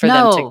child for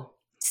them to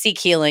seek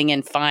healing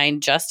and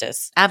find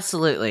justice.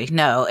 Absolutely.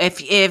 No.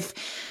 If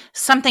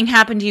something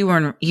happened to you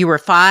when you were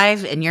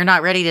 5 and you're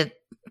not ready to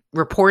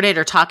report it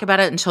or talk about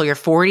it until you're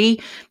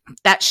 40,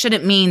 that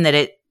shouldn't mean that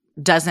it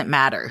doesn't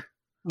matter.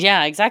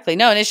 Yeah, exactly.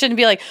 No, and it shouldn't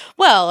be like,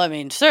 well, I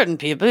mean, certain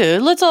people,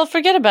 let's all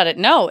forget about it.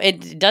 No,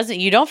 it doesn't.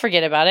 You don't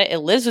forget about it. It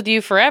lives with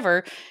you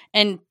forever,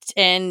 and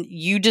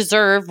you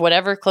deserve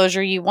whatever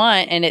closure you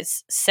want. And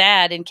it's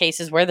sad in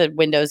cases where the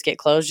windows get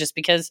closed just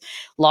because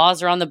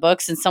laws are on the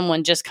books and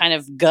someone just kind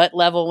of gut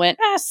level went,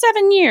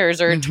 7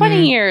 years or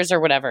 20 years or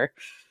whatever.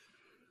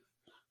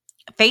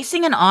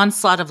 Facing an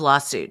onslaught of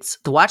lawsuits,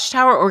 the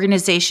Watchtower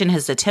organization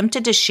has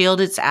attempted to shield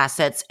its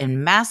assets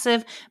in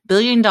massive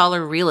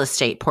billion-dollar real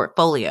estate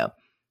portfolio.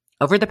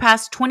 Over the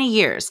past 20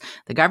 years,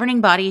 the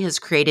governing body has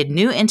created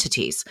new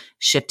entities,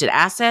 shifted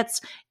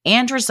assets,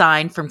 and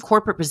resigned from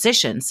corporate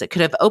positions that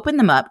could have opened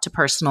them up to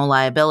personal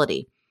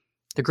liability.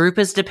 The group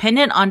is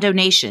dependent on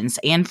donations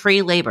and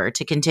free labor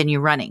to continue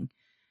running.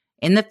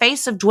 In the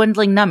face of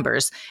dwindling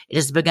numbers, it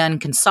has begun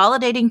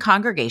consolidating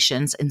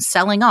congregations and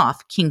selling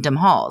off kingdom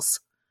halls.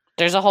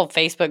 There's a whole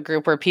Facebook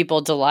group where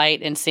people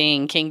delight in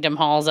seeing kingdom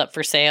halls up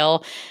for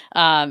sale,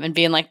 and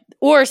being like,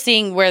 or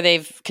seeing where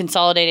they've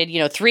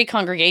consolidated, 3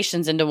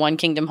 congregations into one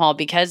kingdom hall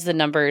because the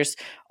numbers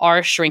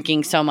are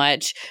shrinking so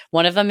much.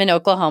 One of them in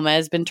Oklahoma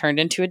has been turned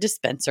into a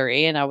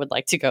dispensary, and I would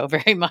like to go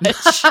very much.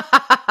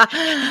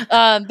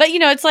 But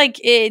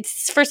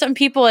it's for some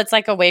people, it's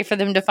like a way for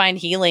them to find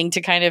healing,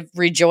 to kind of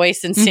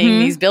rejoice in seeing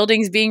these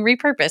buildings being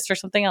repurposed for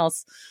something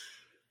else.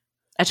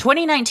 A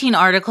 2019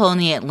 article in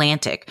The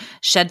Atlantic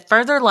shed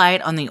further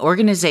light on the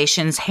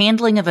organization's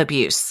handling of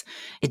abuse.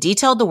 It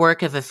detailed the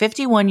work of a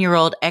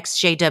 51-year-old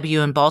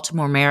ex-JW in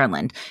Baltimore,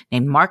 Maryland,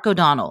 named Mark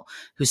O'Donnell,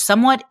 who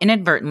somewhat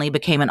inadvertently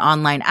became an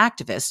online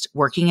activist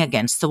working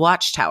against the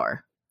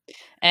Watchtower.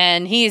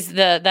 And he's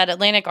that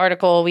Atlantic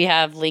article we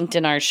have linked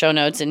in our show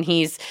notes, and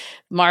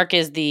Mark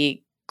is the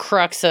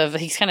crux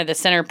he's kind of the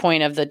center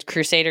point of the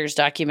Crusaders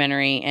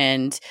documentary,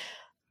 and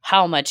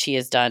how much he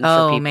has done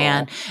for people. Oh,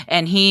 man.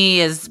 And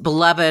he is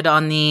beloved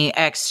on the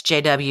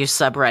ex-JW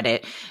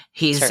subreddit.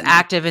 He's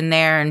active in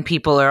there, and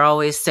people are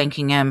always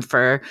thanking him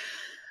for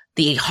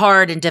the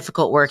hard and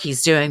difficult work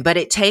he's doing. But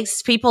it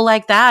takes people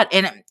like that.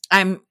 And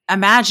I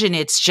imagine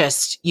it's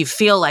just, you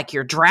feel like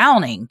you're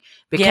drowning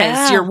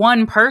because you're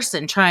one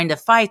person trying to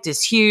fight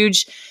this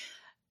huge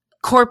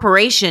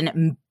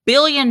corporation,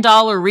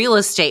 billion-dollar real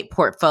estate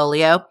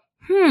portfolio.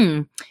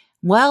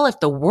 Well, if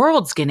the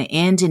world's going to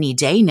end any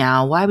day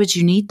now, why would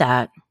you need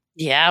that?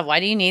 Yeah, why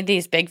do you need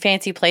these big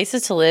fancy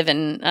places to live?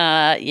 And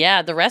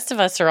the rest of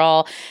us are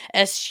all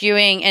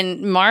eschewing.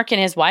 And Mark and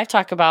his wife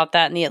talk about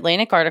that in the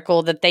Atlantic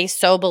article, that they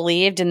so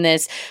believed in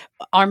this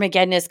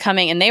Armageddon is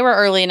coming. And they were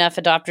early enough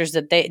adopters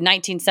that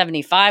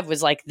 1975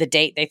 was like the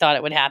date they thought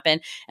it would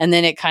happen. And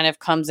then it kind of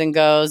comes and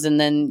goes. And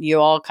then you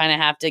all kind of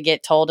have to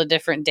get told a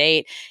different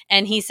date.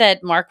 And he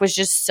said Mark was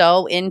just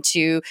so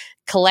into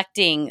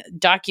collecting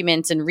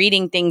documents and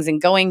reading things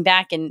and going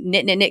back and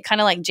knit,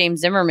 kind of like James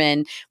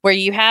Zimmerman, where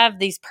you have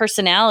these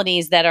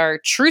personalities that are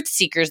truth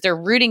seekers. They're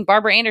rooting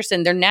Barbara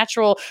Anderson. They're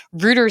natural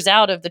rooters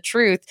out of the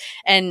truth.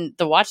 And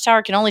the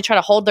Watchtower can only try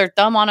to hold their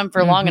thumb on them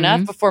for long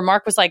enough before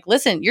Mark was like,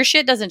 listen, your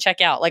shit doesn't check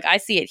out. Like, I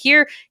see it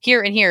here,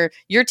 here, and here.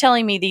 You're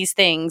telling me these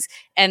things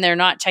and they're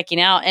not checking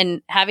out.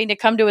 And having to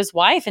come to his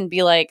wife and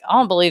be like, I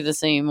don't believe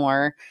this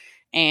anymore,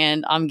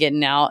 and I'm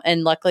getting out.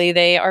 And luckily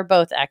they are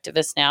both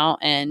activists now.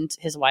 And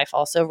his wife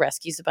also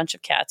rescues a bunch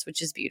of cats,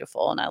 which is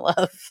beautiful. And I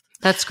love.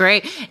 That's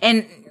great.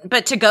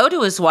 But to go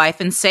to his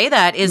wife and say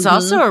that is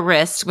also a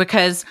risk,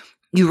 because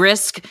you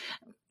risk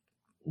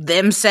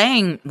them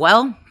saying,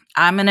 well,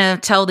 I'm going to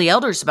tell the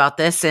elders about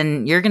this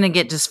and you're going to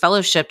get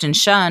disfellowshipped and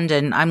shunned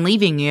and I'm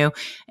leaving you.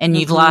 And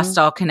you've lost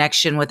all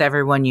connection with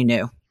everyone you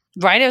knew.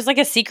 Right. It was like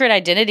a secret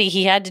identity.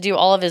 He had to do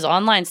all of his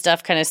online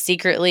stuff kind of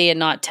secretly and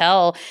not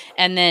tell.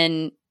 And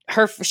then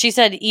she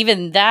said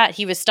even that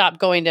he was stopped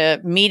going to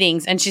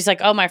meetings, and she's like,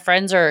 oh, my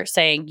friends are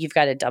saying you've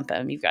got to dump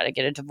him. You've got to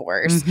get a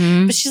divorce.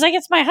 But she's like,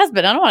 it's my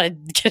husband. I don't want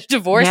to get a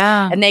divorce.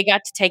 Yeah. And they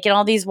got to taking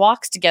all these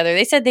walks together.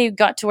 They said they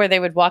got to where they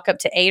would walk up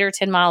to 8 or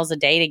 10 miles a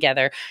day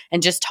together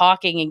and just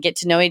talking and get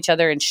to know each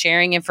other and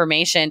sharing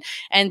information.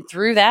 And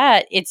through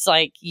that, it's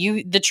like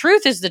the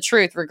truth is the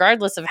truth,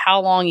 regardless of how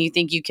long you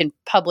think you can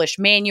publish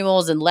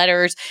manuals and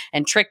letters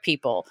and trick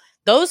people.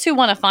 Those who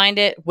want to find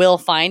it will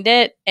find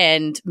it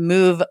and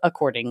move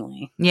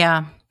accordingly.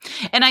 Yeah.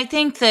 And I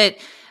think that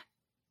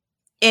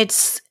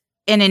it's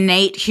an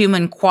innate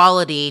human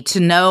quality to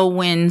know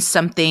when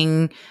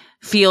something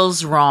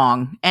feels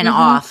wrong and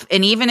off.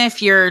 And even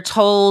if you're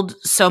told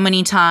so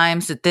many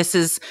times that this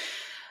is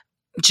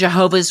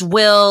Jehovah's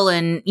will,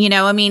 and,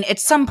 at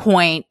some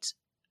point,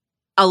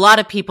 a lot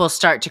of people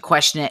start to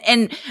question it.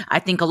 And I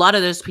think a lot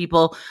of those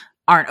people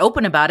aren't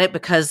open about it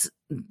because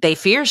they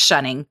fear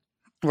shunning.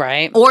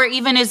 Right. Or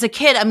even as a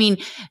kid,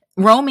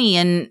 Romy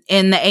in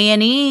the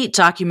A&E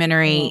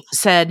documentary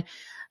said,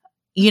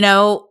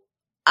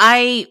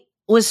 I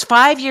was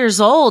 5 years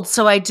old,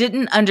 so I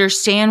didn't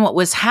understand what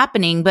was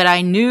happening, but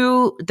I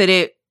knew that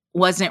it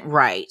wasn't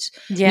right.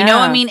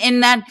 Yeah.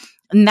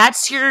 And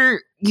that's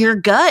your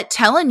gut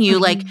telling you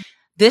like,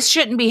 this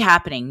shouldn't be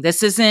happening.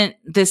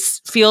 This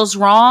feels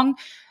wrong.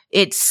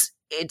 It's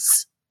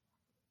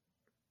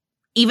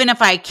even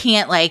if I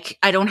can't,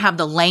 I don't have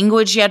the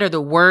language yet or the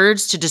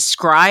words to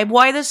describe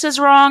why this is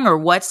wrong or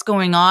what's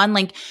going on,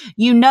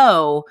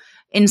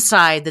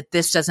 inside that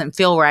this doesn't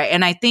feel right.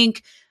 And I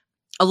think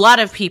a lot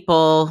of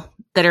people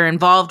that are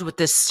involved with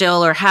this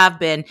still or have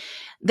been,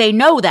 they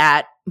know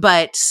that,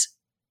 but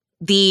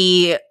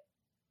the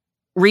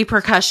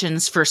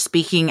repercussions for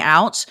speaking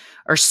out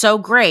are so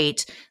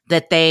great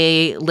that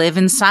they live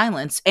in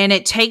silence. And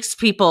it takes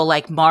people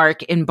like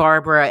Mark and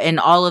Barbara and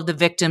all of the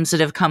victims that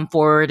have come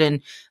forward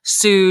and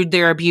sued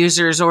their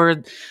abusers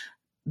or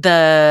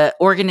the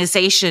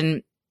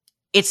organization.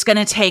 It's going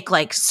to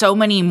take so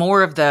many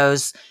more of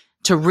those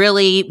to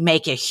really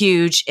make a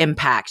huge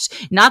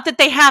impact. Not that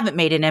they haven't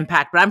made an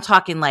impact, but I'm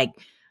talking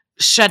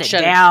shut it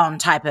down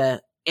type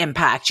of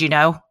impact,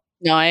 No,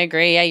 I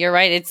agree. Yeah, you're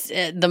right. It's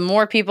the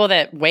more people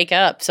that wake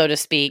up, so to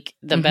speak,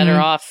 the better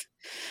off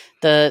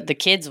the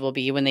kids will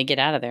be when they get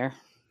out of there.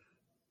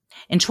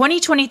 In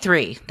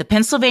 2023, the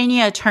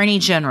Pennsylvania Attorney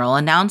General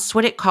announced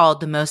what it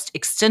called the most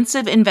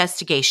extensive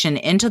investigation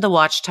into the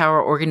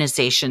Watchtower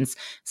organization's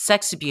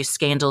sex abuse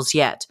scandals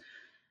yet.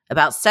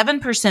 About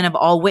 7% of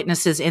all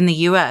witnesses in the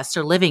U.S.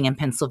 are living in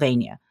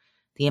Pennsylvania.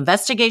 The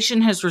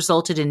investigation has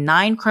resulted in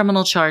 9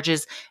 criminal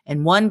charges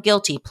and 1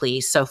 guilty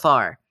plea so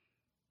far.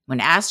 When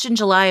asked in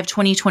July of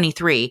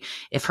 2023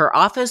 if her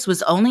office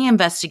was only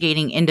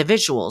investigating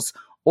individuals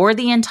or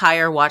the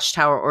entire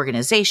Watchtower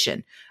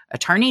organization,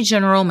 Attorney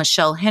General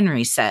Michelle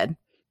Henry said,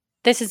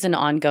 "This is an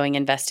ongoing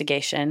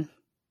investigation."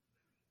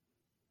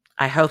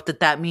 I hope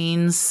that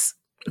means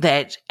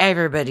that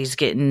everybody's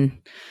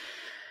getting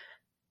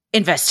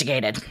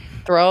investigated.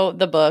 Throw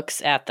the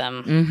books at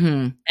them.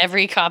 Mm-hmm.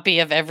 Every copy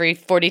of every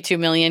 42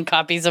 million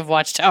copies of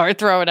Watchtower,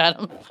 throw it at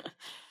them.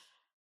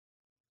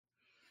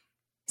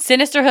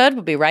 Sinisterhood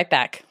will be right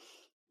back.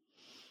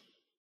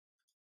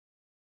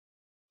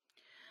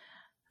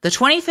 The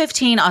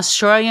 2015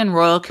 Australian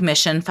Royal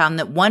Commission found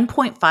that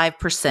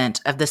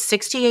 1.5% of the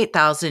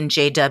 68,000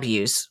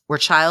 JWs were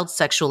child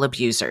sexual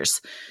abusers.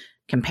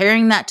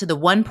 Comparing that to the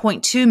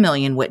 1.2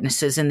 million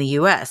witnesses in the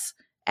U.S.,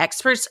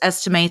 experts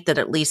estimate that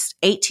at least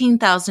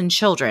 18,000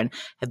 children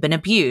have been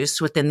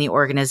abused within the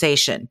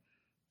organization.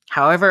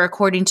 However,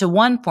 according to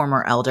one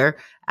former elder,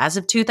 as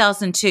of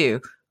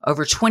 2002,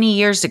 over 20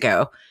 years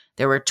ago,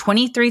 there were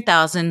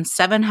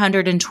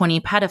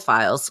 23,720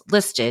 pedophiles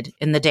listed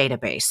in the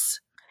database.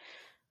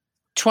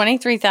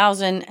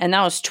 23,000, and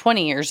that was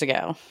 20 years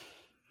ago.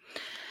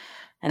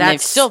 And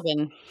they've still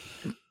been.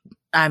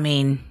 I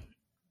mean,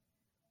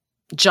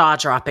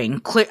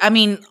 jaw-dropping.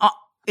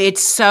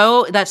 That's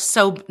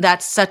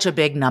such a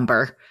big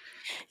number.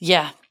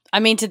 Yeah. I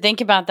mean, to think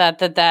about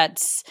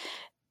that's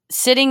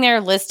sitting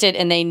there listed,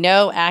 and they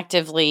know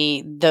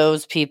actively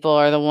those people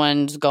are the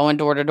ones going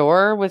door to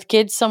door with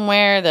kids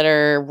somewhere that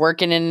are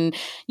working in,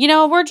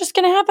 we're just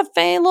going to have a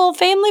little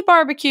family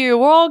barbecue.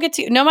 We'll all get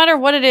to, no matter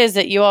what it is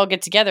that you all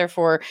get together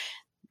for,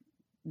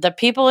 the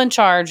people in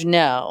charge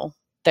know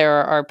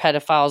there are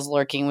pedophiles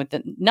lurking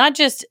within, not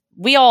just,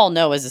 we all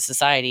know as a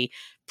society,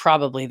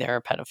 probably there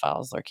are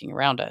pedophiles lurking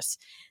around us.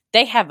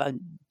 They have a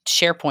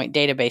SharePoint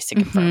database to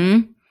confirm.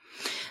 Mm-hmm.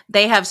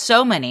 They have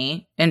so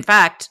many, in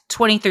fact,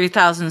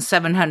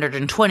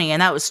 23,720,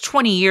 and that was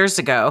 20 years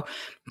ago,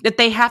 that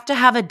they have to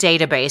have a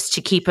database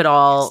to keep it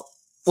all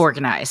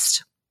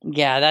organized.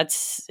 Yeah,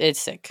 it's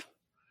sick.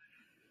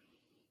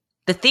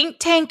 The think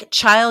tank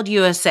Child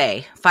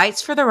USA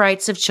fights for the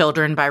rights of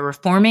children by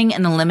reforming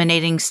and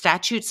eliminating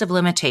statutes of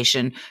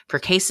limitation for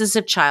cases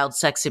of child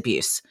sex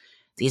abuse.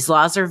 These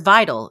laws are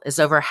vital as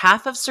over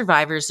half of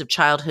survivors of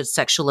childhood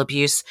sexual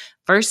abuse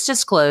first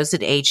disclose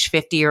at age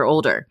 50 or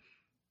older.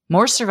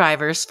 More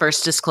survivors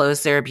first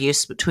disclose their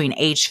abuse between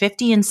age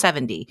 50 and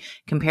 70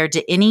 compared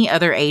to any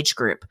other age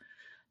group.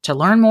 To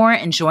learn more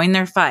and join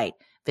their fight,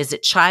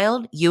 visit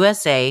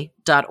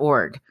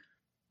childusa.org.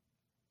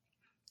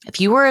 If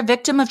you are a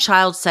victim of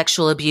child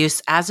sexual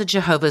abuse as a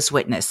Jehovah's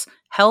Witness,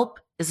 help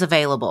is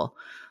available.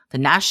 The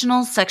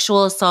National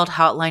Sexual Assault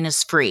Hotline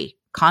is free,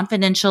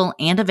 confidential,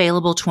 and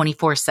available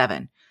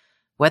 24/7.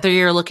 Whether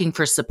you're looking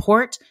for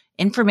support,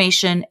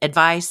 information,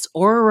 advice,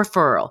 or a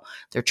referral,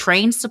 their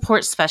trained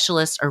support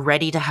specialists are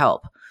ready to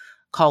help.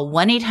 Call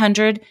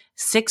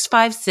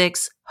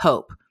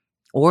 1-800-656-HOPE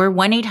or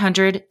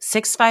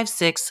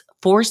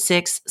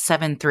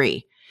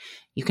 1-800-656-4673.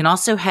 You can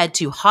also head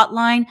to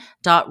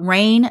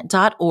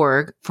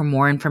hotline.rain.org for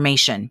more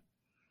information.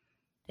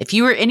 If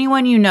you or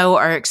anyone you know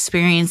are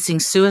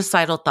experiencing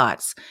suicidal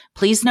thoughts,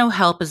 please know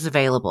help is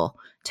available.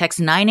 Text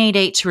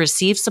 988 to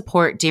receive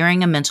support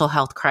during a mental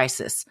health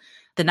crisis.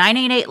 The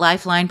 988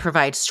 Lifeline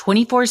provides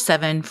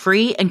 24/7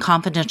 free and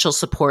confidential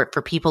support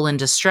for people in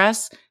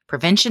distress,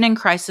 prevention and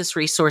crisis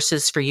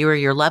resources for you or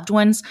your loved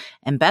ones,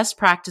 and best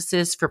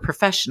practices for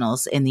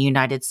professionals in the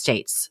United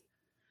States.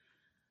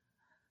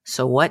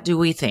 So what do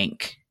we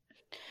think?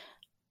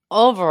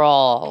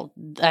 Overall,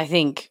 I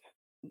think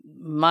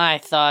my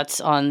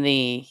thoughts on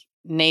the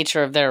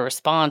nature of their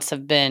response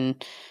have been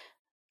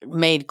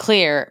made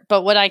clear.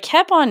 But what I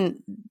kept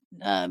on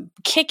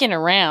kicking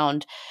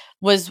around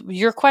was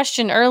your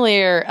question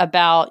earlier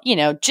about,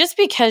 just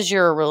because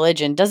you're a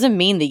religion doesn't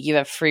mean that you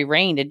have free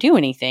reign to do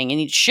anything,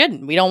 and you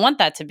shouldn't. We don't want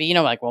that to be,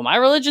 well, my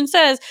religion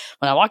says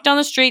when I walk down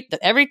the street that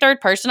every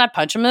third person, I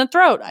punch them in the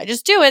throat. I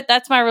just do it.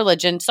 That's my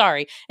religion.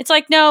 Sorry. It's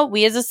like, no,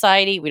 we as a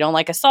society, we don't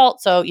like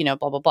assault. So, blah,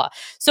 blah, blah.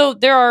 So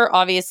there are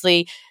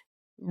obviously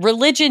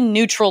religion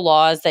neutral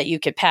laws that you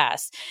could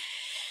pass.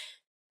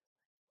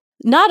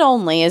 Not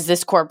only is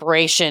this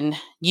corporation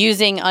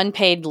using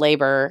unpaid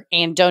labor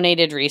and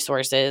donated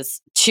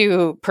resources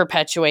to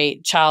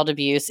perpetuate child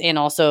abuse and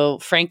also,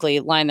 frankly,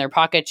 line their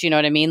pockets, you know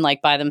what I mean?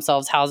 Like buy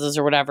themselves houses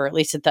or whatever, at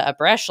least at the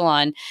upper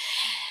echelon,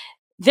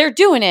 they're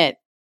doing it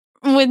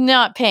with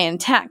not paying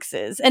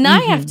taxes. And I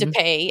have to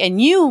pay,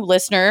 and you,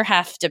 listener,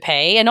 have to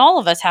pay, and all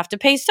of us have to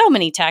pay so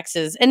many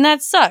taxes. And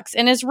that sucks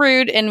and is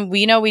rude. And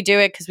we know we do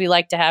it because we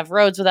like to have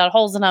roads without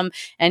holes in them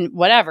and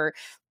whatever.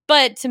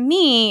 But to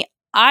me,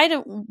 I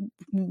don't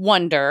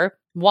wonder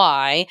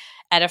why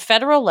at a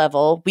federal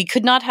level we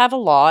could not have a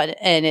law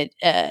and it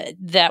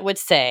that would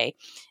say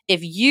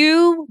if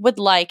you would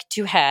like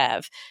to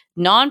have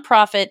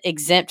nonprofit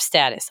exempt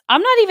status.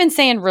 I'm not even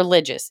saying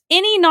religious.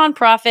 Any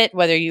nonprofit,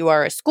 whether you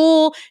are a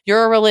school,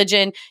 you're a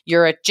religion,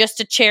 you're just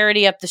a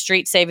charity up the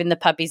street saving the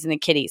puppies and the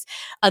kitties,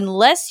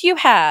 unless you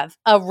have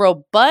a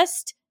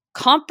robust,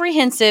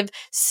 comprehensive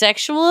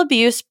sexual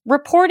abuse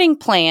reporting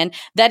plan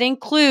that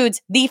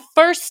includes the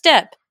first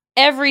step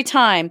every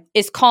time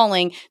is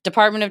calling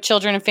Department of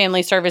Children and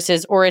Family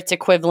Services or its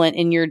equivalent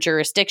in your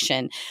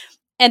jurisdiction.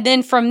 And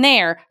then from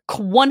there,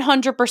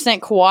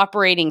 100%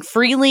 cooperating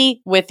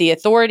freely with the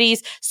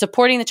authorities,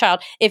 supporting the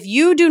child. If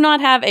you do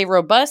not have a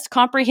robust,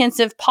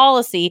 comprehensive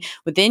policy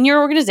within your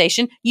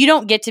organization, you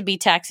don't get to be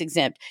tax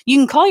exempt. You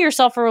can call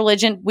yourself a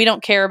religion. We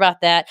don't care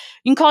about that.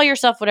 You can call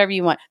yourself whatever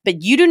you want,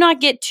 but you do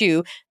not get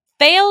to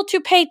fail to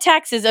pay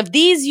taxes of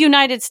these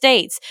United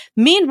States.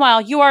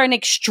 Meanwhile, you are an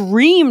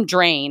extreme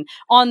drain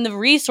on the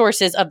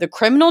resources of the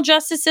criminal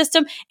justice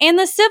system and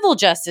the civil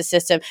justice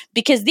system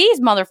because these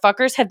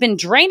motherfuckers have been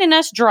draining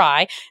us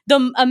dry.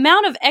 The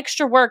amount of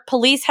extra work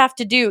police have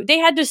to do, they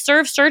had to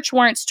serve search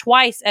warrants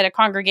twice at a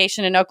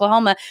congregation in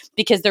Oklahoma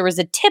because there was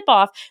a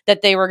tip-off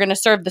that they were going to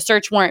serve the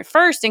search warrant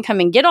first and come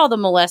and get all the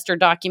molester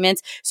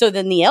documents. So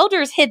then the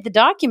elders hid the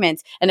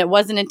documents. And it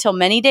wasn't until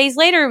many days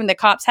later when the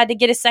cops had to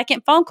get a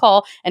second phone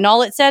call and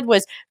all it said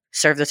was,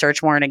 serve the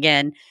search warrant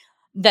again,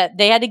 that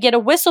they had to get a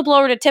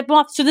whistleblower to tip them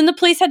off. So then the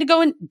police had to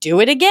go and do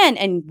it again.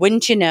 And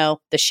wouldn't you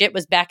know, the shit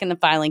was back in the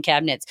filing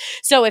cabinets.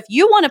 So if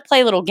you want to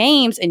play little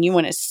games and you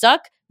want to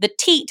suck the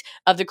teat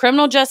of the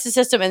criminal justice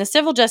system and the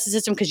civil justice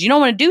system because you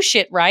don't want to do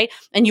shit right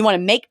and you want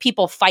to make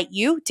people fight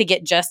you to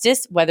get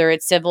justice, whether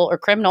it's civil or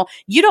criminal,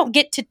 you don't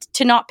get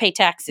to not pay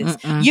taxes.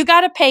 You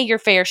got to pay your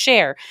fair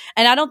share.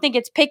 And I don't think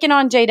it's picking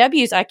on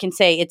JWs. I can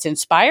say it's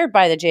inspired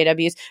by the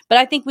JWs, but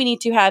I think we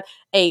need to have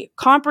a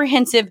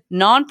comprehensive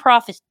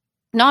nonprofit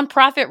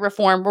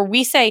reform where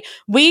we say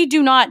we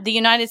do not, the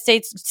United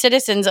States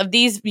citizens of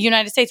these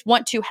United States,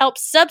 want to help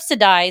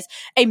subsidize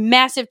a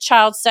massive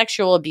child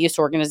sexual abuse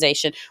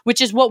organization,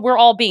 which is what we're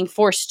all being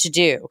forced to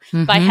do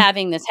by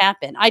having this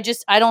happen. I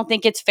don't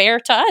think it's fair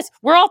to us.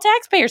 We're all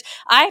taxpayers.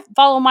 I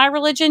follow my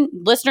religion.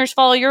 Listeners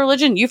follow your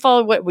religion. You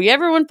follow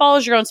everyone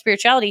follows your own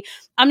spirituality.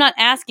 I'm not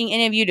asking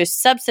any of you to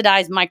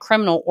subsidize my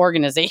criminal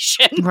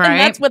organization. Right. And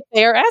that's what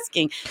they're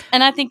asking.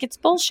 And I think it's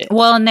bullshit.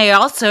 Well, and they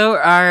also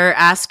are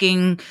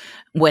asking,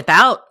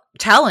 without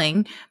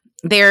telling,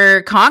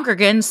 their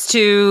congregants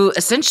to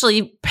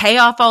essentially pay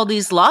off all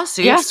these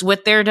lawsuits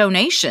with their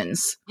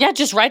donations. Yeah,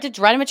 just write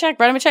them a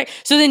check.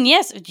 So then,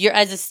 yes, you're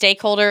as a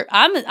stakeholder.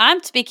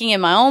 I'm speaking in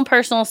my own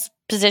personal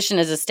position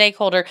as a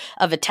stakeholder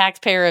of a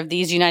taxpayer of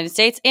these United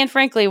States, and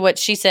frankly, what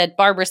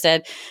Barbara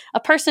said, a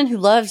person who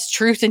loves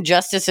truth and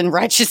justice and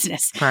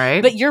righteousness.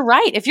 Right. But you're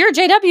right. If you're a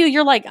JW,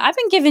 you're like, I've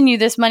been giving you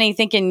this money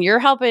thinking you're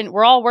helping.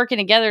 We're all working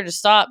together to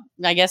stop,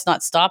 I guess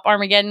not stop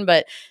Armageddon,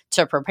 but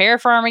to prepare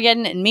for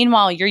Armageddon. And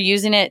meanwhile, you're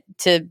using it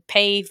to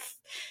pay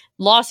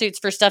lawsuits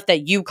for stuff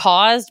that you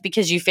caused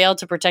because you failed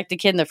to protect the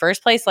kid in the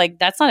first place. Like,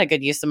 that's not a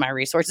good use of my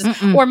resources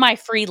or my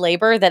free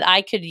labor that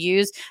I could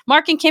use.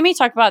 Mark and Kimmy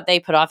talk about they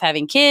put off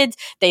having kids.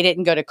 They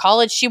didn't go to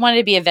college. She wanted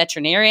to be a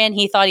veterinarian.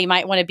 He thought he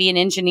might want to be an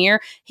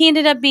engineer. He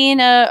ended up being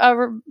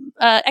a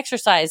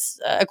exercise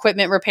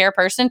equipment repair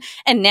person.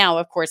 And now,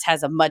 of course,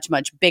 has a much,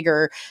 much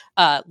bigger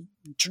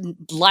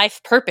life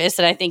purpose.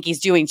 And I think he's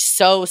doing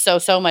so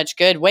much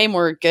good, way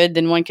more good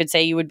than one could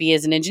say you would be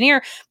as an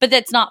engineer. But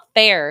that's not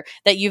fair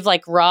that you've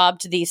like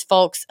robbed these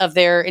folks of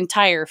their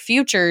entire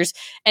futures.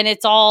 And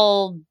it's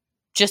all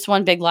just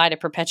one big lie to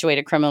perpetuate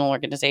a criminal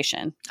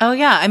organization. Oh,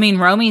 yeah. I mean,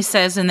 Romy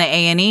says in the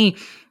A&E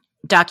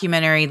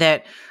documentary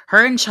that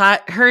her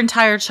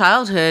entire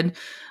childhood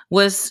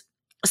was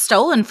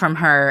stolen from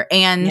her.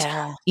 And,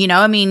 you know,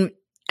 I mean,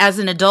 as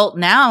an adult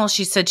now,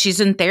 she said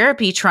she's in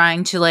therapy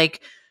trying to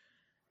like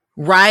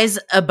rise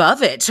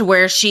above it to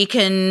where she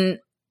can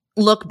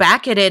look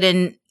back at it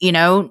and, you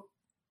know,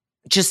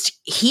 just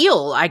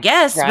heal, I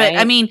guess. Right.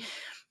 But I mean,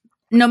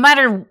 no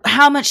matter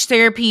how much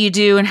therapy you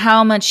do and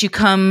how much you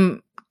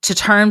come to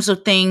terms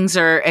with things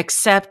or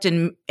accept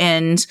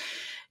and,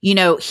 you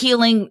know,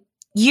 healing,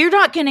 you're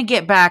not going to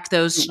get back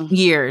those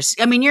years.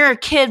 I mean, you're a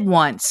kid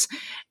once.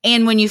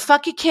 And when you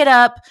fuck a kid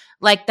up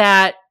like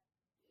that,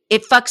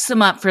 it fucks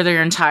them up for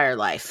their entire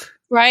life.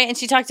 Right. And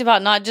she talked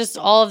about not just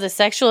all of the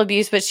sexual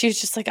abuse, but she was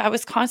just like, I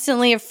was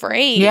constantly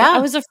afraid. Yeah. I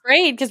was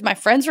afraid because my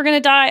friends were going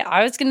to die.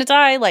 I was going to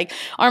die. Like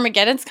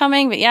Armageddon's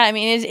coming. But yeah, I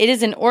mean, it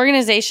is an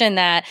organization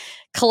that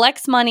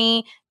collects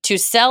money to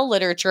sell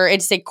literature.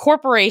 It's a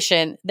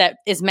corporation that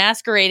is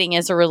masquerading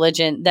as a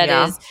religion that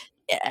is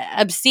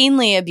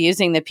obscenely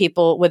abusing the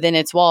people within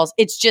its walls.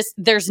 It's just,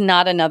 there's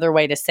not another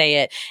way to say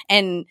it.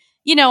 And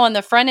you know, on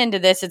the front end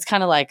of this, it's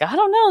kind of like, I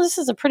don't know, this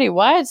is a pretty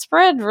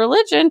widespread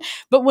religion.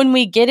 But when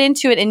we get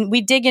into it and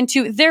we dig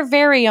into their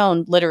very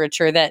own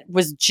literature that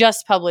was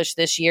just published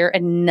this year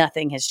and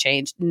nothing has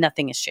changed.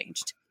 Nothing has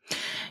changed.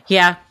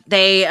 Yeah.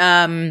 They're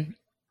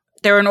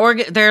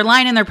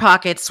lining their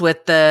pockets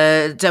with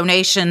the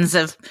donations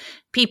of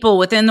people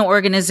within the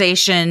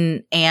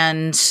organization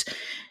and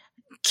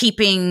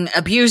keeping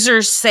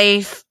abusers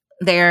safe.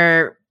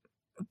 They're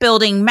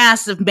building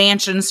massive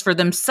mansions for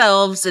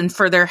themselves and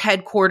for their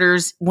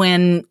headquarters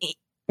when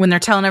they're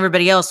telling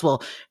everybody else,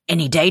 well,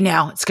 any day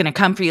now, it's going to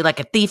come for you like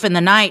a thief in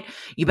the night.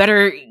 You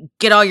better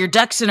get all your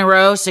ducks in a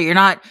row so you're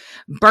not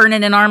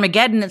burning in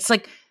Armageddon. It's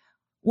like,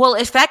 well,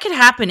 if that could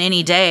happen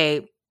any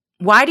day,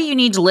 why do you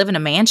need to live in a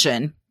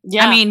mansion?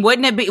 Yeah. I mean,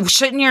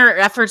 shouldn't your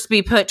efforts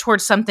be put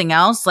towards something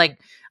else? Like,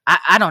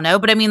 I don't know.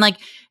 But I mean, like,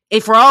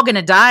 if we're all going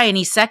to die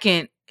any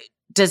second,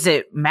 does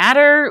it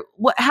matter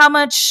how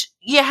much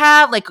you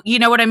have? Like, you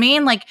know what I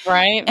mean? Like,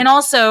 right. And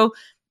also,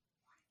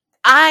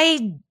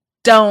 I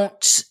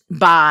don't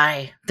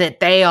buy that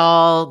they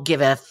all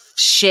give a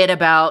shit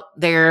about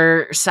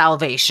their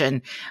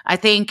salvation. I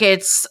think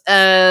it's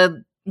a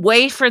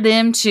way for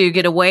them to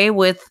get away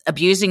with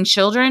abusing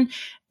children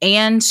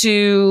and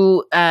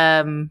to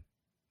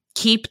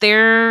keep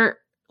their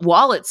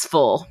wallets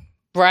full.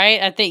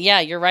 Right. I think, yeah,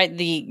 you're right.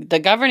 The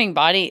governing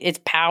body, it's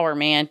power,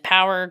 man.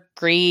 Power,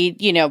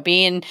 greed,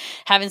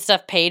 having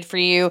stuff paid for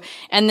you.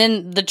 And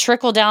then the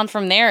trickle down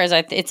from there is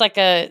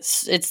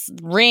it's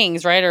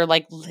rings, right? Or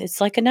like,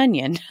 it's like an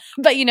onion.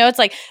 But, it's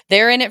like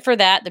they're in it for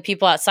that. The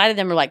people outside of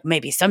them are like,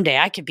 maybe someday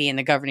I could be in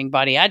the governing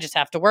body. I just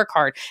have to work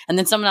hard. And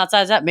then someone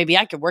outside of that, maybe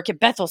I could work at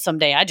Bethel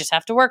someday. I just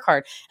have to work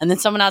hard. And then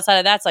someone outside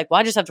of that's like,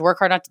 well, I just have to work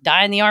hard not to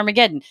die in the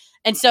Armageddon.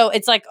 And so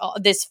it's like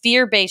this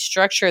fear-based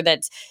structure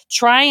that's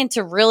trying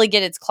to really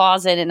get its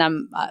claws in. And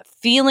I'm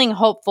feeling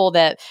hopeful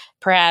that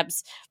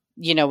perhaps,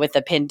 with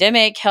the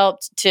pandemic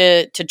helped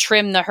to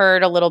trim the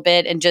herd a little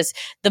bit, and just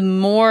the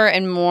more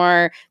and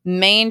more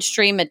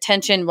mainstream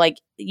attention,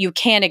 like you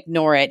can't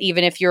ignore it.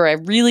 Even if you're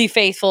a really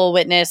faithful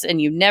witness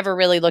and you never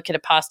really look at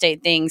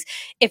apostate things,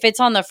 if it's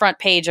on the front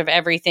page of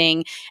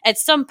everything, at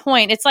some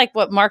point, it's like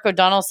what Mark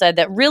O'Donnell said,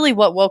 that really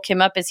what woke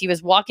him up is he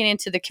was walking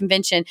into the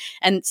convention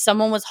and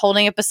someone was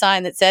holding up a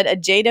sign that said, "A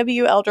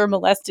JW elder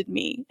molested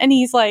me." And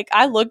he's like,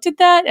 I looked at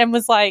that and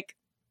was like,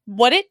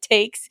 what it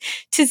takes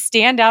to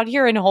stand out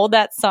here and hold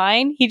that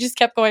sign. He just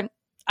kept going,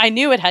 I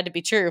knew it had to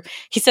be true.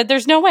 He said,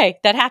 there's no way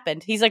that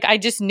happened. He's like, I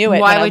just knew it.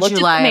 Why would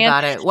you lie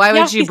about it? Why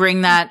would you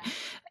bring that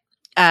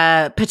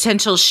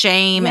potential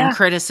shame and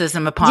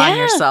criticism upon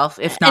yourself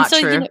if not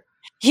true?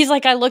 He's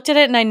like, I looked at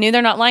it and I knew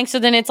they're not lying. So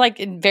then it's like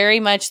very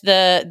much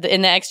the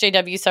in the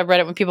XJW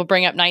subreddit, when people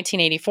bring up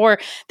 1984,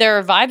 there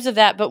are vibes of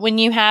that. But when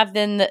you have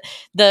then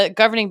the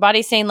governing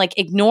body saying like,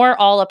 ignore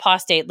all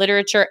apostate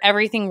literature,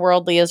 everything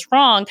worldly is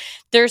wrong,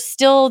 there's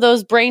still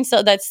those brain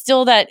cells, that's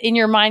still that in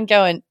your mind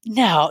going,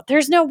 no,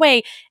 there's no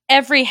way.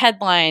 Every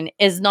headline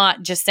is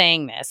not just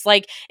saying this.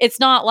 Like, it's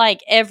not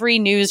like every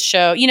news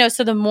show,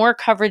 so the more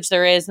coverage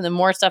there is and the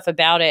more stuff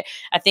about it,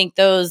 I think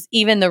those,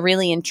 even the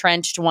really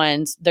entrenched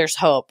ones, there's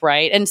hope,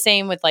 right? And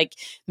same with like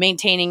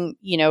maintaining,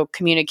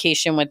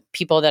 communication with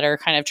people that are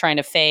kind of trying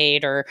to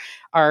fade or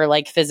are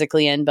like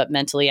physically in, but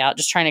mentally out,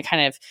 just trying to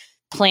kind of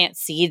plant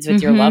seeds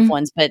with your loved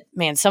ones. But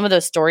man, some of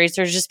those stories,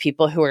 there's just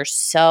people who are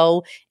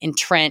so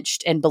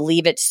entrenched and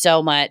believe it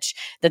so much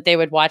that they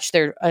would watch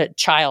their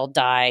child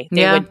die.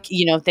 They would,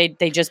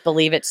 they just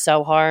believe it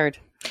so hard.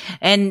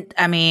 And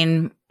I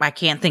mean, I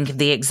can't think of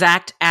the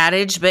exact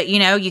adage, but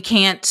you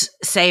can't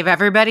save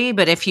everybody,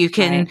 but if you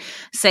can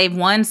save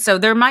one, so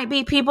there might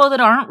be people that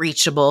aren't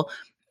reachable,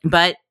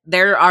 but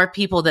there are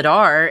people that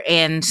are.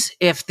 And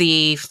if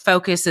the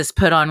focus is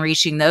put on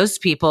reaching those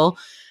people,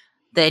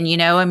 then,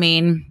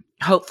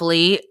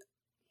 hopefully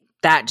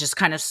that just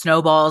kind of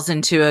snowballs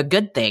into a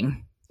good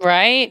thing.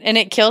 Right. And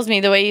it kills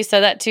me the way you said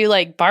that too.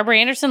 Like Barbara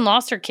Anderson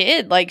lost her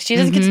kid. Like she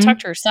doesn't get to talk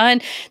to her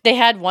son. They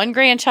had one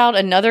grandchild.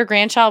 Another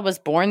grandchild was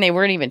born. They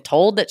weren't even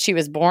told that she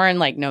was born.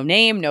 Like no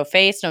name, no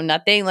face, no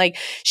nothing. Like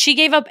she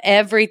gave up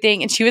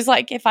everything. And she was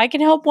like, if I can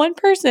help one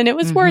person, it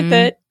was worth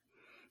it.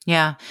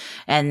 Yeah.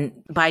 And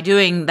by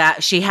doing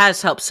that, she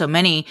has helped so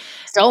many.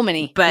 So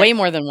many. But way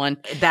more than one.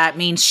 That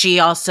means she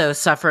also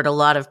suffered a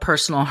lot of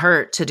personal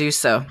hurt to do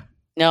so.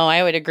 No,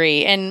 I would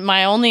agree. And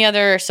my only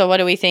other, so what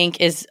do we think,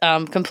 is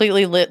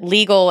completely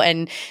legal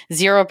and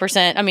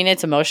 0%. I mean,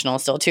 it's emotional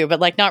still too, but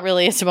like not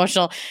really. It's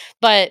emotional.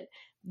 But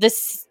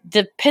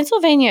the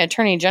Pennsylvania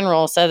Attorney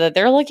General said that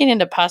they're looking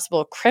into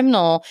possible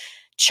criminal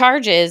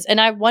charges. And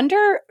I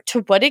wonder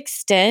to what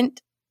extent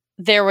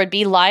there would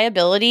be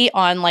liability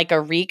on like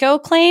a RICO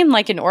claim,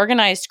 like an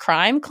organized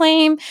crime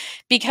claim,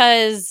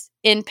 because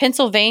in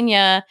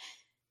Pennsylvania,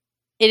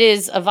 it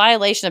is a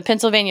violation of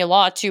Pennsylvania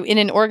law to, in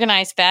an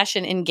organized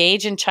fashion,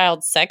 engage in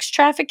child sex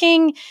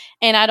trafficking.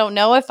 And I don't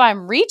know if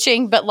I'm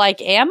reaching, but like,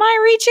 am I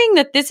reaching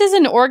that this is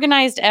an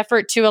organized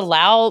effort to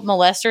allow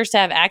molesters to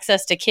have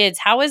access to kids?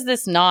 How is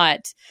this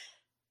not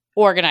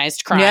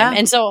organized crime? Yeah.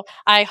 And so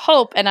I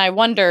hope, and I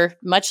wonder,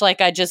 much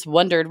like I just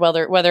wondered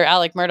whether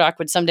Alec Murdaugh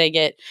would someday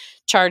get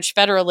charged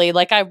federally,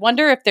 like I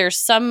wonder if there's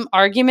some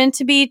argument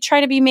to try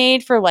to be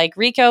made for like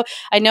RICO.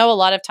 I know a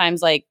lot of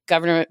times like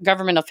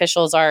government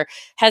officials are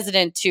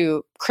hesitant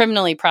to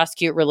criminally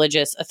prosecute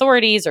religious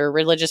authorities or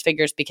religious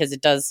figures because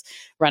it does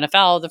run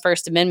afoul of the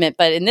First Amendment.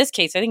 But in this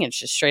case, I think it's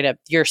just straight up,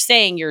 you're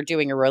saying you're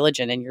doing a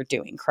religion and you're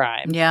doing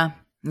crime. Yeah.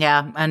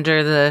 Yeah,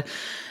 under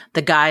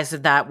the guise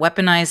of that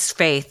weaponized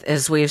faith,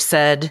 as we've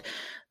said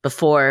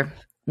before.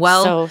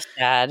 Well, So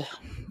sad.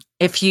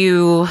 if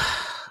you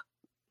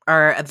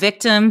are a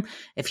victim,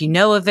 if you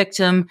know a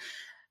victim,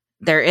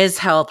 there is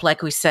help.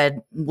 Like we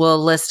said,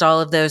 we'll list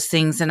all of those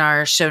things in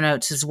our show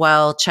notes as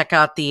well. Check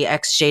out the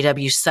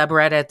XJW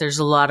subreddit. There's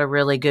a lot of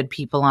really good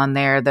people on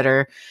there that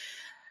are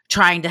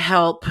trying to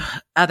help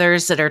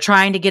others that are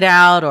trying to get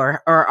out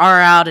or are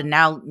out and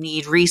now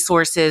need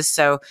resources.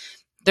 So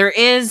there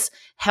is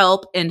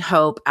help and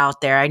hope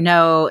out there. I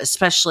know,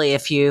 especially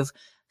if you've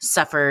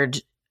suffered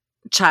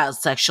child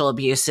sexual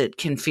abuse, it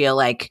can feel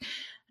like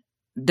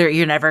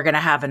you're never going to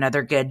have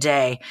another good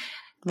day.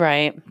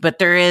 Right. But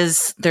there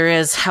is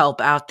help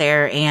out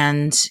there.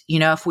 And,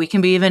 if we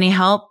can be of any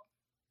help,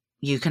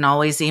 you can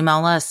always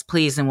email us,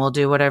 please, and we'll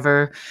do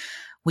whatever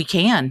we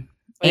can.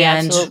 We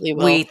and absolutely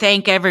will. We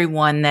thank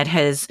everyone that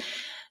has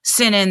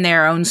sent in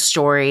their own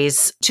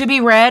stories to be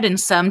read and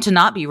some to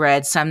not be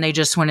read. Some they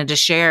just wanted to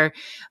share,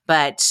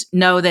 but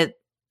know that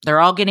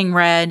they're all getting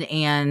read,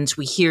 and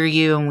we hear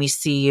you and we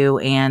see you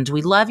and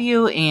we love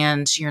you,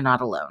 and you're not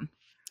alone.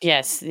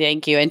 Yes,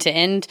 thank you. And to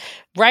end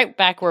right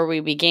back where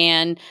we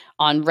began,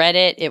 on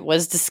Reddit, it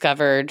was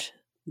discovered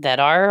that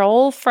our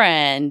old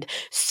friend,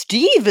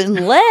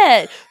 Stephen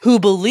Lett, who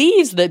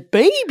believes that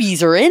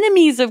babies are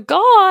enemies of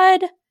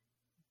God,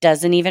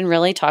 doesn't even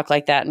really talk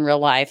like that in real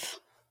life.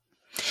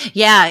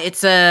 Yeah,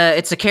 it's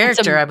a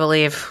character, I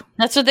believe.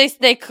 That's what they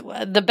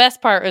the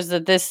best part was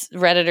that this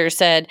Redditor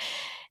said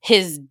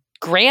his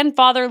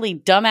grandfatherly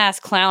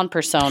dumbass clown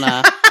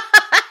persona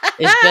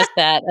is just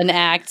that, an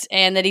act,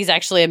 and that he's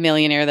actually a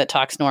millionaire that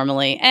talks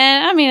normally.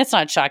 And I mean, it's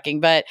not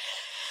shocking, but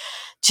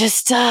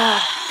just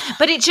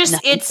but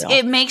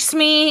it makes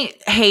me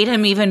hate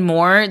him even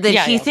more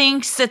that he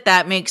thinks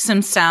that makes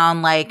him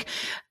sound like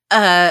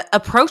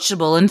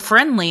approachable and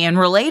friendly and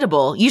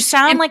relatable. You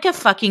sound like a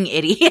fucking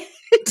idiot.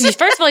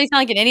 First of all, you sound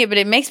like an idiot, but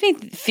it makes me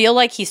feel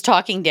like he's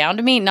talking down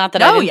to me. Not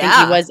that I didn't think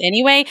he was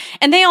anyway.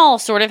 And they all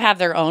sort of have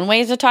their own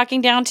ways of talking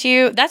down to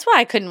you. That's why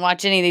I couldn't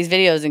watch any of these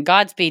videos, and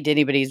Godspeed to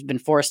anybody who's been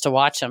forced to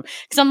watch them.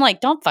 Because I'm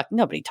like,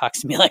 nobody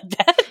talks to me like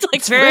that.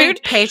 It's very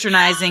rude.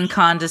 Patronizing,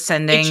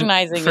 condescending.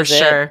 Patronizing for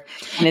sure.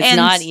 And it's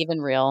not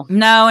even real.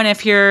 No, and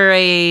if you're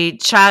a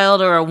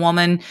child or a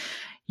woman,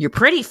 you're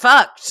pretty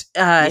fucked.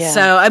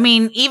 So, I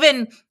mean,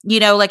 even,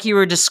 like you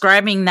were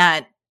describing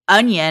that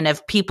onion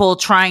of people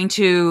trying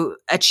to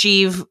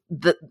achieve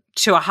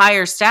to a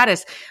higher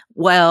status.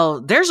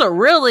 Well, there's a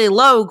really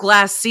low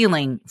glass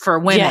ceiling for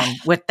women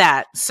with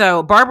that.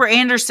 So Barbara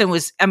Anderson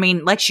was, I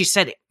mean, like she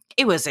said,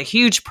 it was a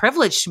huge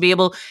privilege to be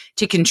able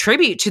to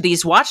contribute to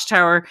these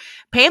Watchtower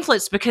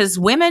pamphlets, because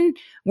women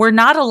were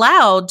not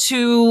allowed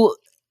to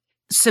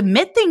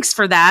submit things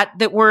for that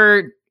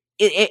were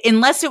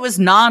unless it was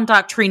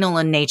non-doctrinal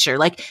in nature.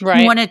 Like,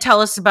 you want to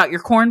tell us about your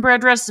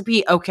cornbread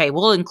recipe? Okay,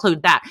 we'll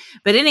include that.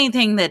 But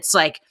anything that's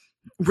like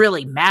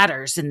really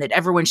matters and that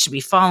everyone should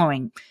be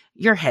following,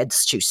 your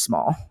head's too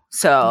small.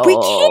 So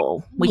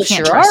we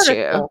can't trust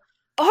you.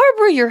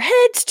 Barbara, your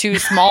head's too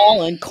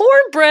small and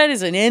cornbread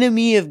is an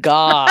enemy of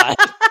God.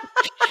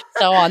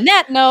 So on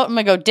that note, I'm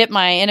going to go dip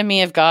my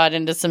enemy of God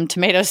into some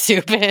tomato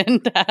soup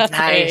and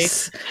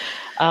nice.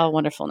 A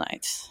wonderful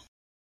night.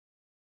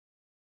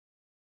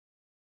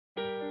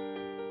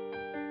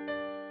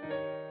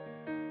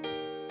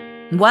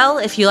 Well,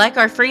 if you like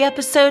our free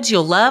episodes,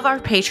 you'll love our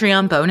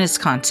Patreon bonus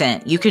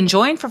content. You can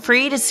join for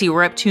free to see what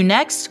we're up to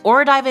next,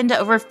 or dive into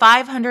over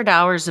 500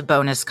 hours of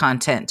bonus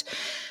content.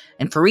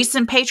 And for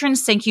recent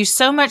patrons, thank you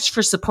so much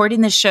for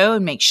supporting the show,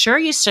 and make sure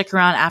you stick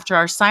around after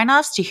our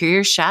sign-offs to hear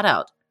your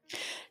shout-out.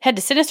 Head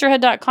to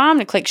sinisterhood.com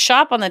to click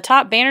shop on the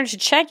top banner to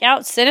check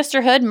out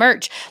Sinisterhood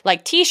merch,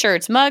 like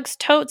t-shirts, mugs,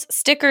 totes,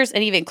 stickers,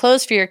 and even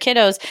clothes for your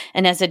kiddos.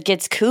 And as it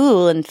gets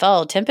cool and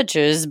fall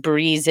temperatures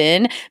breeze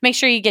in, make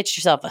sure you get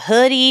yourself a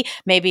hoodie,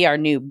 maybe our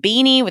new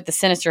beanie with the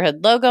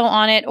Sinisterhood logo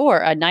on it, or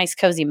a nice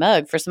cozy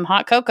mug for some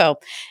hot cocoa.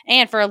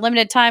 And for a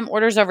limited time,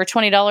 orders over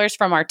 $20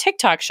 from our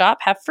TikTok shop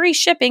have free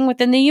shipping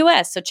within the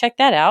U.S., so check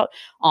that out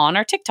on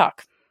our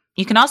TikTok.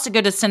 You can also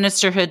go to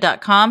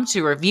sinisterhood.com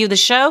to review the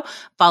show,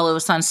 follow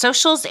us on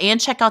socials, and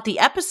check out the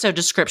episode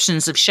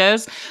descriptions of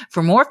shows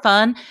for more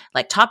fun,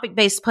 like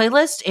topic-based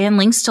playlists and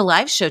links to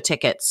live show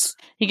tickets.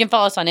 You can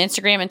follow us on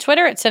Instagram and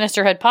Twitter at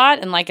Sinisterhood Pod,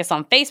 and like us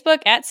on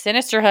Facebook at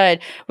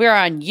Sinisterhood. We are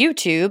on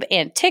YouTube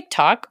and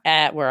TikTok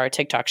at where our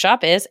TikTok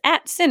shop is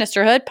at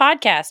Sinisterhood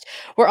Podcast.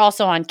 We're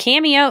also on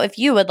Cameo if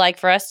you would like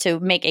for us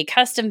to make a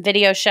custom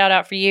video shout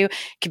out for you. It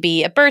could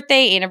be a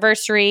birthday,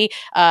 anniversary,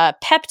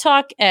 pep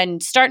talk,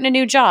 and starting a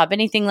new job,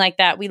 anything like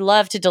that. We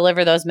love to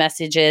deliver those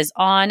messages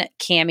on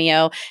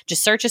Cameo.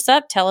 Just search us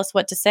up, tell us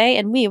what to say,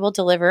 and we will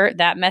deliver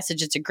that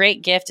message. It's a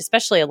great gift,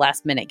 especially a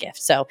last minute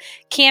gift. So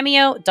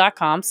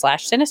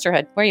cameo.com/Sinisterhood.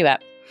 Where are you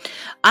at?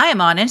 I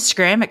am on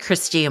Instagram at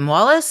Christy M.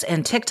 Wallace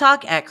and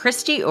TikTok at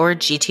Christy or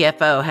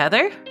GTFO.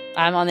 Heather?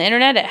 I'm on the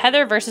internet at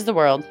Heather versus the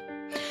World.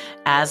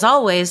 As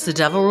always, the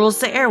devil rules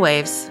the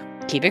airwaves.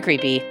 Keep it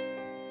creepy.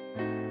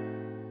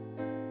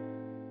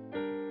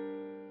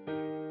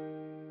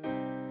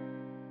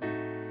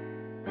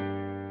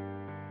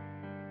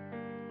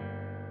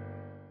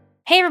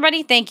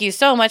 everybody. Thank you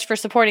so much for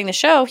supporting the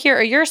show. Here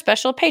are your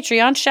special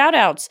Patreon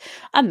shout-outs.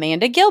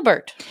 Amanda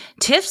Gilbert.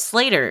 Tiff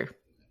Slater.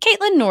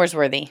 Caitlin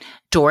Norsworthy.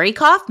 Dory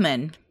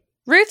Kaufman.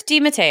 Ruth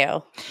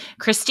DiMatteo.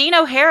 Christine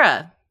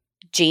O'Hara.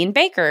 Jean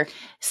Baker.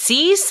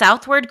 C.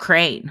 Southward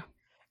Crane.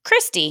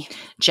 Christy.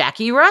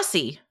 Jackie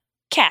Rossi.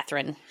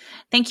 Catherine.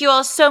 Thank you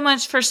all so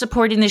much for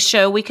supporting the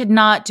show. We could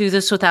not do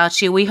this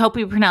without you. We hope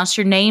we pronounced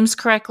your names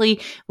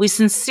correctly. We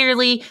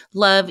sincerely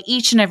love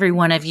each and every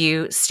one of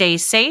you. Stay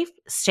safe,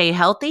 stay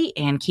healthy,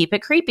 and keep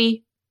it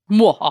creepy.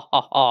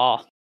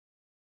 Mwahaha.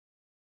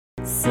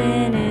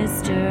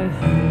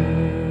 Sinister.